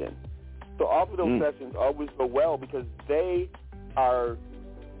information. So all of those sessions always go well because they are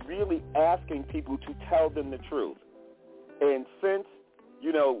really asking people to tell them the truth. And since,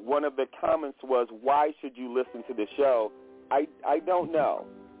 one of the comments was, why should you listen to the show? I don't know.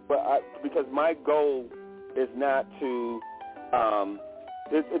 But because my goal is not to,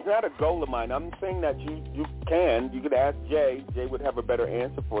 it's not a goal of mine. I'm saying that you could ask Jay. Jay would have a better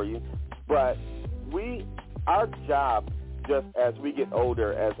answer for you. But our job, just as we get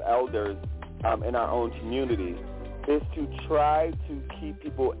older as elders in our own communities, is to try to keep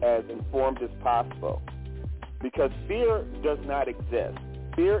people as informed as possible. Because fear does not exist.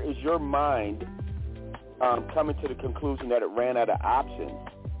 Fear is your mind coming to the conclusion that it ran out of options.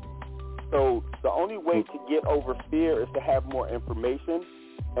 So the only way to get over fear is to have more information,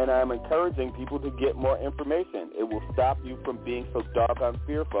 and I'm encouraging people to get more information. It will stop you from being so doggone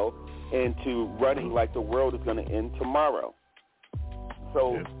fearful and to running like the world is going to end tomorrow.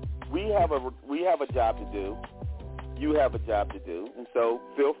 So we have a job to do. You have a job to do, and so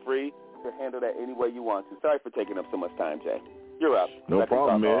feel free to handle that any way you want to. Sorry for taking up so much time, Jay. You're up. No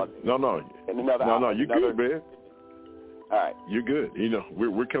problem, man. No, you're good, man. All right. You're good.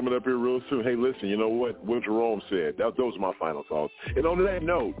 We're coming up here real soon. Hey, listen, you know what Jerome said? Those are my final thoughts. And on that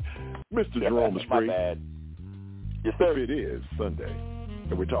note, Mr. Jerome is free. My bad. Yes, sir. If it is Sunday,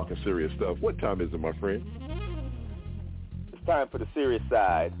 and we're talking serious stuff, what time is it, my friend? It's time for the serious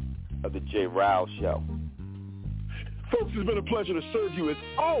side of the Jrilshow. Folks, it's been a pleasure to serve you as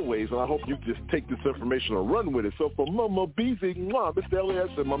always, and I hope you just take this information and run with it. So for Mama BZ, Mr. Elias,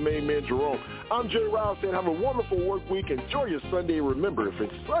 and my main man Jerome, I'm Jrilshow saying have a wonderful work week. Enjoy your Sunday. Remember, if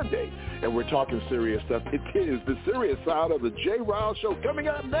it's Sunday and we're talking serious stuff, it is the serious side of the Jrilshow coming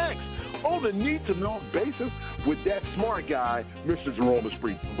up next on the need-to-know basis with that smart guy, Mr. Jerome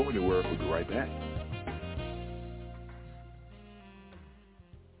Esprit. Don't go anywhere. We'll be right back.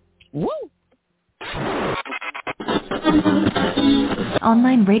 Woo!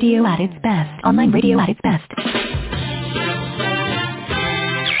 Online radio at its best. Online radio at its best.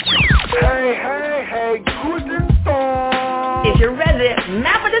 Hey, guten Tag. It's your resident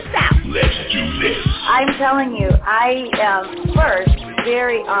map of the South. Let's do this. I'm telling you, I am first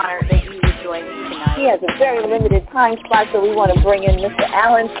very honored that you would join me tonight. He has a very limited time slot, so we want to bring in Mr.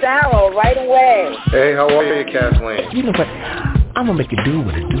 Alan Farrell right away. Hey, how are you, Kathleen? You know what? I'm going to make you do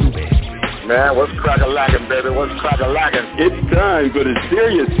what it do, baby. Man, what's crack-a-lackin', baby? What's crack-a-lackin'? It's time for the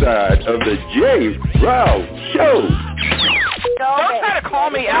serious side of the Jrilshow. Don't try to call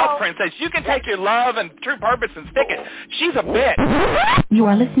me out, princess. You can take your love and true purpose and stick it. She's a bitch. You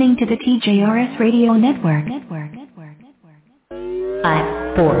are listening to the TJRS Radio Network. 5,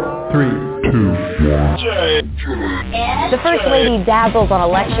 4, 3, 2, 1. The First Lady dazzles on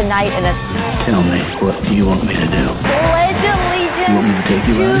election night in a... Tell me, what do you want me to do? Pledge allegiance to the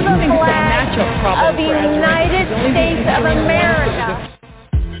flag of the United States of America.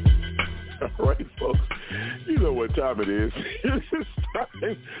 All right, folks. You know what time it is. It's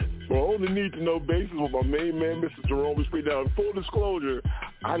time for On the Need to Know basis with my main man, Mr. Jerome Esprit. Now, in full disclosure,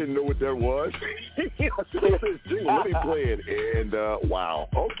 I didn't know what that was. Let me play it. And, wow.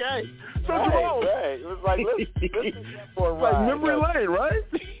 Okay. So, Jerome. Right. It was like, listen for a ride. Like memory lane, right?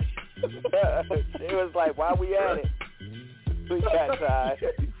 It was like, why we at it? We got time.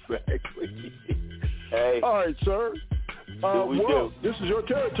 Exactly. Hey. All right, sir. do. This is your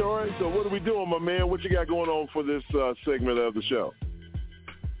territory, so what are we doing, my man? What you got going on for this segment of the show?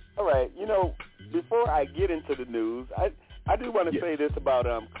 All right. Before I get into the news, I do want to say this about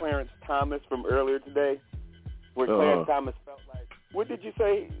Clarence Thomas from earlier today, where Clarence Thomas felt like, what did you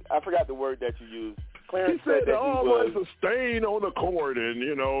say? I forgot the word that you used. Clarence said that he was a stain on the court, and this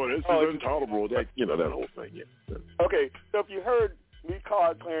is intolerable. That whole thing. Yeah. Okay, so if you heard me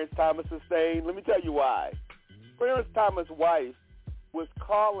call Clarence Thomas a stain, let me tell you why. Clarence Thomas' wife was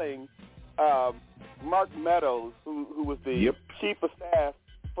calling Mark Meadows, who was the chief of staff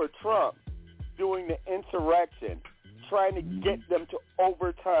for Trump, doing the insurrection, trying to get them to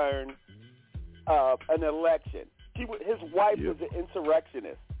overturn an election. His wife was an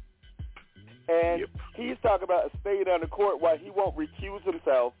insurrectionist. And he's talking about staying on the court while he won't recuse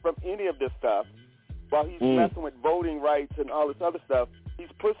himself from any of this stuff, while he's messing with voting rights and all this other stuff. He's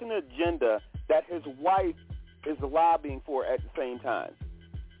pushing an agenda that his wife is lobbying for at the same time.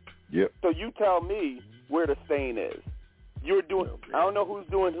 So you tell me where the stain is. You're doing. I don't know who's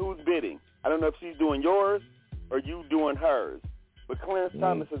bidding. I don't know if she's doing yours or you doing hers. But Clarence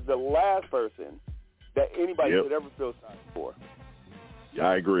Thomas is the last person that anybody should ever feel sorry for.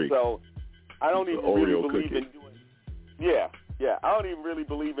 I agree. So I don't even really believe in doing. I don't even really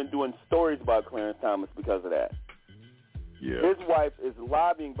believe in doing stories about Clarence Thomas because of that. His wife is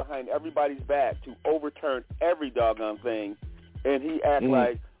lobbying behind everybody's back to overturn every doggone thing, and he acts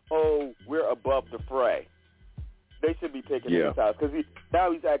like, oh, we're above the fray. They should be taking his house because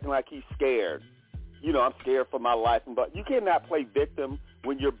now he's acting like he's scared. You know, I'm scared for my life, but you cannot play victim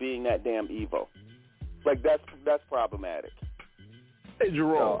when you're being that damn evil. Like that's problematic. Hey,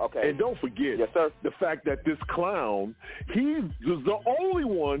 Jerome, and don't forget the fact that this clown, he was the only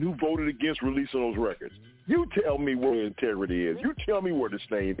one who voted against releasing those records. You tell me where the integrity is. You tell me where the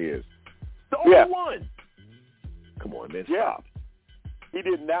stain is. The only one. Come on, man, stop. He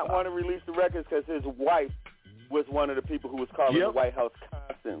did not want to release the records because his wife was one of the people who was calling the White House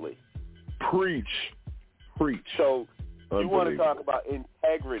constantly. Preach. So you want to talk about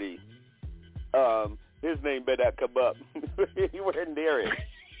integrity. His name better not come up. He wasn't there.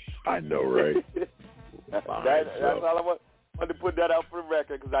 I know, right? That's all I want to put that out for the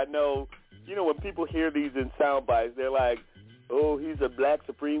record because I know, you know, when people hear these in sound bites, they're like, oh, he's a black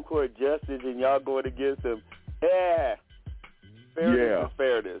Supreme Court justice and y'all going against him. Yeah. Fairness is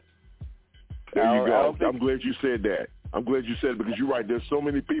fairness. There you go. I'm glad you said that. I'm glad you said it because you're right. There's so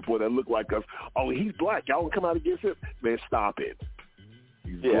many people that look like us. Oh, he's black. Y'all want to come out against him? Man, stop it.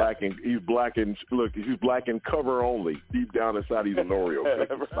 He's black and cover only. Deep down inside, he's an Oreo.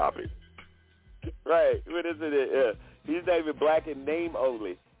 Stop it. Right. What is it? He's not even black in name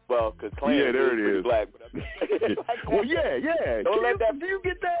only. Well, because Clarence is black. Well, yeah. Don't let that. Do you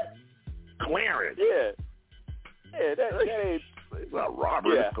get that? Clarence. Yeah, that ain't. It's not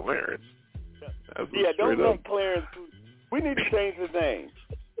Robert. It's Clarence. Don't let Clarence. We need to change his name.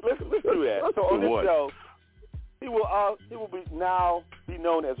 Let's do that. So on this show, he will be now be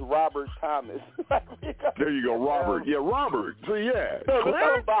known as Robert Thomas. There you go, Robert. Yeah, Robert. So So let's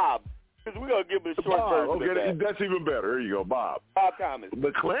call him Bob, because we're gonna give him a short version. Okay, that's even better. There you go, Bob. Bob Thomas.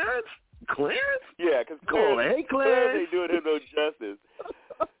 But Clarence? Yeah, because Clarence ain't doing him no justice.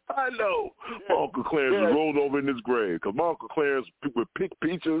 I know. My Uncle Clarence rolled over in his grave because my Uncle Clarence would pick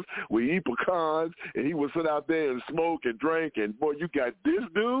peaches, would eat pecans, and he would sit out there and smoke and drink. And, boy, you got this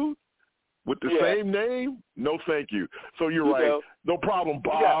dude with the same name? No, thank you. So you're right. No problem,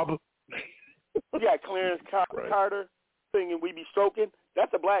 Bob. You got Clarence Carter singing We Be Stroking.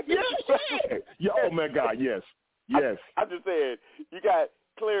 That's a black guy. Yeah. Oh, my God, yes. I'm just saying, you got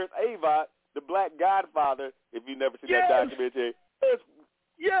Clarence Avant, the black godfather, if you've never seen that documentary.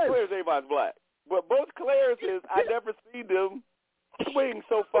 Clarence Avant's black. But both Clarences, I never seen them swing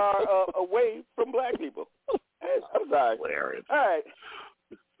so far away from black people. I'm sorry. Clarence. All right.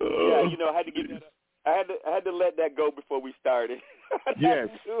 I had to get that. I had to let that go before we started. Yes.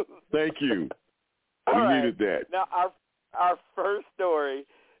 Thank you. We needed that. Now our first story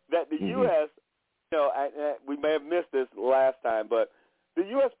that the U.S. We may have missed this last time, but the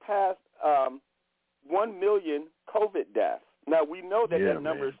U.S. passed 1 million COVID deaths. Now we know that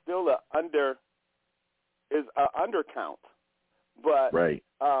number is still an undercount, but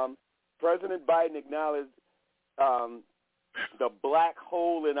President Biden acknowledged the black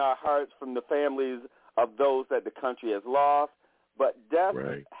hole in our hearts from the families of those that the country has lost. But deaths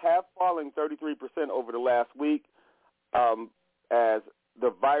have fallen 33% over the last week as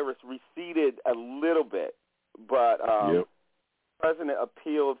the virus receded a little bit. But the president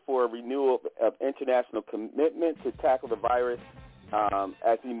appealed for a renewal of international commitment to tackle the virus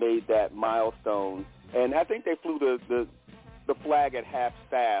as he made that milestone. And I think they flew the flag at half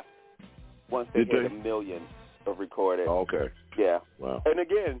staff once they hit 1 million of recorded. Oh, okay. Yeah. Wow. And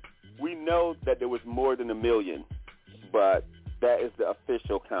again, we know that there was more than 1 million, but that is the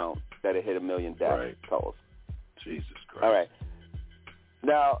official count that it hit 1 million death tolls. Jesus Christ. All right.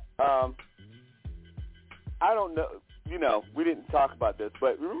 Now, I don't know. We didn't talk about this,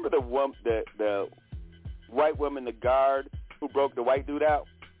 but remember the white woman, the guard who broke the white dude out?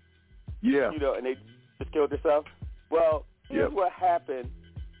 Yeah. And they just killed herself? Well, here's what happened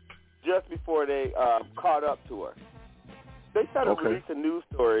just before they caught up to her. They started releasing news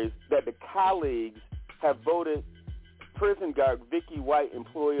stories that the colleagues have voted prison guard Vicky White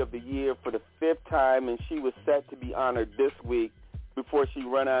Employee of the Year for the 5th time, and she was set to be honored this week before she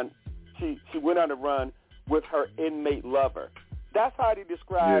went on a run with her inmate lover. That's how they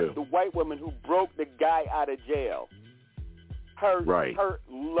describe the white woman who broke the guy out of jail. Her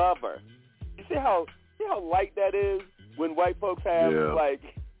lover. You see how light that is when white folks have like,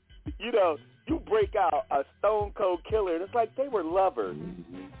 you know, you break out a stone cold killer, and it's like they were lovers.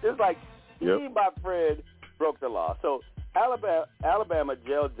 It's like me and my friend broke the law. So Alabama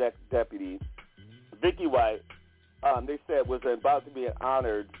jail deputy Vicky White, they said, was about to be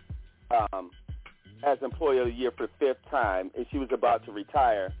honored as Employee of the Year for the 5th time, and she was about to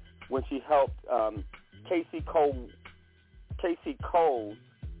retire when she helped Casey Cole.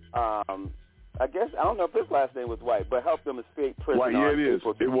 I guess, I don't know if his last name was White, but helped them escape prison. White, yeah, it is.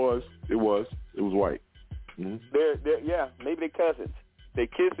 It was White. Mm-hmm. They're maybe they're cousins. They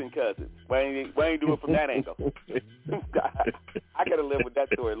kissing cousins. Why ain't do it from that angle? I gotta live with that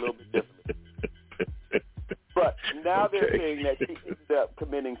story a little bit differently. But now they're saying that she ended up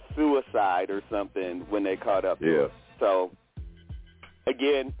committing suicide or something when they caught up to her. So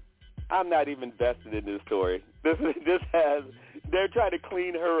again, I'm not even vested in this story. They're trying to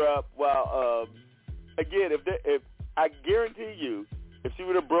clean her up while again, if I guarantee you, if she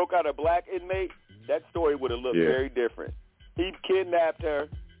would have broke out a black inmate, that story would have looked very different. He kidnapped her,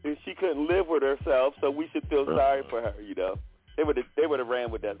 and she couldn't live with herself, so we should feel sorry for her. You know, they would have ran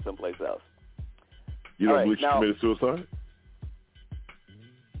with that someplace else. You don't believe she committed suicide?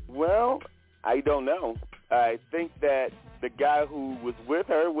 Well, I don't know. I think that the guy who was with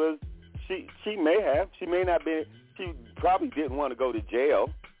her was she may have. She may not be. She probably didn't want to go to jail.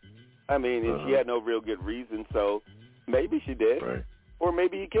 I mean, and she had no real good reason, so maybe she did. Right. Or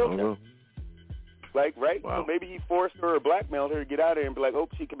maybe he killed her. Like, right? Wow. So maybe he forced her or blackmailed her to get out of there and be like, oh,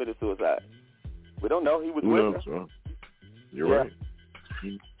 she committed suicide. We don't know. He was with her. You're right.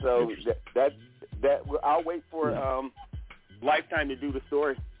 So that I'll wait for Lifetime to do the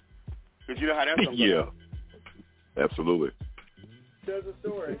story. Because you know how that's going to go. Absolutely. Does a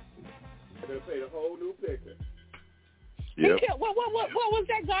story. They're going to paint a whole new picture. Yep. What was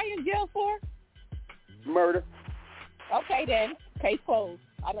that guy in jail for? Murder. Okay, then. Case closed.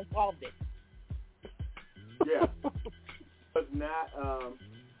 I done solved it. Yeah. Was not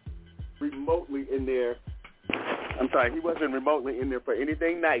remotely in there. I'm sorry, he wasn't remotely in there for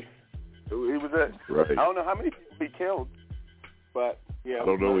anything nice. It was I don't know how many people he killed, but yeah. I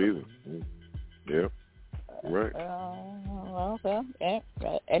don't know either. Yeah. Right.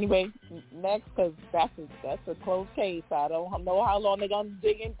 Anyway, next, because that's a closed case. I don't know how long they're gonna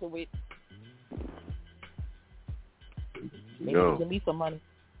dig into it. They need to give me some money.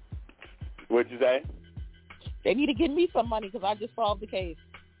 What'd you say? They need to give me some money because I just solved the case.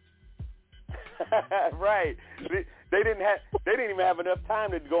 Right. They didn't even have enough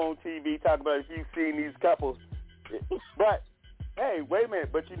time to go on TV talk about if you've seen these couples. But hey, wait a minute.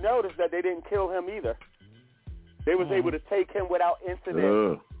 But you notice that they didn't kill him either. They was able to take him without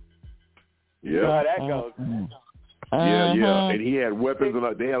incident. Yeah. You know how that goes. Yeah. And he had weapons,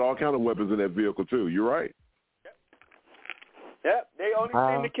 and they had all kinds of weapons in that vehicle too. You're right. Yep. They only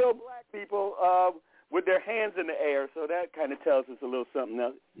seem to kill black people with their hands in the air, so that kind of tells us a little something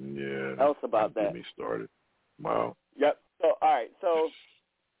else about that. Get me started. Wow. Yep. So all right. So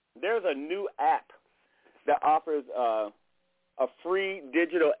there's a new app that offers a free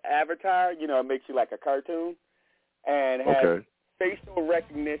digital avatar. You know, it makes you like a cartoon. And has facial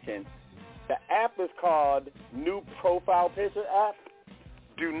recognition. The app is called New Profile Picture App.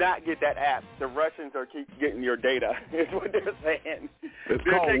 Do not get that app. The Russians are keep getting your data, is what they're saying. They're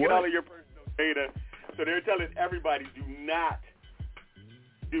taking all of your personal data. So they're telling everybody, do not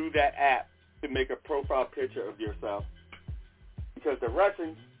do that app to make a profile picture of yourself. Because the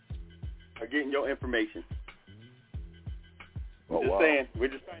Russians are getting your information. Saying. We're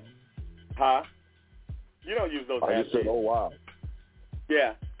just saying. Huh? You don't use those apps. I just said, oh, wow.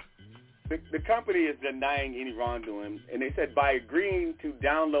 Yeah. The company is denying any wrongdoing, and they said by agreeing to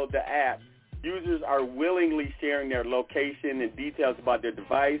download the app, users are willingly sharing their location and details about their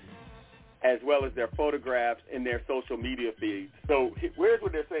device, as well as their photographs in their social media feeds. So here's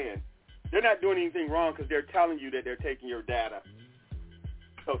what they're saying. They're not doing anything wrong because they're telling you that they're taking your data.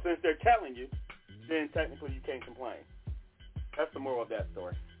 So since they're telling you, then technically you can't complain. That's the moral of that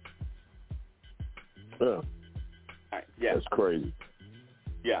story. Yeah. All right. Yeah. That's crazy.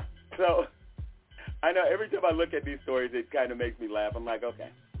 Yeah. So I know every time I look at these stories, it kind of makes me laugh. I'm like, okay.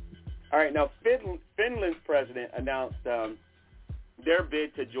 All right. Now, Finland's president announced their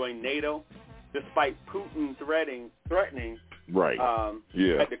bid to join NATO, despite Putin threatening that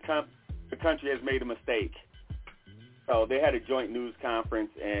the country has made a mistake. So they had a joint news conference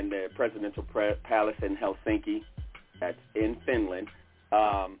in the presidential palace in Helsinki, that's in Finland,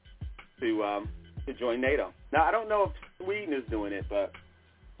 to join NATO. Now, I don't know if Sweden is doing it, but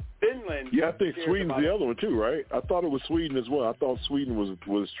Finland... Yeah, I think Sweden's the other one too, right? I thought it was Sweden as well. I thought Sweden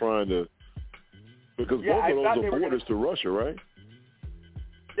was trying to... Because both of those are borders to Russia, right?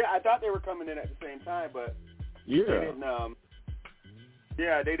 Yeah, I thought they were coming in at the same time, but yeah,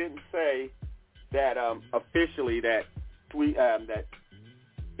 they didn't say that officially that that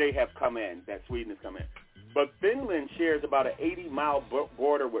they have come in, that Sweden has come in. But Finland shares about an 80-mile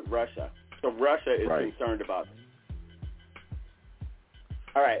border with Russia, so Russia is concerned about it.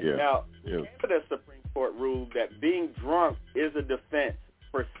 All right, now Canada's Supreme Court ruled that being drunk is a defense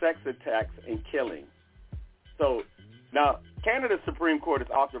for sex attacks and killing. So now Canada's Supreme Court is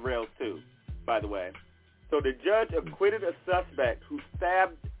off the rails too, by the way. So the judge acquitted a suspect who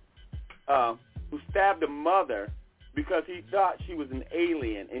stabbed a mother because he thought she was an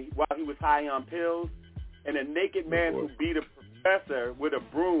alien while he was high on pills, and a naked man who beat a professor with a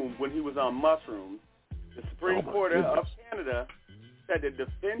broom when he was on mushrooms. The Supreme Court of Canada said the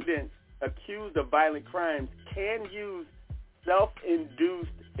defendants accused of violent crimes can use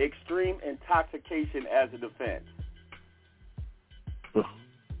self-induced extreme intoxication as a defense.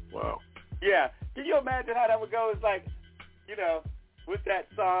 Wow. Yeah. Can you imagine how that would go? It's like, with that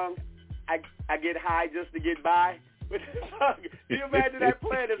song, I get high just to get by. With the song, can you imagine that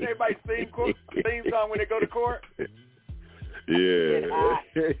playing as everybody sing theme song when they go to court? Yeah.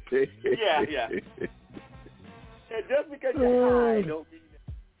 Yeah. And just because you're high don't mean that.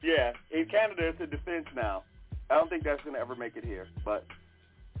 Yeah. In Canada, it's a defense now. I don't think that's going to ever make it here, but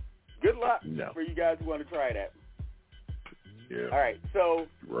good luck for you guys who want to try that. Yeah. All right, so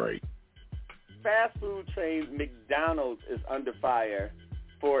fast food chain McDonald's is under fire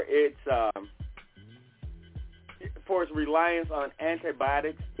for its reliance on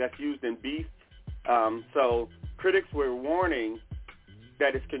antibiotics that's used in beef. So critics were warning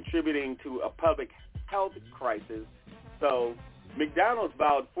that it's contributing to a public health crisis. So McDonald's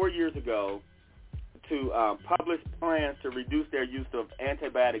vowed 4 years ago to publish plans to reduce their use of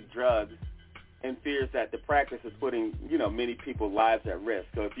antibiotic drugs, and fears that the practice is putting, many people's lives at risk.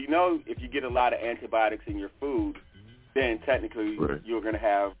 So if you get a lot of antibiotics in your food, then technically you're going to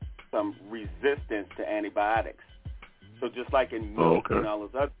have some resistance to antibiotics. So just like in milk and all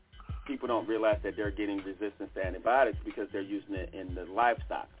those other, people don't realize that they're getting resistance to antibiotics because they're using it in the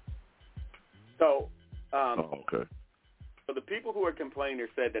livestock. So, So the people who are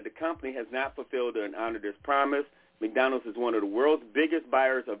complainers said that the company has not fulfilled and honored its promise. McDonald's is one of the world's biggest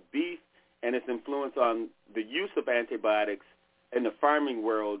buyers of beef, and its influence on the use of antibiotics in the farming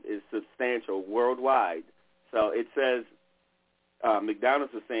world is substantial worldwide. So it says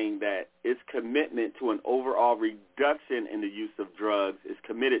McDonald's is saying that its commitment to an overall reduction in the use of drugs is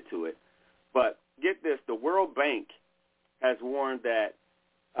committed to it. But get this, the World Bank has warned that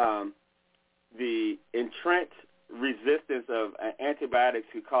the entrenched resistance of antibiotics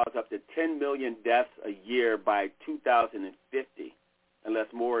could cause up to 10 million deaths a year by 2050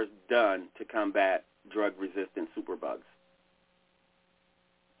 unless more is done to combat drug-resistant superbugs.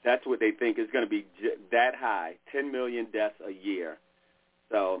 That's what they think is going to be that high, 10 million deaths a year.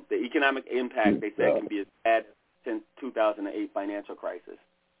 So the economic impact, they say, can be as bad since 2008 financial crisis.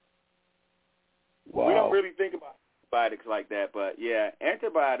 Wow. We don't really think about antibiotics like that, but, yeah,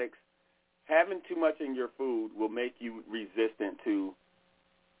 antibiotics, having too much in your food will make you resistant to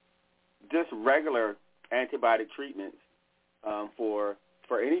just regular antibiotic treatments for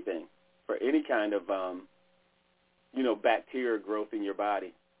anything, for any kind of, bacteria growth in your body.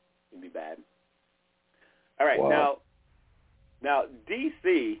 It can be bad. All right, now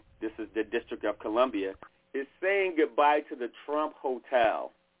D.C., this is the District of Columbia, is saying goodbye to the Trump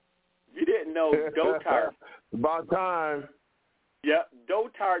Hotel. If you didn't know, Dotard. About time. Yep,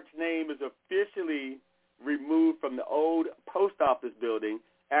 Dotart's name is officially removed from the old post office building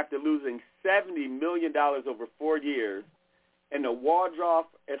after losing $70 million over 4 years, and the Waldorf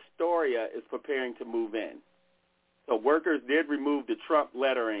Astoria is preparing to move in. So workers did remove the Trump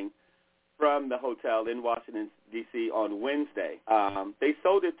lettering from the hotel in Washington, D.C. on Wednesday. They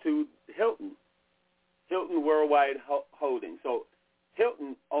sold it to Hilton Worldwide Holdings. So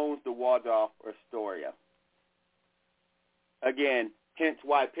Hilton owns the Waldorf Astoria. Again, hence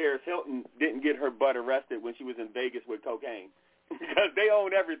why Paris Hilton didn't get her butt arrested when she was in Vegas with cocaine, because they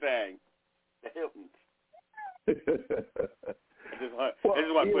own everything. The Hiltons. just want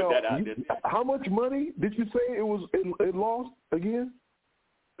to put that out there. How much money did you say it lost again?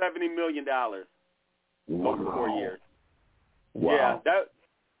 $70 million over 4 years. Wow. Yeah,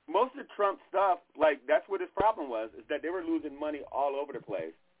 most of Trump's stuff, like, that's what his problem was, is that they were losing money all over the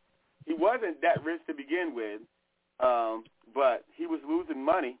place. He wasn't that rich to begin with, but he was losing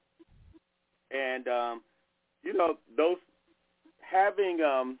money. And, those having,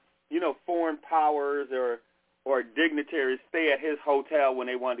 foreign powers or dignitaries stay at his hotel when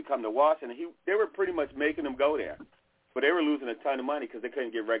they wanted to come to Washington, they were pretty much making them go there. But they were losing a ton of money because they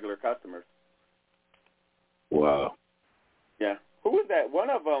couldn't get regular customers. Wow. Yeah. Who was that? One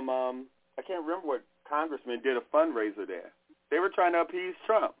of them, I can't remember what congressman did a fundraiser there. They were trying to appease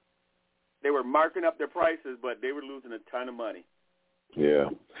Trump. They were marking up their prices, but they were losing a ton of money. Yeah.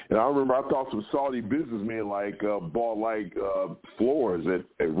 And I remember I thought some Saudi businessmen bought floors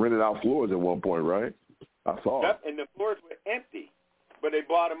and rented out floors at one point, right? I saw it. And the floors were empty, but they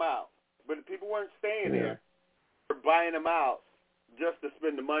bought them out. But the people weren't staying there. They were buying them out just to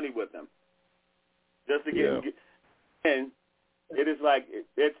spend the money with them. Just to get and it is like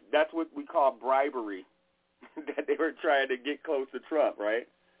that's what we call bribery, that they were trying to get close to Trump, right?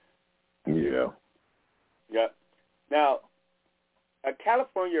 Yeah. Yep. Now, a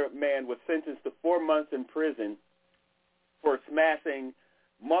California man was sentenced to 4 months in prison for smashing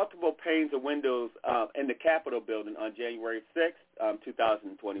multiple panes of windows in the Capitol building on January 6th,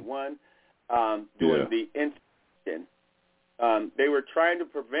 2021, during the insurrection. They were trying to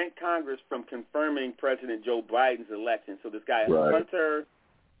prevent Congress from confirming President Joe Biden's election. So this guy, Hunter,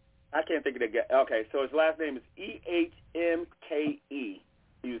 I can't think of the guy. Okay, so his last name is EHMKE. He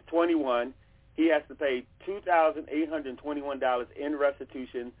was 21. He has to pay $2,821 in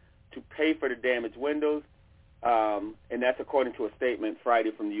restitution to pay for the damaged windows, and that's according to a statement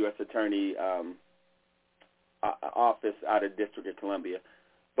Friday from the U.S. Attorney office out of District of Columbia.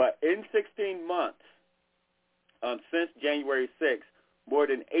 But in 16 months, since January 6th, more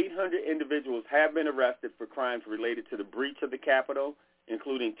than 800 individuals have been arrested for crimes related to the breach of the Capitol,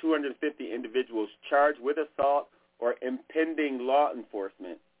 including 250 individuals charged with assault or impending law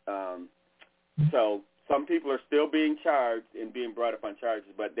enforcement. So some people are still being charged and being brought up on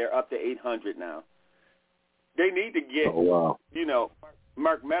charges, but they're up to 800 now. They need to get,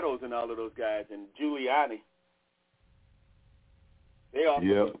 Mark Meadows and all of those guys and Giuliani. They also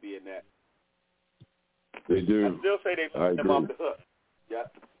need to be in that. They do. I still say they put them off the hook. Yeah.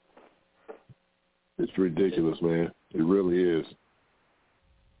 It's ridiculous, man. It really is.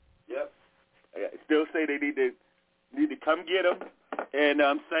 Yep. I still say they need to come get them and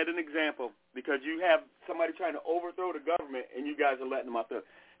set an example, because you have somebody trying to overthrow the government and you guys are letting them off the hook.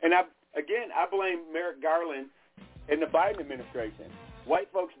 And I blame Merrick Garland and the Biden administration. White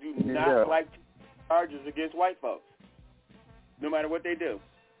folks do not like charges against white folks, no matter what they do.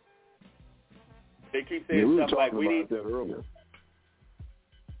 They keep saying stuff like, we need... that earlier.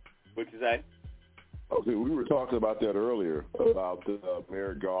 What'd you say? Okay, we were talking about that earlier, about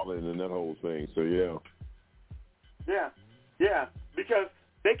Merrick Garland and that whole thing, so yeah. Yeah, because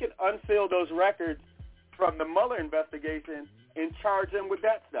they can unseal those records from the Mueller investigation and charge them with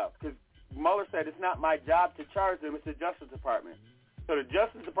that stuff, because Mueller said it's not my job to charge them, it's the Justice Department. So the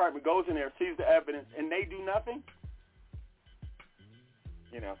Justice Department goes in there, sees the evidence, and they do nothing?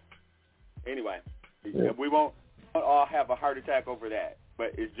 Anyway, we won't all have a heart attack over that,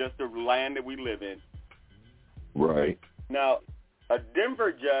 but it's just the land that we live in. Right. Now, a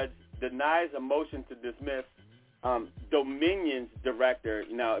Denver judge denies a motion to dismiss Dominion's director.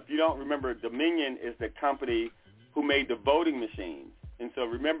 Now, if you don't remember, Dominion is the company who made the voting machines. And so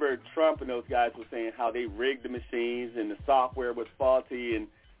remember, Trump and those guys were saying how they rigged the machines and the software was faulty, and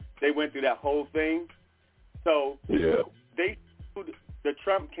they went through that whole thing. So they sued the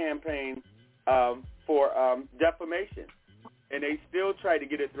Trump campaign for defamation, and they still tried to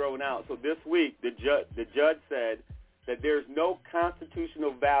get it thrown out. So this week, the judge said that there's no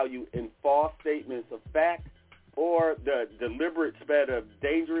constitutional value in false statements of fact or the deliberate spread of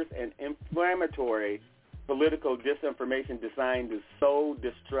dangerous and inflammatory political disinformation designed to sow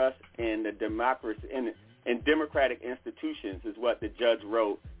distrust in the democracy in democratic institutions, is what the judge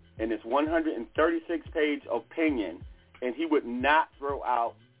wrote in this 136-page opinion, and he would not throw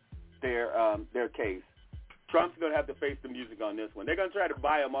out their case. Trump's going to have to face the music on this one. They're going to try to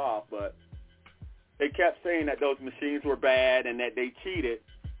buy him off, but they kept saying that those machines were bad and that they cheated,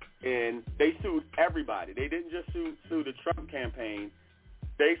 and they sued everybody. They didn't just sue the Trump campaign.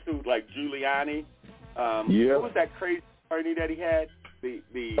 They sued, like, Giuliani. Who was that crazy attorney that he had? The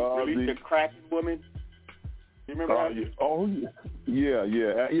cracking woman? You remember her? I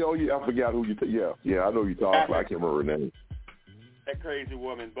forgot who you... I know who you're talking about. I can't remember her name. that crazy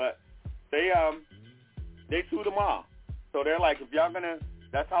woman. But they sued them all. So they're like, if y'all gonna,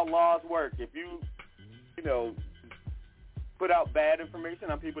 that's how laws work. If you put out bad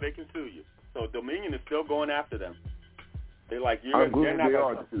information on people, they can sue you. So Dominion is still going after them. They're like, I'm glad they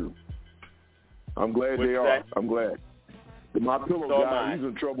are too. I'm glad they are. I'm glad. My Pillow guy, he's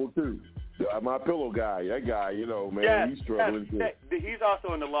in trouble too. My Pillow guy, that guy, man, he's struggling too. He's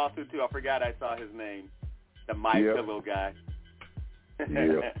also in the lawsuit too. I forgot I saw his name. The Pillow guy.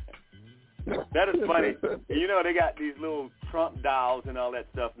 Yeah. That is funny. They got these little Trump dolls and all that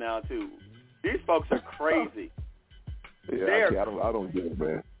stuff now too. These folks are crazy. Yeah, I don't get it,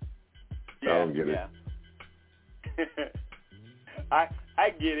 man. Yeah, I don't get it. I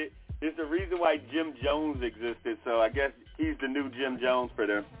get it. It's the reason why Jim Jones existed, so I guess he's the new Jim Jones for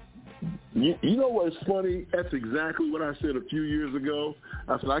them. You know what's funny? That's exactly what I said a few years ago.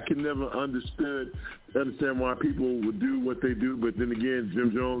 I said I can never understand why people would do what they do, but then again,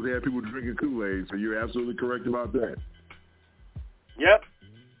 Jim Jones had people drinking Kool-Aid, so you're absolutely correct about that. Yep.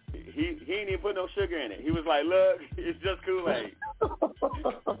 He ain't even put no sugar in it. He was like, look, it's just Kool-Aid.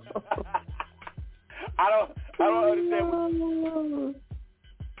 I don't understand what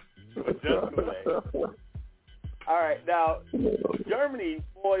just Kool-Aid. All right, now, Germany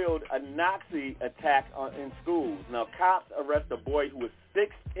foiled a Nazi attack in schools. Now, cops arrest a boy who was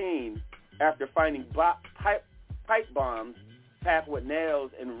 16 after finding pipe bombs packed with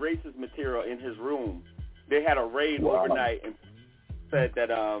nails and racist material in his room. They had a raid overnight and said that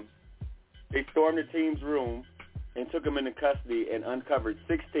they stormed the teen's room and took him into custody and uncovered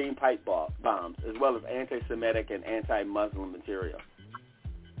 16 pipe bombs, as well as anti-Semitic and anti-Muslim material.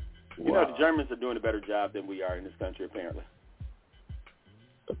 You know, the Germans are doing a better job than we are in this country, apparently.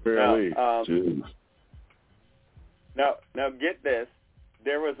 Apparently. Now get this.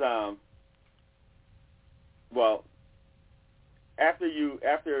 There was,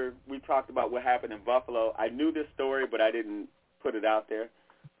 after we talked about what happened in Buffalo, I knew this story, but I didn't put it out there.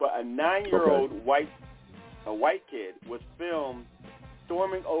 But a 9-year-old white kid was filmed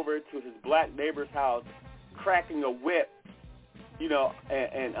storming over to his black neighbor's house, cracking a whip,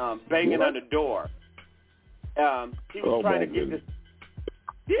 and banging on the door. He was trying to get this.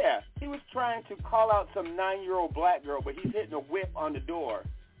 Yeah, he was trying to call out some 9-year-old black girl, but he's hitting a whip on the door,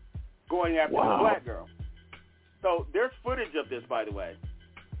 going after the black girl. So there's footage of this, by the way.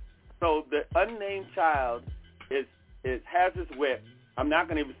 So the unnamed child has this whip. I'm not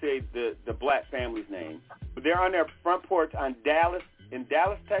going to even say the black family's name, but they're on their front porch in Dallas,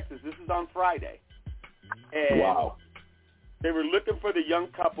 Texas. This is on Friday. And they were looking for the young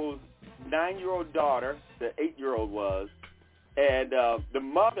couple's 9-year-old daughter, the 8-year-old was, and the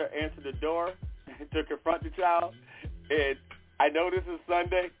mother answered the door to confront the child. And I know this is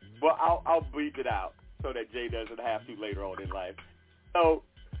Sunday, but I'll bleep it out so that Jay doesn't have to later on in life. So,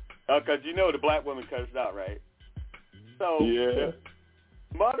 because the black woman cursed out, right? So the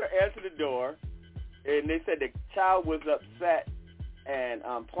mother answered the door, and they said the child was upset and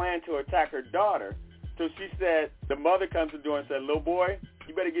planned to attack her daughter. So she said, the mother comes to the door and said, little boy,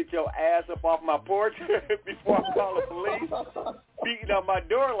 you better get your ass up off my porch before I call the police, beating on my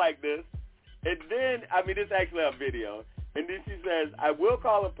door like this. And then, it's actually a video. And then she says, I will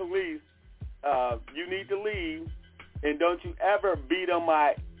call the police. You need to leave. And don't you ever beat on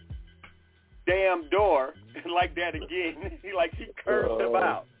my damn door like that again. She cursed him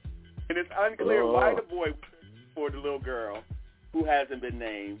out. And it's unclear why the boy was for the little girl, who hasn't been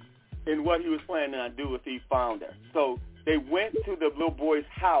named, and what he was planning on do if he found her. So they went to the little boy's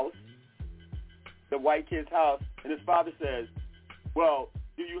house, the white kid's house, and his father says, well,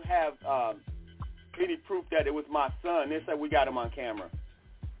 do you have any proof that it was my son? They said, we got him on camera.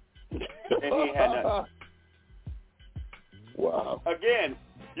 And he had nothing. Wow. Again,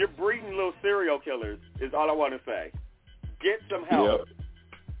 you're breeding little serial killers is all I want to say. Get some help. Yep.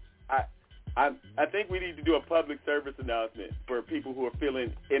 I think we need to do a public service announcement for people who are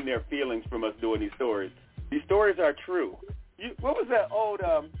feeling in their feelings from us doing these stories. These stories are true. What was that old,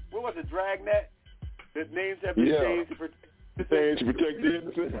 what was it, Dragnet? The names have been changed to protect the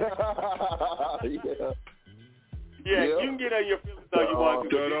innocent. Yeah, you can get on your feelings all you want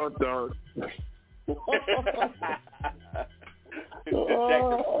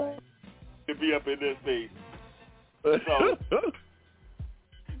to be up in this piece. So,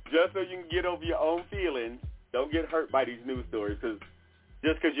 just so you can get over your own feelings, don't get hurt by these news stories,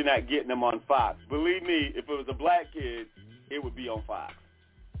 just because you're not getting them on Fox. Believe me, if it was a black kid, it would be on Fox.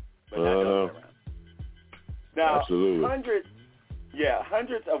 But not the other way around. Now, absolutely.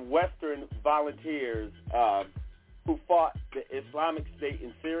 Hundreds of Western volunteers who fought the Islamic State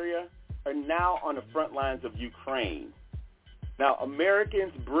in Syria are now on the front lines of Ukraine. Now,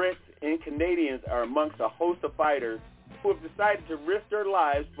 Americans, Brits, and Canadians are amongst a host of fighters who have decided to risk their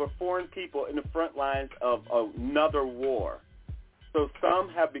lives for foreign people in the front lines of another war. So some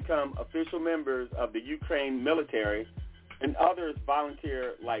have become official members of the Ukraine military, and others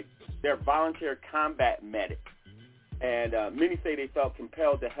volunteer, like they're volunteer combat medics. And many say they felt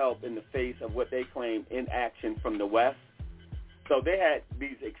compelled to help in the face of what they claim inaction from the West. So they had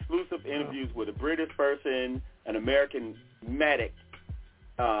these exclusive interviews with a British person, an American medic,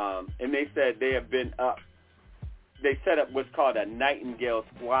 and they said they have been up. They set up what's called a Nightingale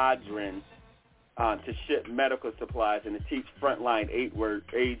Squadron to ship medical supplies and to teach frontline aid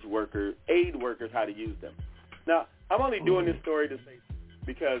workers how to use them. Now, I'm only doing this story to say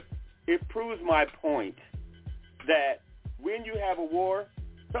because it proves my point that when you have a war,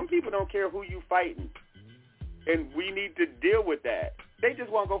 some people don't care who you fighting, and we need to deal with that. They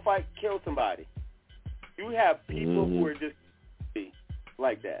just want to go fight, kill somebody. You have people who are just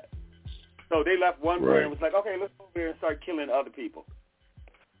like that. So they left one player and was like, okay, let's go over here and start killing other people.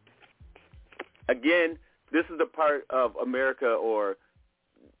 Again, this is the part of America or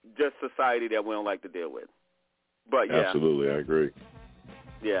just society that we don't like to deal with. But yeah. Absolutely, I agree.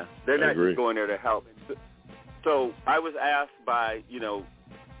 Yeah, they're not just going there to help. So I was asked by,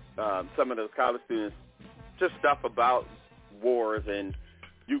 some of those college students just stuff about wars and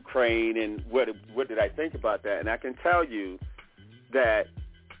Ukraine and what did I think about that. And I can tell you that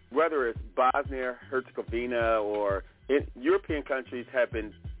whether it's Bosnia, Herzegovina, or European countries have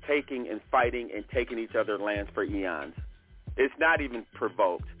been taking and fighting and taking each other's lands for eons. It's not even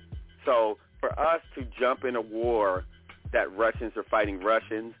provoked. So for us to jump in a war that Russians are fighting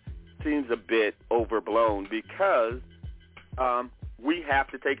Russians seems a bit overblown because we have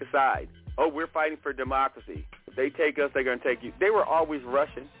to take a side. Oh, we're fighting for democracy. If they take us, they're going to take you. They were always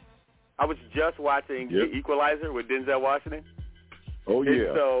Russian. I was just watching The Equalizer with Denzel Washington. Oh, yeah.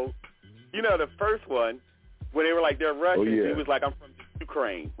 And so, the first one, when they were like, they're Russian, he was like, I'm from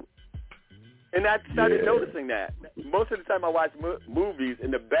Ukraine. And I started noticing that. Most of the time I watch movies,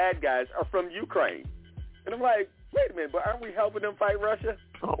 and the bad guys are from Ukraine. And I'm like, wait a minute, but aren't we helping them fight Russia?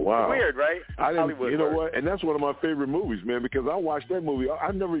 Oh, wow. It's weird, right? You know what? And that's one of my favorite movies, man, because I watched that movie.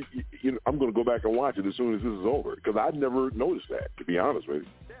 I'm going to go back and watch it as soon as this is over because I'd never noticed that, to be honest with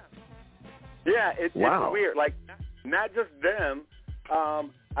you. Yeah, it's weird. Like, not just them.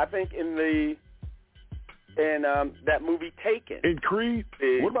 I think in that movie Taken. In Creed?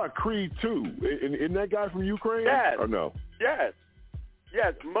 What about Creed 2? Isn't that guy from Ukraine? Yes. Or no? Yes.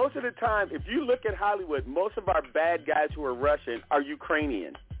 Yes. Most of the time, if you look at Hollywood, most of our bad guys who are Russian are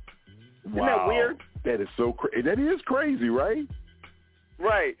Ukrainian. Isn't that weird? That is so crazy. That is crazy, right?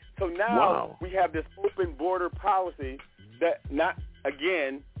 Right. So now we have this open border policy that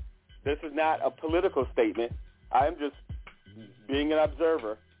this is not a political statement. I am just being an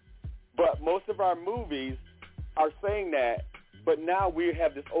observer. But most of our movies are saying that, but now we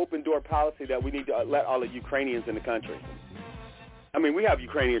have this open door policy that we need to let all the Ukrainians in the country. I mean, we have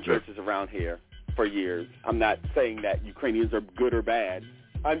Ukrainian churches around here for years. I'm not saying that Ukrainians are good or bad.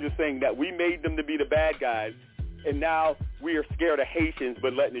 I'm just saying that we made them to be the bad guys, and now we are scared of Haitians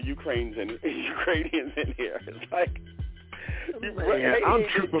but letting the Ukrainians in here. It's like... Man, I'm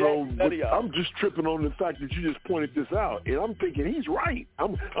just tripping on the fact that you just pointed this out, and I'm thinking he's right.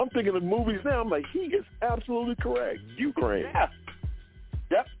 I'm thinking of movies now. I'm like, he is absolutely correct. Ukraine. Yeah.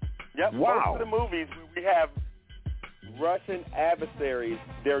 Yep. Wow. Most of the movies we have Russian adversaries.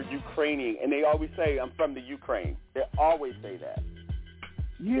 They're Ukrainian, and they always say, "I'm from the Ukraine." They always say that.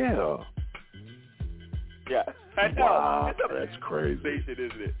 Yeah. Yeah. I know. Wow. That's crazy,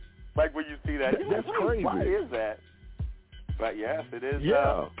 isn't it? Like when you see that, that's crazy. Why is that? But yes, it is.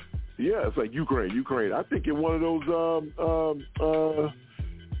 Yeah, it's like Ukraine. I think in one of those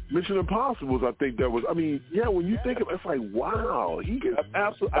Mission Impossibles, I think that was. I mean, when you think of it, it's like, wow, he is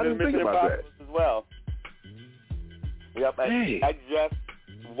absolutely. I didn't think about that as well. Yep. Hey. I just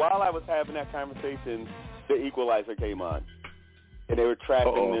while I was having that conversation, The Equalizer came on, and they were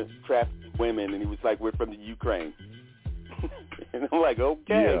trafficking women, and he was like, "We're from the Ukraine," and I'm like,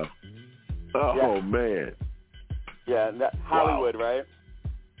 "Okay." Yeah. Oh man. Yeah, Hollywood, right?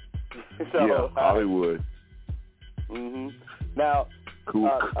 Hollywood. Mhm. Now, Cool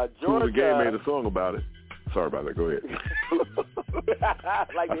Georgia Game made a song about it. Sorry about that. Go ahead.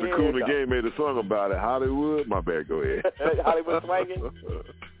 Cool in the Game made a song about it. Hollywood. My bad. Go ahead. Hollywood swinging.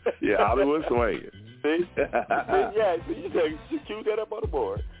 Yeah, Hollywood swinging. See? Yeah. So you cue that up on the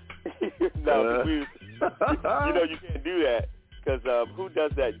board. No, you can't do that because who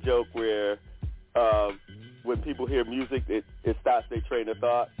does that joke where when people hear music, it stops their train of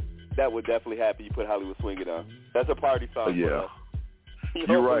thought? that would definitely happen. You put Hollywood Swinging on. That's a party song. Yeah.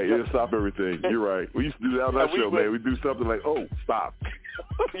 You're right. It'll stop everything. You're right. We used to do that on our show, man. We do something like, oh, stop.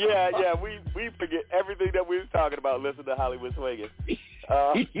 Yeah. We forget everything that we were talking about. Listen to Hollywood Swinging.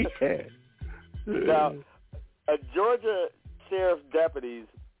 Yeah. Now, Georgia sheriff's deputies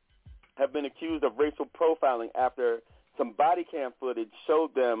have been accused of racial profiling after some body cam footage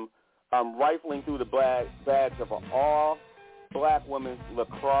showed them rifling through the bags of an all-black women's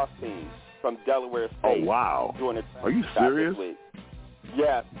lacrosse team from Delaware State. Oh, wow. Are you serious?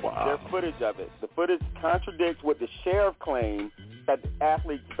 Yes. Wow. There's footage of it. The footage contradicts what the sheriff claimed, that the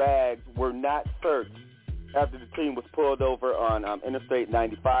athletes' bags were not searched after the team was pulled over on Interstate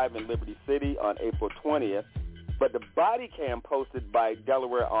 95 in Liberty City on April 20th. But the body cam posted by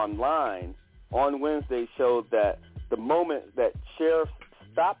Delaware Online on Wednesday showed that the moment that sheriffs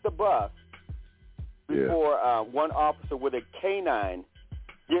stopped the bus before one officer with a canine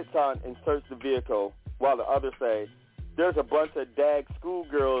gets on and searches the vehicle, while the others say, there's a bunch of dag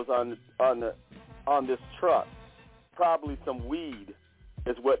schoolgirls on this truck. Probably some weed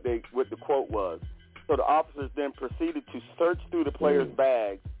is what the quote was. So the officers then proceeded to search through the players'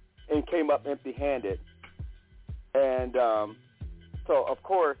 bags and came up empty-handed. And so, of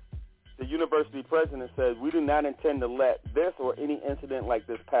course, the university president says, we do not intend to let this or any incident like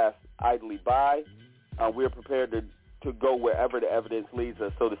this pass idly by. We're prepared to go wherever the evidence leads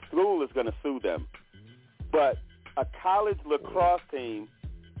us. So the school is going to sue them. But a college lacrosse team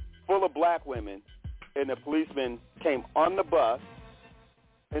full of black women and the policemen came on the bus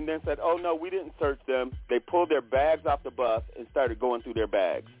and then said, oh, no, we didn't search them. They pulled their bags off the bus and started going through their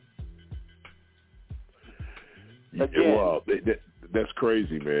bags. Again, wow, that's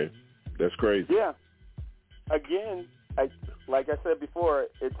crazy, man. That's crazy. Yeah. Again, like I said before,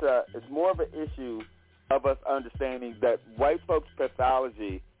 it's more of an issue of us understanding that white folks'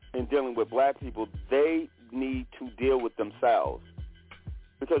 pathology in dealing with black people, they need to deal with themselves.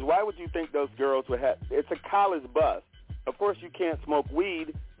 Because why would you think those girls would have – it's a college bus. Of course you can't smoke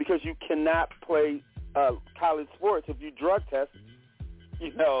weed because you cannot play college sports if you drug test,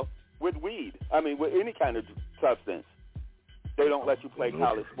 with weed. I mean, with any kind of substance. They don't let you play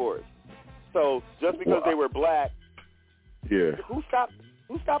college sports. So just because they were black, who stops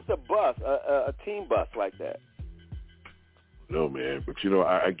a bus, a team bus like that? No, man. But,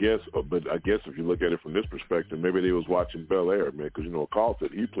 I guess if you look at it from this perspective, maybe they was watching Bel Air, man, because, Carl said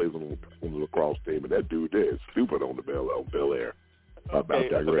he plays on the lacrosse team, and that dude there is stupid on Bel Air. About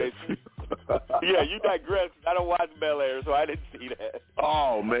digress. Yeah, you digress. I don't watch Bel Air, so I didn't see that.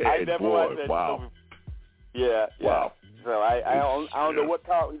 Oh, man. I never watched that. Wow. Yeah. Wow. So I don't know what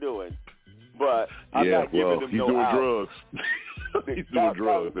Carlton doing, but I'm not giving him he's no doing out. drugs. He's doing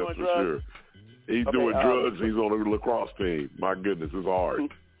drugs, that's for sure. He's doing drugs. He's on a lacrosse team. My goodness, it's hard.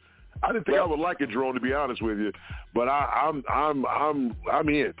 I didn't think I would like it, Jerome, to be honest with you, but I'm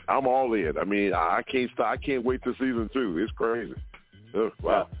in. I'm all in. I mean, I can't stop. I can't wait till season 2. It's crazy.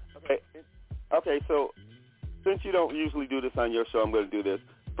 Wow. Okay. So since you don't usually do this on your show, I'm going to do this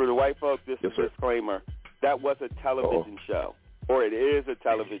for the white folks. This is a disclaimer. That was a television show, or it is a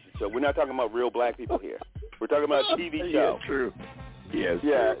television show. We're not talking about real black people here. We're talking about a TV show. Yeah, true. Yes.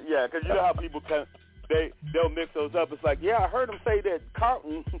 Yeah, because you know how people they'll mix those up. It's like, I heard him say that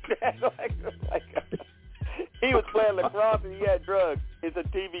Carlton, like he was playing lacrosse and he had drugs. It's a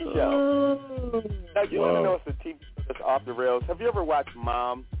TV show. Now you want to know it's a TV show that's off the rails. Have you ever watched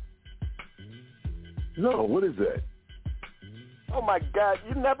Mom? No. What is that? Oh my God!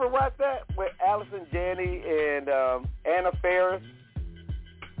 You never watched that with Allison Janney and Anna Faris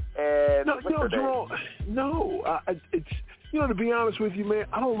and Jerome. No, it's to be honest with you, man,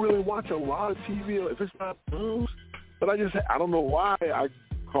 I don't really watch a lot of TV if it's not news. But I don't know why I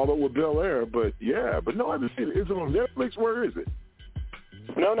called up with Bel Air, but no, I haven't seen it. Is it on Netflix? Where is it?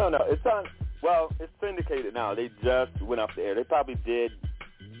 No. It's on. Well, it's syndicated now. They just went off the air. They probably did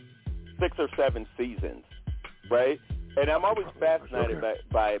 6 or 7 seasons, right? And I'm always fascinated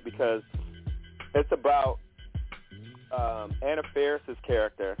by it because it's about Anna Faris's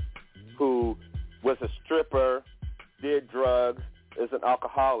character, who was a stripper, did drugs, is an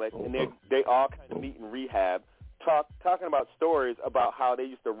alcoholic, and they all kind of meet in rehab, talking about stories about how they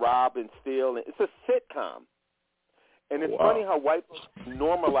used to rob and steal. And it's a sitcom. And it's funny how white people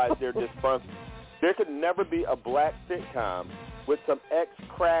normalize their dysfunction. There could never be a black sitcom with some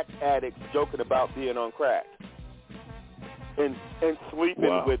ex-crack addicts joking about being on crack. And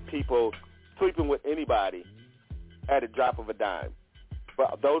sleeping with people, sleeping with anybody at a drop of a dime.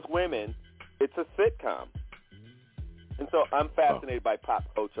 But those women, it's a sitcom. And so I'm fascinated by pop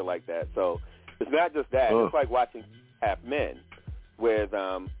culture like that. So it's not just that. It's like watching Half Men, with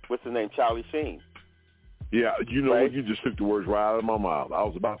what's his name, Charlie Sheen. Yeah, you know right? what? You just took the words right out of my mouth. I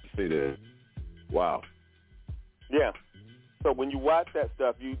was about to say that. Wow. Yeah. So when you watch that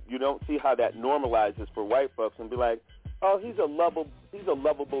stuff, you don't see how that normalizes for white folks and be like, oh, he's a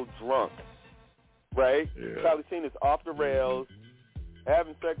lovable drunk, right? Yeah. Charlie Sheen is off the rails,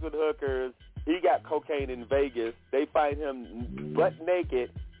 having sex with hookers. He got cocaine in Vegas. They find him butt naked,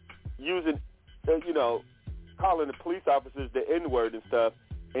 using, calling the police officers the N-word and stuff,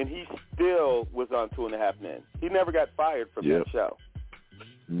 and he still was on 2.5 Men. He never got fired from that show.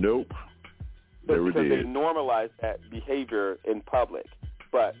 Nope. But Never because did. they normalized that behavior in public.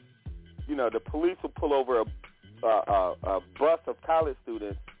 But, the police will pull over a bus of college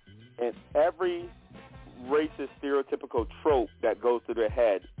students, and every racist stereotypical trope that goes through their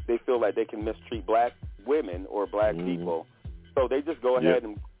head, they feel like they can mistreat black women or black people. So they just go ahead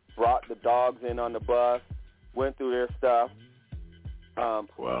and brought the dogs in on the bus, went through their stuff,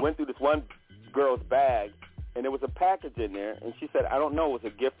 went through this one girl's bag, and there was a package in there, and she said, I don't know, it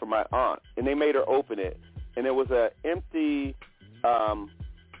was a gift from my aunt. And they made her open it, and it was an empty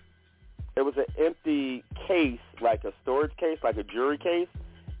case, like a storage case, like a jewelry case,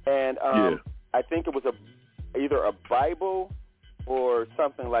 and I think it was either a Bible or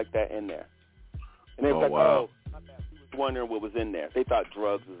something like that in there. And they was my bad. We was wondering what was in there. They thought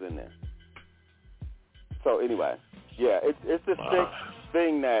drugs was in there. So anyway, it's this sick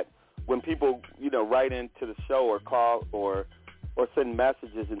thing that when people, write into the show or call or send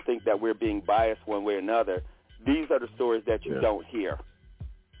messages and think that we're being biased one way or another, these are the stories that you don't hear.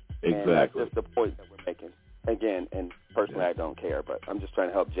 Exactly. And that's just the point that we're making. Again, and personally I don't care, but I'm just trying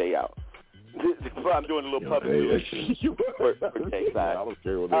to help Jay out. I'm doing a little public relations for Jay's side. I don't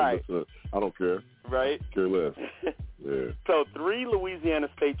care what I don't care. Right? Care less. Yeah. So 3 Louisiana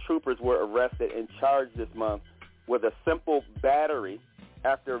state troopers were arrested and charged this month with a simple battery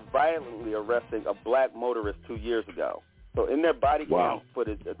after violently arresting a black motorist 2 years ago. So in their body cam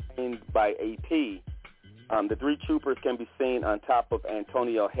footage obtained by AP, the 3 troopers can be seen on top of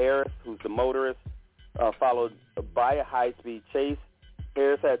Antonio Harris, who's the motorist, followed by a high-speed chase.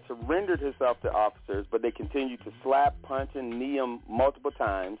 Harris had surrendered himself to officers, but they continued to slap, punch, and knee him multiple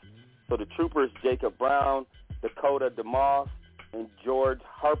times. So the troopers, Jacob Brown, Dakota DeMoss, and George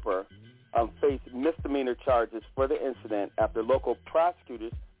Harper, faced misdemeanor charges for the incident after local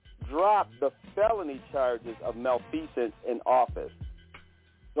prosecutors dropped the felony charges of malfeasance in office.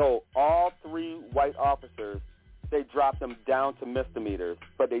 So all 3 white officers, they dropped them down to misdemeanors,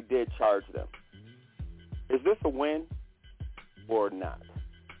 but they did charge them. Is this a win or not?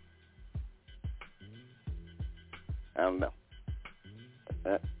 I don't know.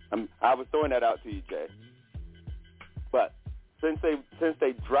 I was throwing that out to you, Jay. But since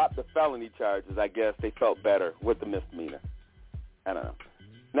they dropped the felony charges, I guess they felt better with the misdemeanor. I don't know.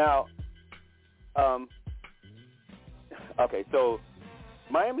 Now, okay, so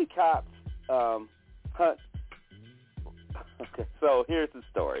Miami cops hunt. Okay, so here's the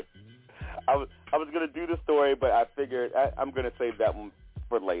story. I was going to do the story, but I figured I'm going to save that one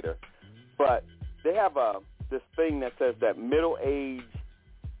for later. But they have this thing that says that middle-age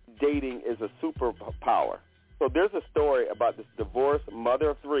dating is a superpower. So there's a story about this divorced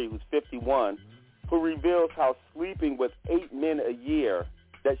mother of 3 who's 51 who reveals how sleeping with 8 men a year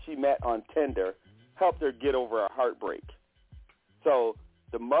that she met on Tinder helped her get over a heartbreak. So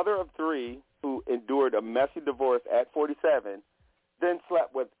the mother of 3 who endured a messy divorce at 47 then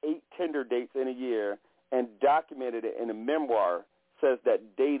slept with 8 Tinder dates in a year and documented it in a memoir, says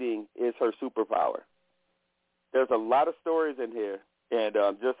that dating is her superpower. There's a lot of stories in here, and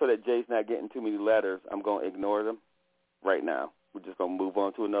just so that Jay's not getting too many letters, I'm going to ignore them right now. We're just going to move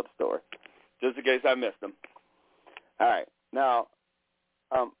on to another story, just in case I missed them. All right. Now,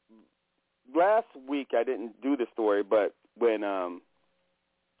 last week I didn't do the story, but when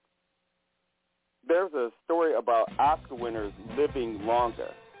there's a story about Oscar winners living longer.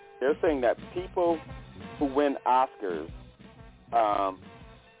 They're saying that people who win Oscars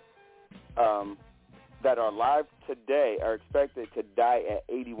that are alive today are expected to die at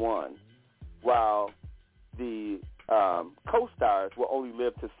 81, while the co-stars will only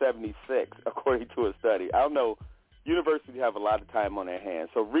live to 76, according to a study. I don't know. Universities have a lot of time on their hands.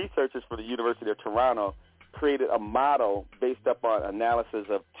 So researchers for the University of Toronto created a model based upon analysis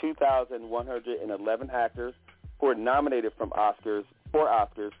of 2,111 actors who were nominated for Oscars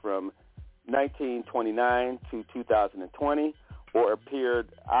from 1929 to 2020 or appeared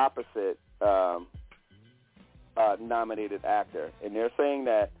opposite nominated actor. And they're saying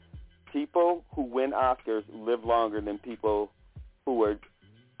that people who win Oscars live longer than people who were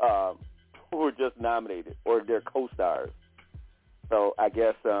just nominated or their co-stars. So I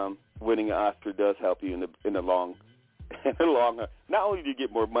guess winning an Oscar does help you in the long run. Not only do you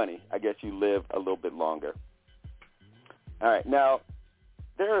get more money, I guess you live a little bit longer. All right, now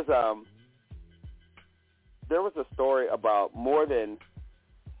there was a story about more than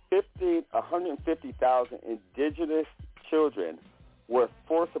 150,000 indigenous children were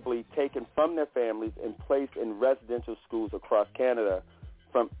forcibly taken from their families and placed in residential schools across Canada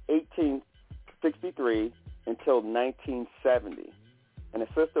from 1863 until 1970. And the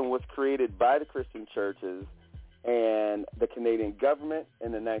system was created by the Christian churches and the Canadian government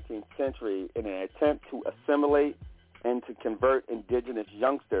in the 19th century in an attempt to assimilate and to convert indigenous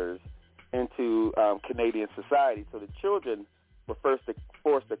youngsters into Canadian society. So the children were first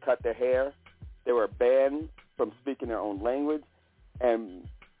forced to cut their hair. They were banned from speaking their own language, and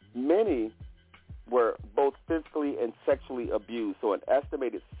many were both physically and sexually abused. So an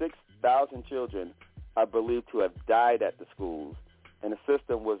estimated 6,000 children are believed to have died at the schools. And the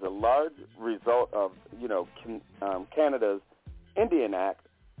system was a large result of, Canada's Indian Act,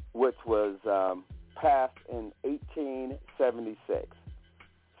 which was passed in 1876.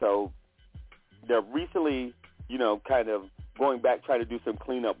 So they're recently, kind of going back, trying to do some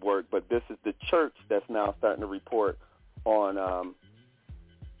cleanup work, but this is the church that's now starting to report on,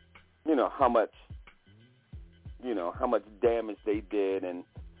 how much damage they did and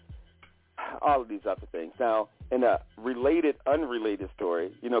all of these other things. Now, in a related, unrelated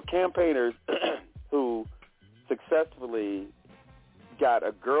story, campaigners who successfully got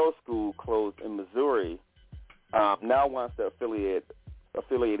a girls' school closed in Missouri now wants the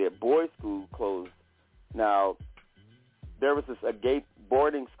affiliated boys' school closed. Now, there was a gay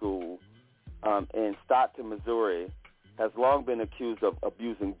boarding school in Stockton, Missouri, has long been accused of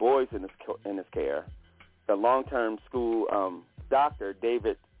abusing boys in his care. The long-term school doctor,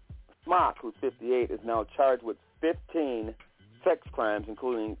 David Smock, who's 58, is now charged with 15 sex crimes,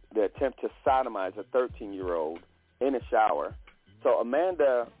 including the attempt to sodomize a 13-year-old in a shower. So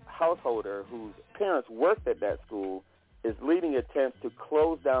Amanda Householder, whose parents worked at that school, is leading attempts to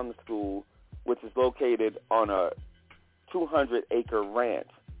close down the school, which is located on a 200-acre ranch.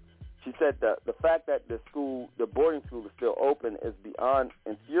 She said that the fact that the boarding school is still open is beyond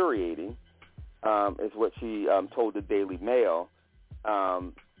infuriating, is what she told the Daily Mail.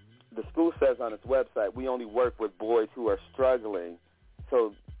 The school says on its website, we only work with boys who are struggling,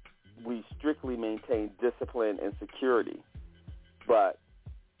 so we strictly maintain discipline and security. But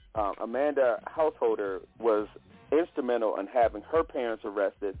Amanda Householder was instrumental in having her parents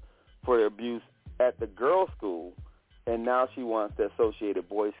arrested for their abuse at the girls' school, and now she wants the Associated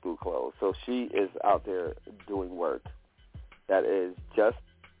Boys School closed. So she is out there doing work. That is just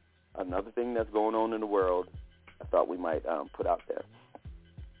another thing that's going on in the world I thought we might put out there.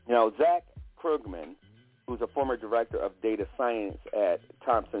 Zach Krugman, who's a former director of data science at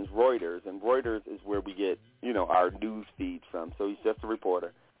Thomson Reuters, and Reuters is where we get, our news feeds from, so he's just a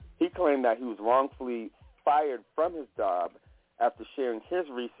reporter. He claimed that he was wrongfully fired from his job after sharing his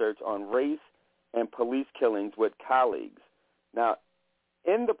research on race and police killings with colleagues. Now,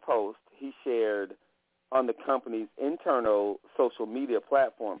 in the post he shared on the company's internal social media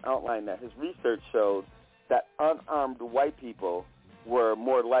platform, outlined that his research showed that unarmed white people were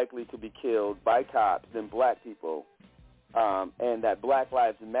more likely to be killed by cops than black people, and that Black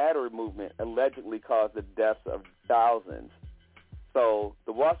Lives Matter movement allegedly caused the deaths of thousands. So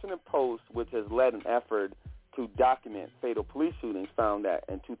the Washington Post, which has led an effort to document fatal police shootings, found that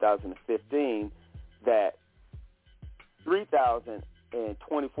in 2015 that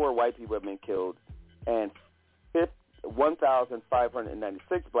 3,024 white people have been killed and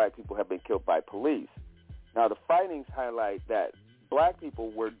 1,596 black people have been killed by police. Now, the findings highlight that black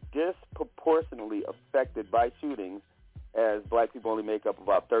people were disproportionately affected by shootings, as black people only make up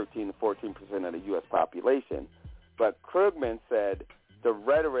about 13 to 14% of the U.S. population. But Krugman said the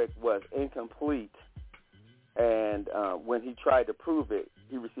rhetoric was incomplete, and when he tried to prove it,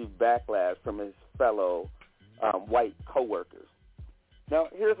 he received backlash from his fellow white coworkers. Now,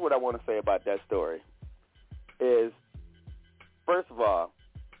 here's what I want to say about that story is, first of all,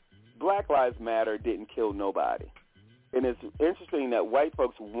 Black Lives Matter didn't kill nobody. And it's interesting that white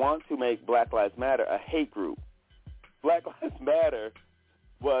folks want to make Black Lives Matter a hate group. Black Lives Matter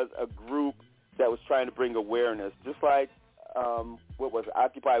was a group that was trying to bring awareness, just like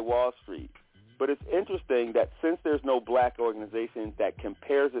Occupy Wall Street. But it's interesting that since there's no black organization that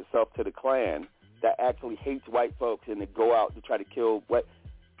compares itself to the Klan, that actually hates white folks and to go out to try to kill white,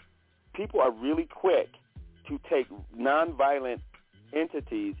 people are really quick to take nonviolent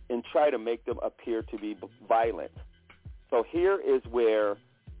entities and try to make them appear to be violent. So here is where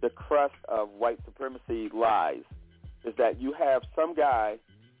the crust of white supremacy lies, is that you have some guy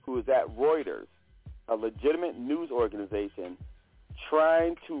who is at Reuters, a legitimate news organization,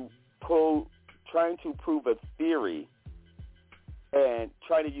 trying to prove a theory and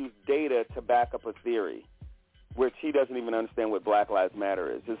trying to use data to back up a theory, which he doesn't even understand what Black Lives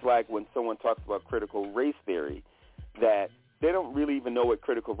Matter is. It's like when someone talks about critical race theory, that they don't really even know what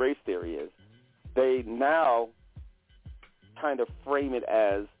critical race theory is. They now kind of frame it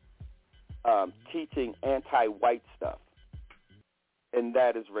as teaching anti-white stuff, and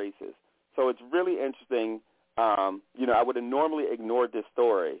that is racist. So it's really interesting. I would have normally ignored this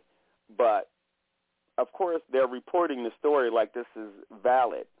story, but of course they're reporting the story like this is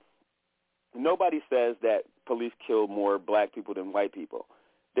valid. Nobody says that police kill more black people than white people.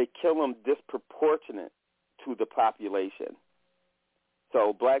 They kill them disproportionate to the population.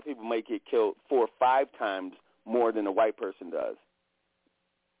 So black people may get killed 4 or 5 times more than a white person does.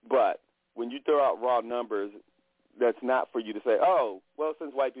 But when you throw out raw numbers, that's not for you to say, oh, well,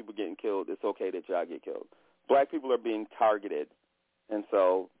 since white people are getting killed, it's okay that y'all get killed. Black people are being targeted. And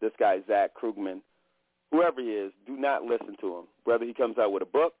so this guy, Zach Krugman, whoever he is, do not listen to him. Whether he comes out with a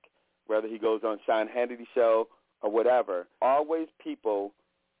book, whether he goes on Sean Hannity's show or whatever, always people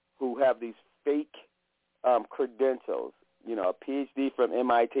who have these fake credentials, a PhD from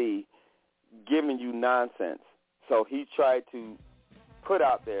MIT, giving you nonsense. So he tried to put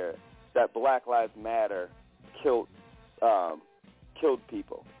out there that Black Lives Matter killed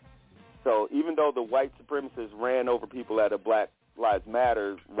people. So even though the white supremacists ran over people at a Black Lives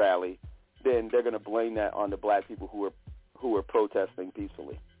Matter rally, then they're going to blame that on the black people who were protesting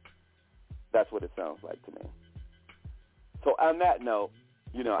peacefully. That's what it sounds like to me. So on that note,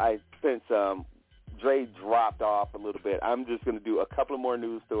 since Dre dropped off a little bit, I'm just going to do a couple of more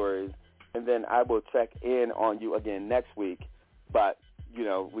news stories, and then I will check in on you again next week. But,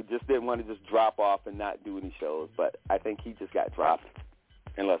 we just didn't want to just drop off and not do any shows. But I think he just got dropped,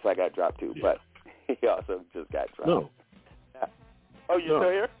 unless I got dropped too. Yeah. But he also just got dropped. No. Oh, you still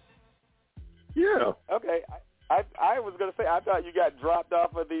here? Yeah. Okay. I was going to say, I thought you got dropped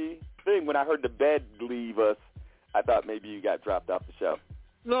off of the thing. When I heard the bed leave us, I thought maybe you got dropped off the show.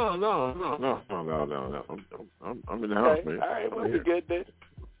 No. I'm in the house, man. All right, well, you're good then.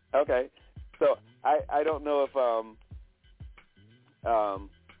 Okay. So I don't know if how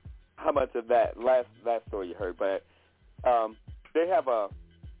much of that last story you heard, but they have a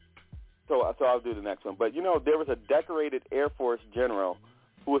so I'll do the next one. But there was a decorated Air Force general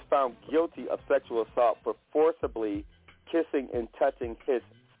who was found guilty of sexual assault for forcibly kissing and touching his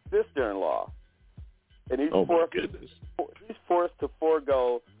sister-in-law. And he's forced to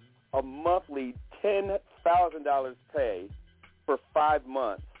forego a monthly $10,000 pay for 5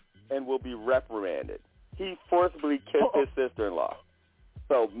 months and will be reprimanded. He forcibly kissed his sister-in-law.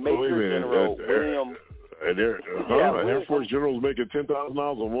 So Major General William... An Air Force general's making $10,000 a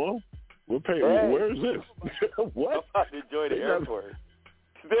month? We're paying. Where is this? What? I'm about to enjoy the Air Force.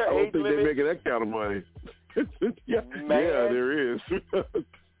 I don't think they're making that kind of money. Yeah, there is.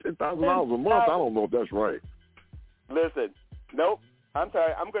 $10,000 a month. I don't know if that's right. Listen, nope. I'm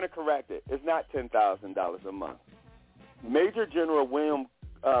sorry. I'm going to correct it. It's not $10,000 a month. Major General William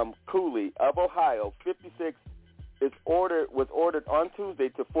Cooley of Ohio, 56, was ordered on Tuesday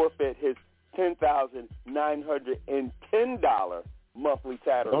to forfeit his $10,910 monthly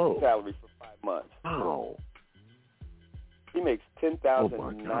salary for 5 months. Oh. He makes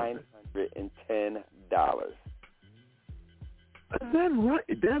 $10,910. Is that right?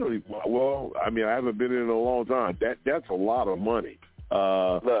 Well, I mean, I haven't been in a long time. That's a lot of money.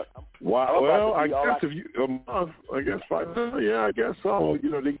 Look, well, I guess if you a month, I guess 5. Yeah, I guess so.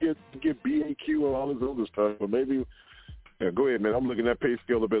 They get BAQ and all this other stuff, but maybe. Yeah, go ahead, man. I'm looking at pay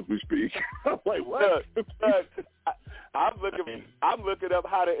scale up as we speak. I'm like, what? Look, I'm looking up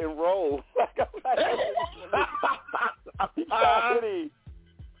how to enroll. You got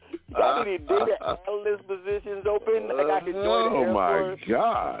any data analyst positions open? Like I can join the Air Force? Oh my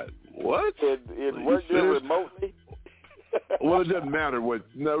God! What? It works remotely. Well, it doesn't matter what.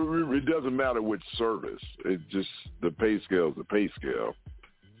 No, it doesn't matter which service. It just the pay scale is the pay scale.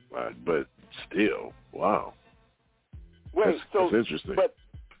 But still, wow. Wait, that's interesting. But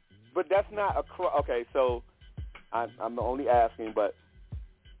that's not okay. So I'm only asking, but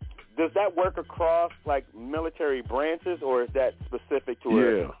does that work across like military branches, or is that specific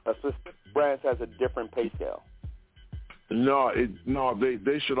to a specific branch has a different pay scale? No,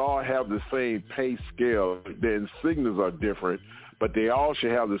 they should all have the same pay scale. The insignias are different, but they all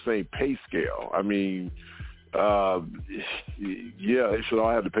should have the same pay scale. I mean, they should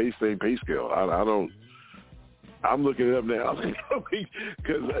all have the same pay scale. I don't. I'm looking it up now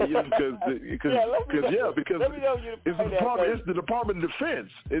because let me know it's the Department of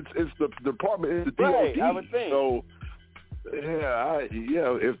Defense. It's the Department. It's the DOD. Right, I would think. So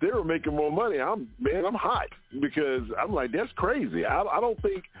if they were making more money, I'm hot because I'm like, that's crazy.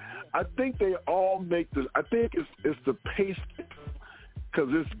 I think they all make I think it's the pay because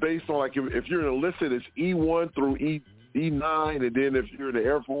it's based on like if you're an enlisted, it's E1 through E9, and then if you're in the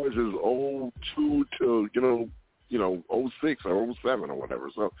Air Force, it's 02 to 06 or 07 or whatever.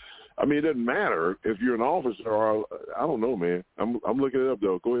 So, I mean, it doesn't matter if you're an officer or I don't know, man. I'm looking it up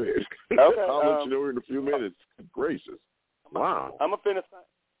though. Go ahead. Okay, I'll let you know in a few minutes. Gracious. Wow. I'm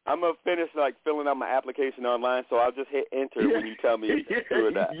gonna finish like filling out my application online, so I'll just hit enter when you tell me if it's true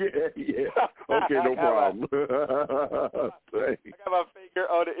or not. Yeah. Okay, no problem. I got my finger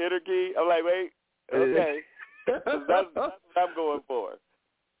on the enter key. I'm like, wait, okay. That's what I'm going for.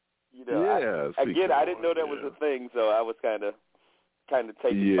 I didn't know that was a thing, so I was kind of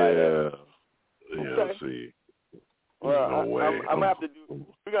taken by that. Okay. See. Well, no way. we're gonna have to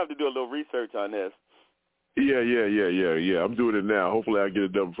do a little research on this. Yeah. I'm doing it now. Hopefully, I get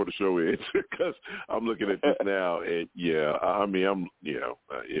it done before the show ends because I'm looking at this now, and I'm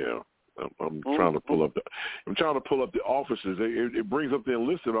trying to pull up the officers. It brings up the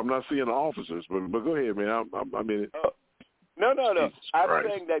enlisted. I'm not seeing the officers, but go ahead, man. I mean. No. I'm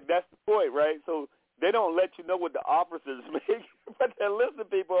saying that's the point, right? So they don't let you know what the officers make, but the enlisted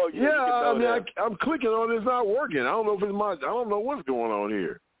people. I'm clicking on it. It's not working. I don't know if it's I don't know what's going on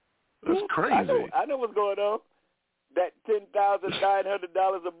here. That's crazy. I know what's going on. That $10,900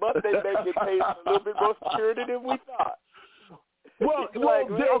 a month they make it pay for a little bit more security than we thought.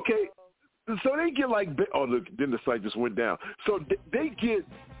 Okay. So they get like, look, then the site just went down. So they get,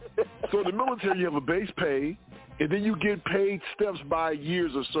 so the military, you have a base pay, and then you get paid steps by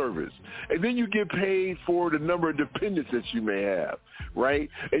years of service. And then you get paid for the number of dependents that you may have, right?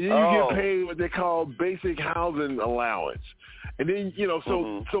 And then you get paid what they call basic housing allowance. And then,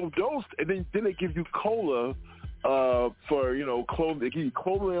 so those, and then they give you COLA for, clothing. They give you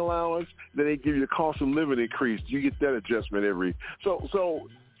clothing allowance, then they give you the cost of living increase. You get that adjustment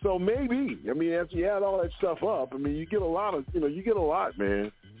so maybe, I mean, after you add all that stuff up, I mean, you get a lot,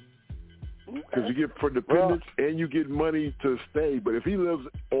 man. Because you get for dependents and you get money to stay. But if he lives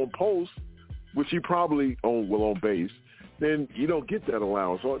on post, which he probably on base, then you don't get that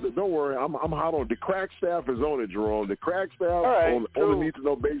allowance. So don't worry, I'm hot on it. The crack staff is on it, Jerome. The crack staff on the need to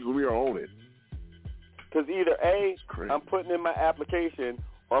know basis, we are on it. Because either A, I'm putting in my application,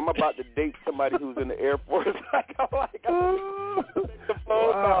 or I'm about to date somebody who's in the Air Force. I'm take the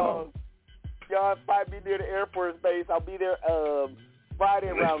phone calls. Y'all find me near the Air Force base. I'll be there Friday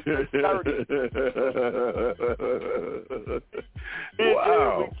around 6:30.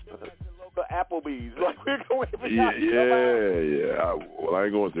 Wow. The Applebee's. Like we're going for Yeah. Well, I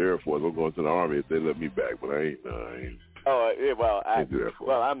ain't going to the Air Force. I'm going to the Army if they let me back, but I ain't. Oh, yeah,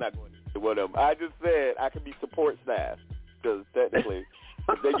 I'm not going to one of them. I just said I could be support staff because technically,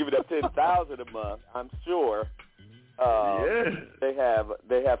 if they give it up $10,000 a month, I'm sure they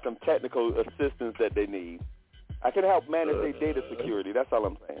have some technical assistance that they need. I can help manage their data security. That's all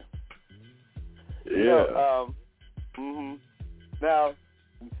I'm saying. Yeah.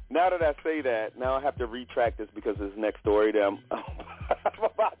 Now that I say that, now I have to retract this because this next story that I'm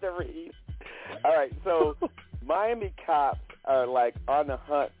about to read. All right, so Miami cops are like on the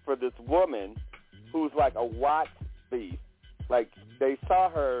hunt for this woman who's like a watch thief. Like they saw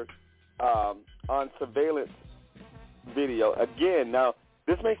her on surveillance video again. Now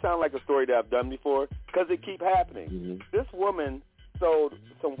this may sound like a story that I've done before because it keep happening. Mm-hmm. This woman sold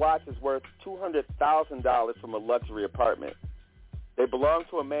some watches worth $200,000 from a luxury apartment. They belonged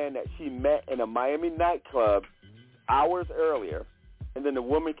to a man that she met in a Miami nightclub hours earlier, and then the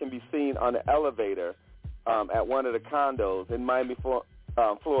woman can be seen on the elevator at one of the condos in Miami,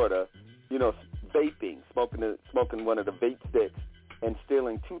 Florida, vaping, smoking one of the vape sticks, and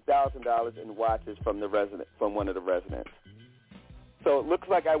stealing $2,000 in watches from one of the residents. So it looks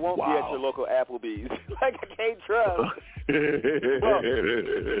like I won't be at your local Applebee's. Like I can't trust. I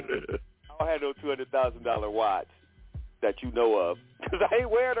don't have no $200,000 watch that you know of, because I ain't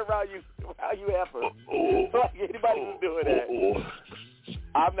wearing it around you ever. Like anybody who's doing that,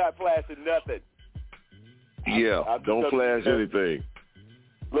 I'm not flashing nothing. Yeah, don't flash anything.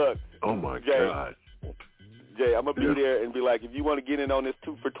 Look. Oh my God. Jay, I'm gonna be there and be like, if you want to get in on this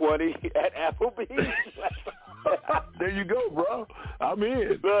 2 for $20 at Applebee's. There you go, bro. I'm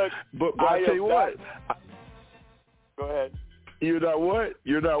in. Look, but I tell you what. Go ahead. You're not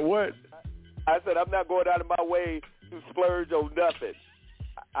what? I said I'm not going out of my way to splurge on nothing.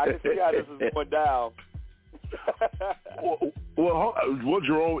 I can see how this is going down. Well,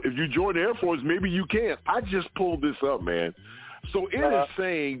 Jerome, if you join the Air Force, maybe you can. I just pulled this up, man. So it is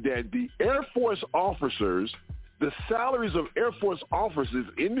saying that the Air Force officers, the salaries of Air Force officers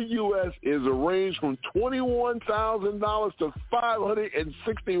in the U.S. is a range from $21,000 to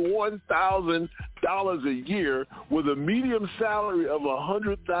 $561,000 a year, with a median salary of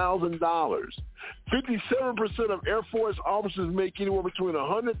 $100,000. 57% of Air Force officers make anywhere between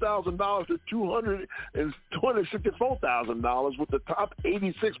 $100,000 to $264,000, with the top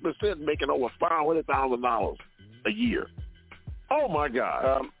 86% making over $500,000 a year. Oh my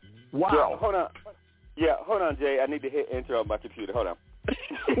God! Wow! Yeah, hold on, Jay. I need to hit enter on my computer. Hold on.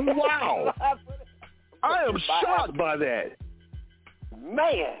 Wow! I am shocked by that.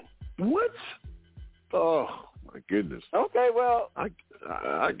 Man, what? Oh my goodness. Okay, well, I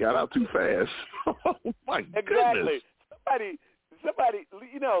got out too fast. Oh my goodness. Exactly. Somebody.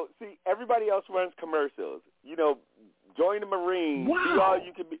 You know, see, everybody else runs commercials. You know, join the Marines. Wow. Be all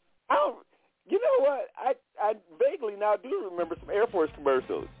you can be. You know what? I vaguely now do remember some Air Force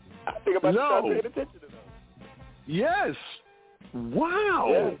commercials. I think about start paying attention to those. Yes.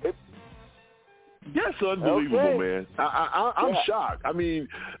 Wow. Yeah, that's unbelievable, man. I'm shocked. I mean,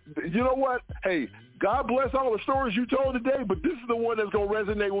 you know what? Hey, God bless all the stories you told today, but this is the one that's going to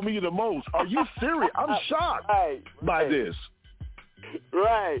resonate with me the most. Are you serious? I'm shocked by this.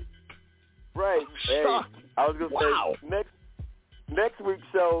 Right. Hey, I was going to say, next week's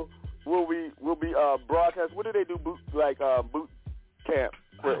show, we'll be broadcast. What do they do? Boot camp.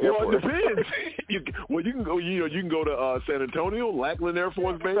 Well, it depends. you can go. You can go to San Antonio, Lackland Air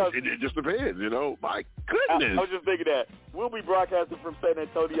Force Base. It just depends. You know, my goodness. I was just thinking that we'll be broadcasting from San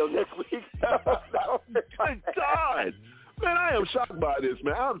Antonio next week. Good God, man, I am shocked by this,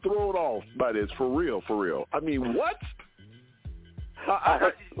 man. I'm thrown off by this, for real. I mean, what?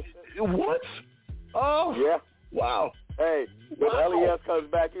 What? Oh, yeah. Wow. Hey, when LES comes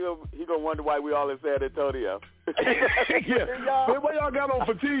back, he gonna wonder why we all in San Antonio. Yeah, man, why y'all got on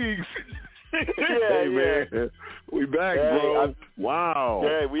fatigues? Man, we back, bro. Wow.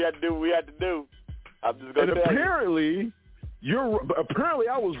 Yeah, we had to do what we had to do. I'm just gonna tell apparently, apparently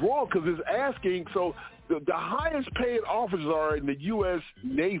I was wrong, because it's asking. So the highest paid officers are in the U.S.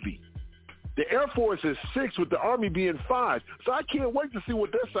 Navy. The Air Force is 6, with the Army being 5. So I can't wait to see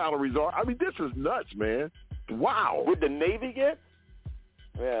what their salaries are. I mean, this is nuts, man. Wow. Would the Navy get?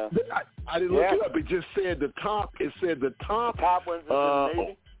 Yeah. I didn't look it up. It just said the top. It said the top. The top ones in the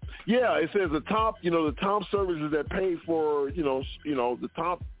Navy? Yeah, it says the top. You know, the top services that pay for the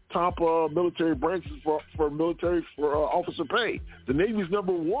top military branches for military officer pay. The Navy's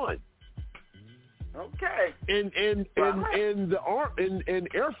number 1. Okay. And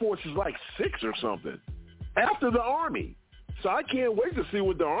Air Force is like 6 or something after the Army. So I can't wait to see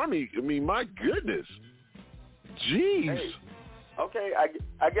what the Army. I mean, my goodness. Jeez. Hey, okay,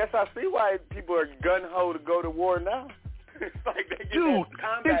 I guess I see why people are gun-ho to go to war now. It's like they get Dude,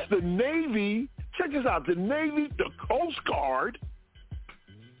 combat. it's the Navy. Check this out. The Navy, the Coast Guard,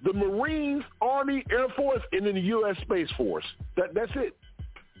 the Marines, Army, Air Force, and then the U.S. Space Force. That's it.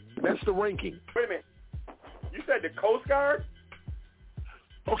 That's the ranking. Wait a minute. You said the Coast Guard?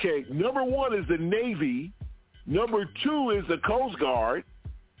 Okay, number 1 is the Navy. Number 2 is the Coast Guard.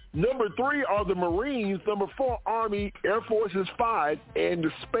 Number 3 are the Marines. Number 4, Army. Air Force is 5, and the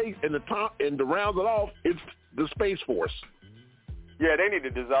space and the top, and to round it off, it's the Space Force. Yeah, they need to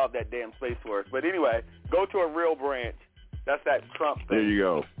dissolve that damn Space Force. But anyway, go to a real branch. That's that Trump thing. There you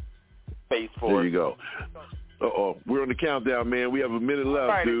go. Space Force. There you go. We're on the countdown, man. We have a minute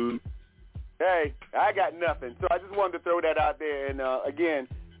left, dude. Hey, I got nothing. So I just wanted to throw that out there. And again,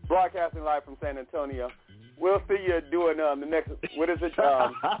 broadcasting live from San Antonio. We'll see you doing the next, what is it,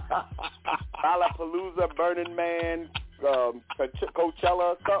 Lollapalooza, Burning Man,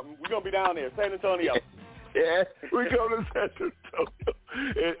 Coachella, something. We're going to be down there, San Antonio. Yeah, we go to San Antonio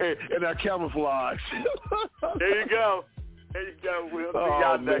and our camouflage. There you go. We'll see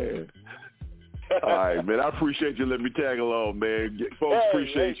y'all next. All right, man. I appreciate you letting me tag along, man. Folks,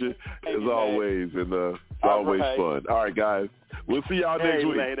 appreciate you as always, and it's always fun. All right, guys. We'll see y'all next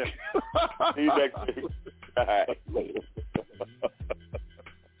week. Later. See you next week. All right.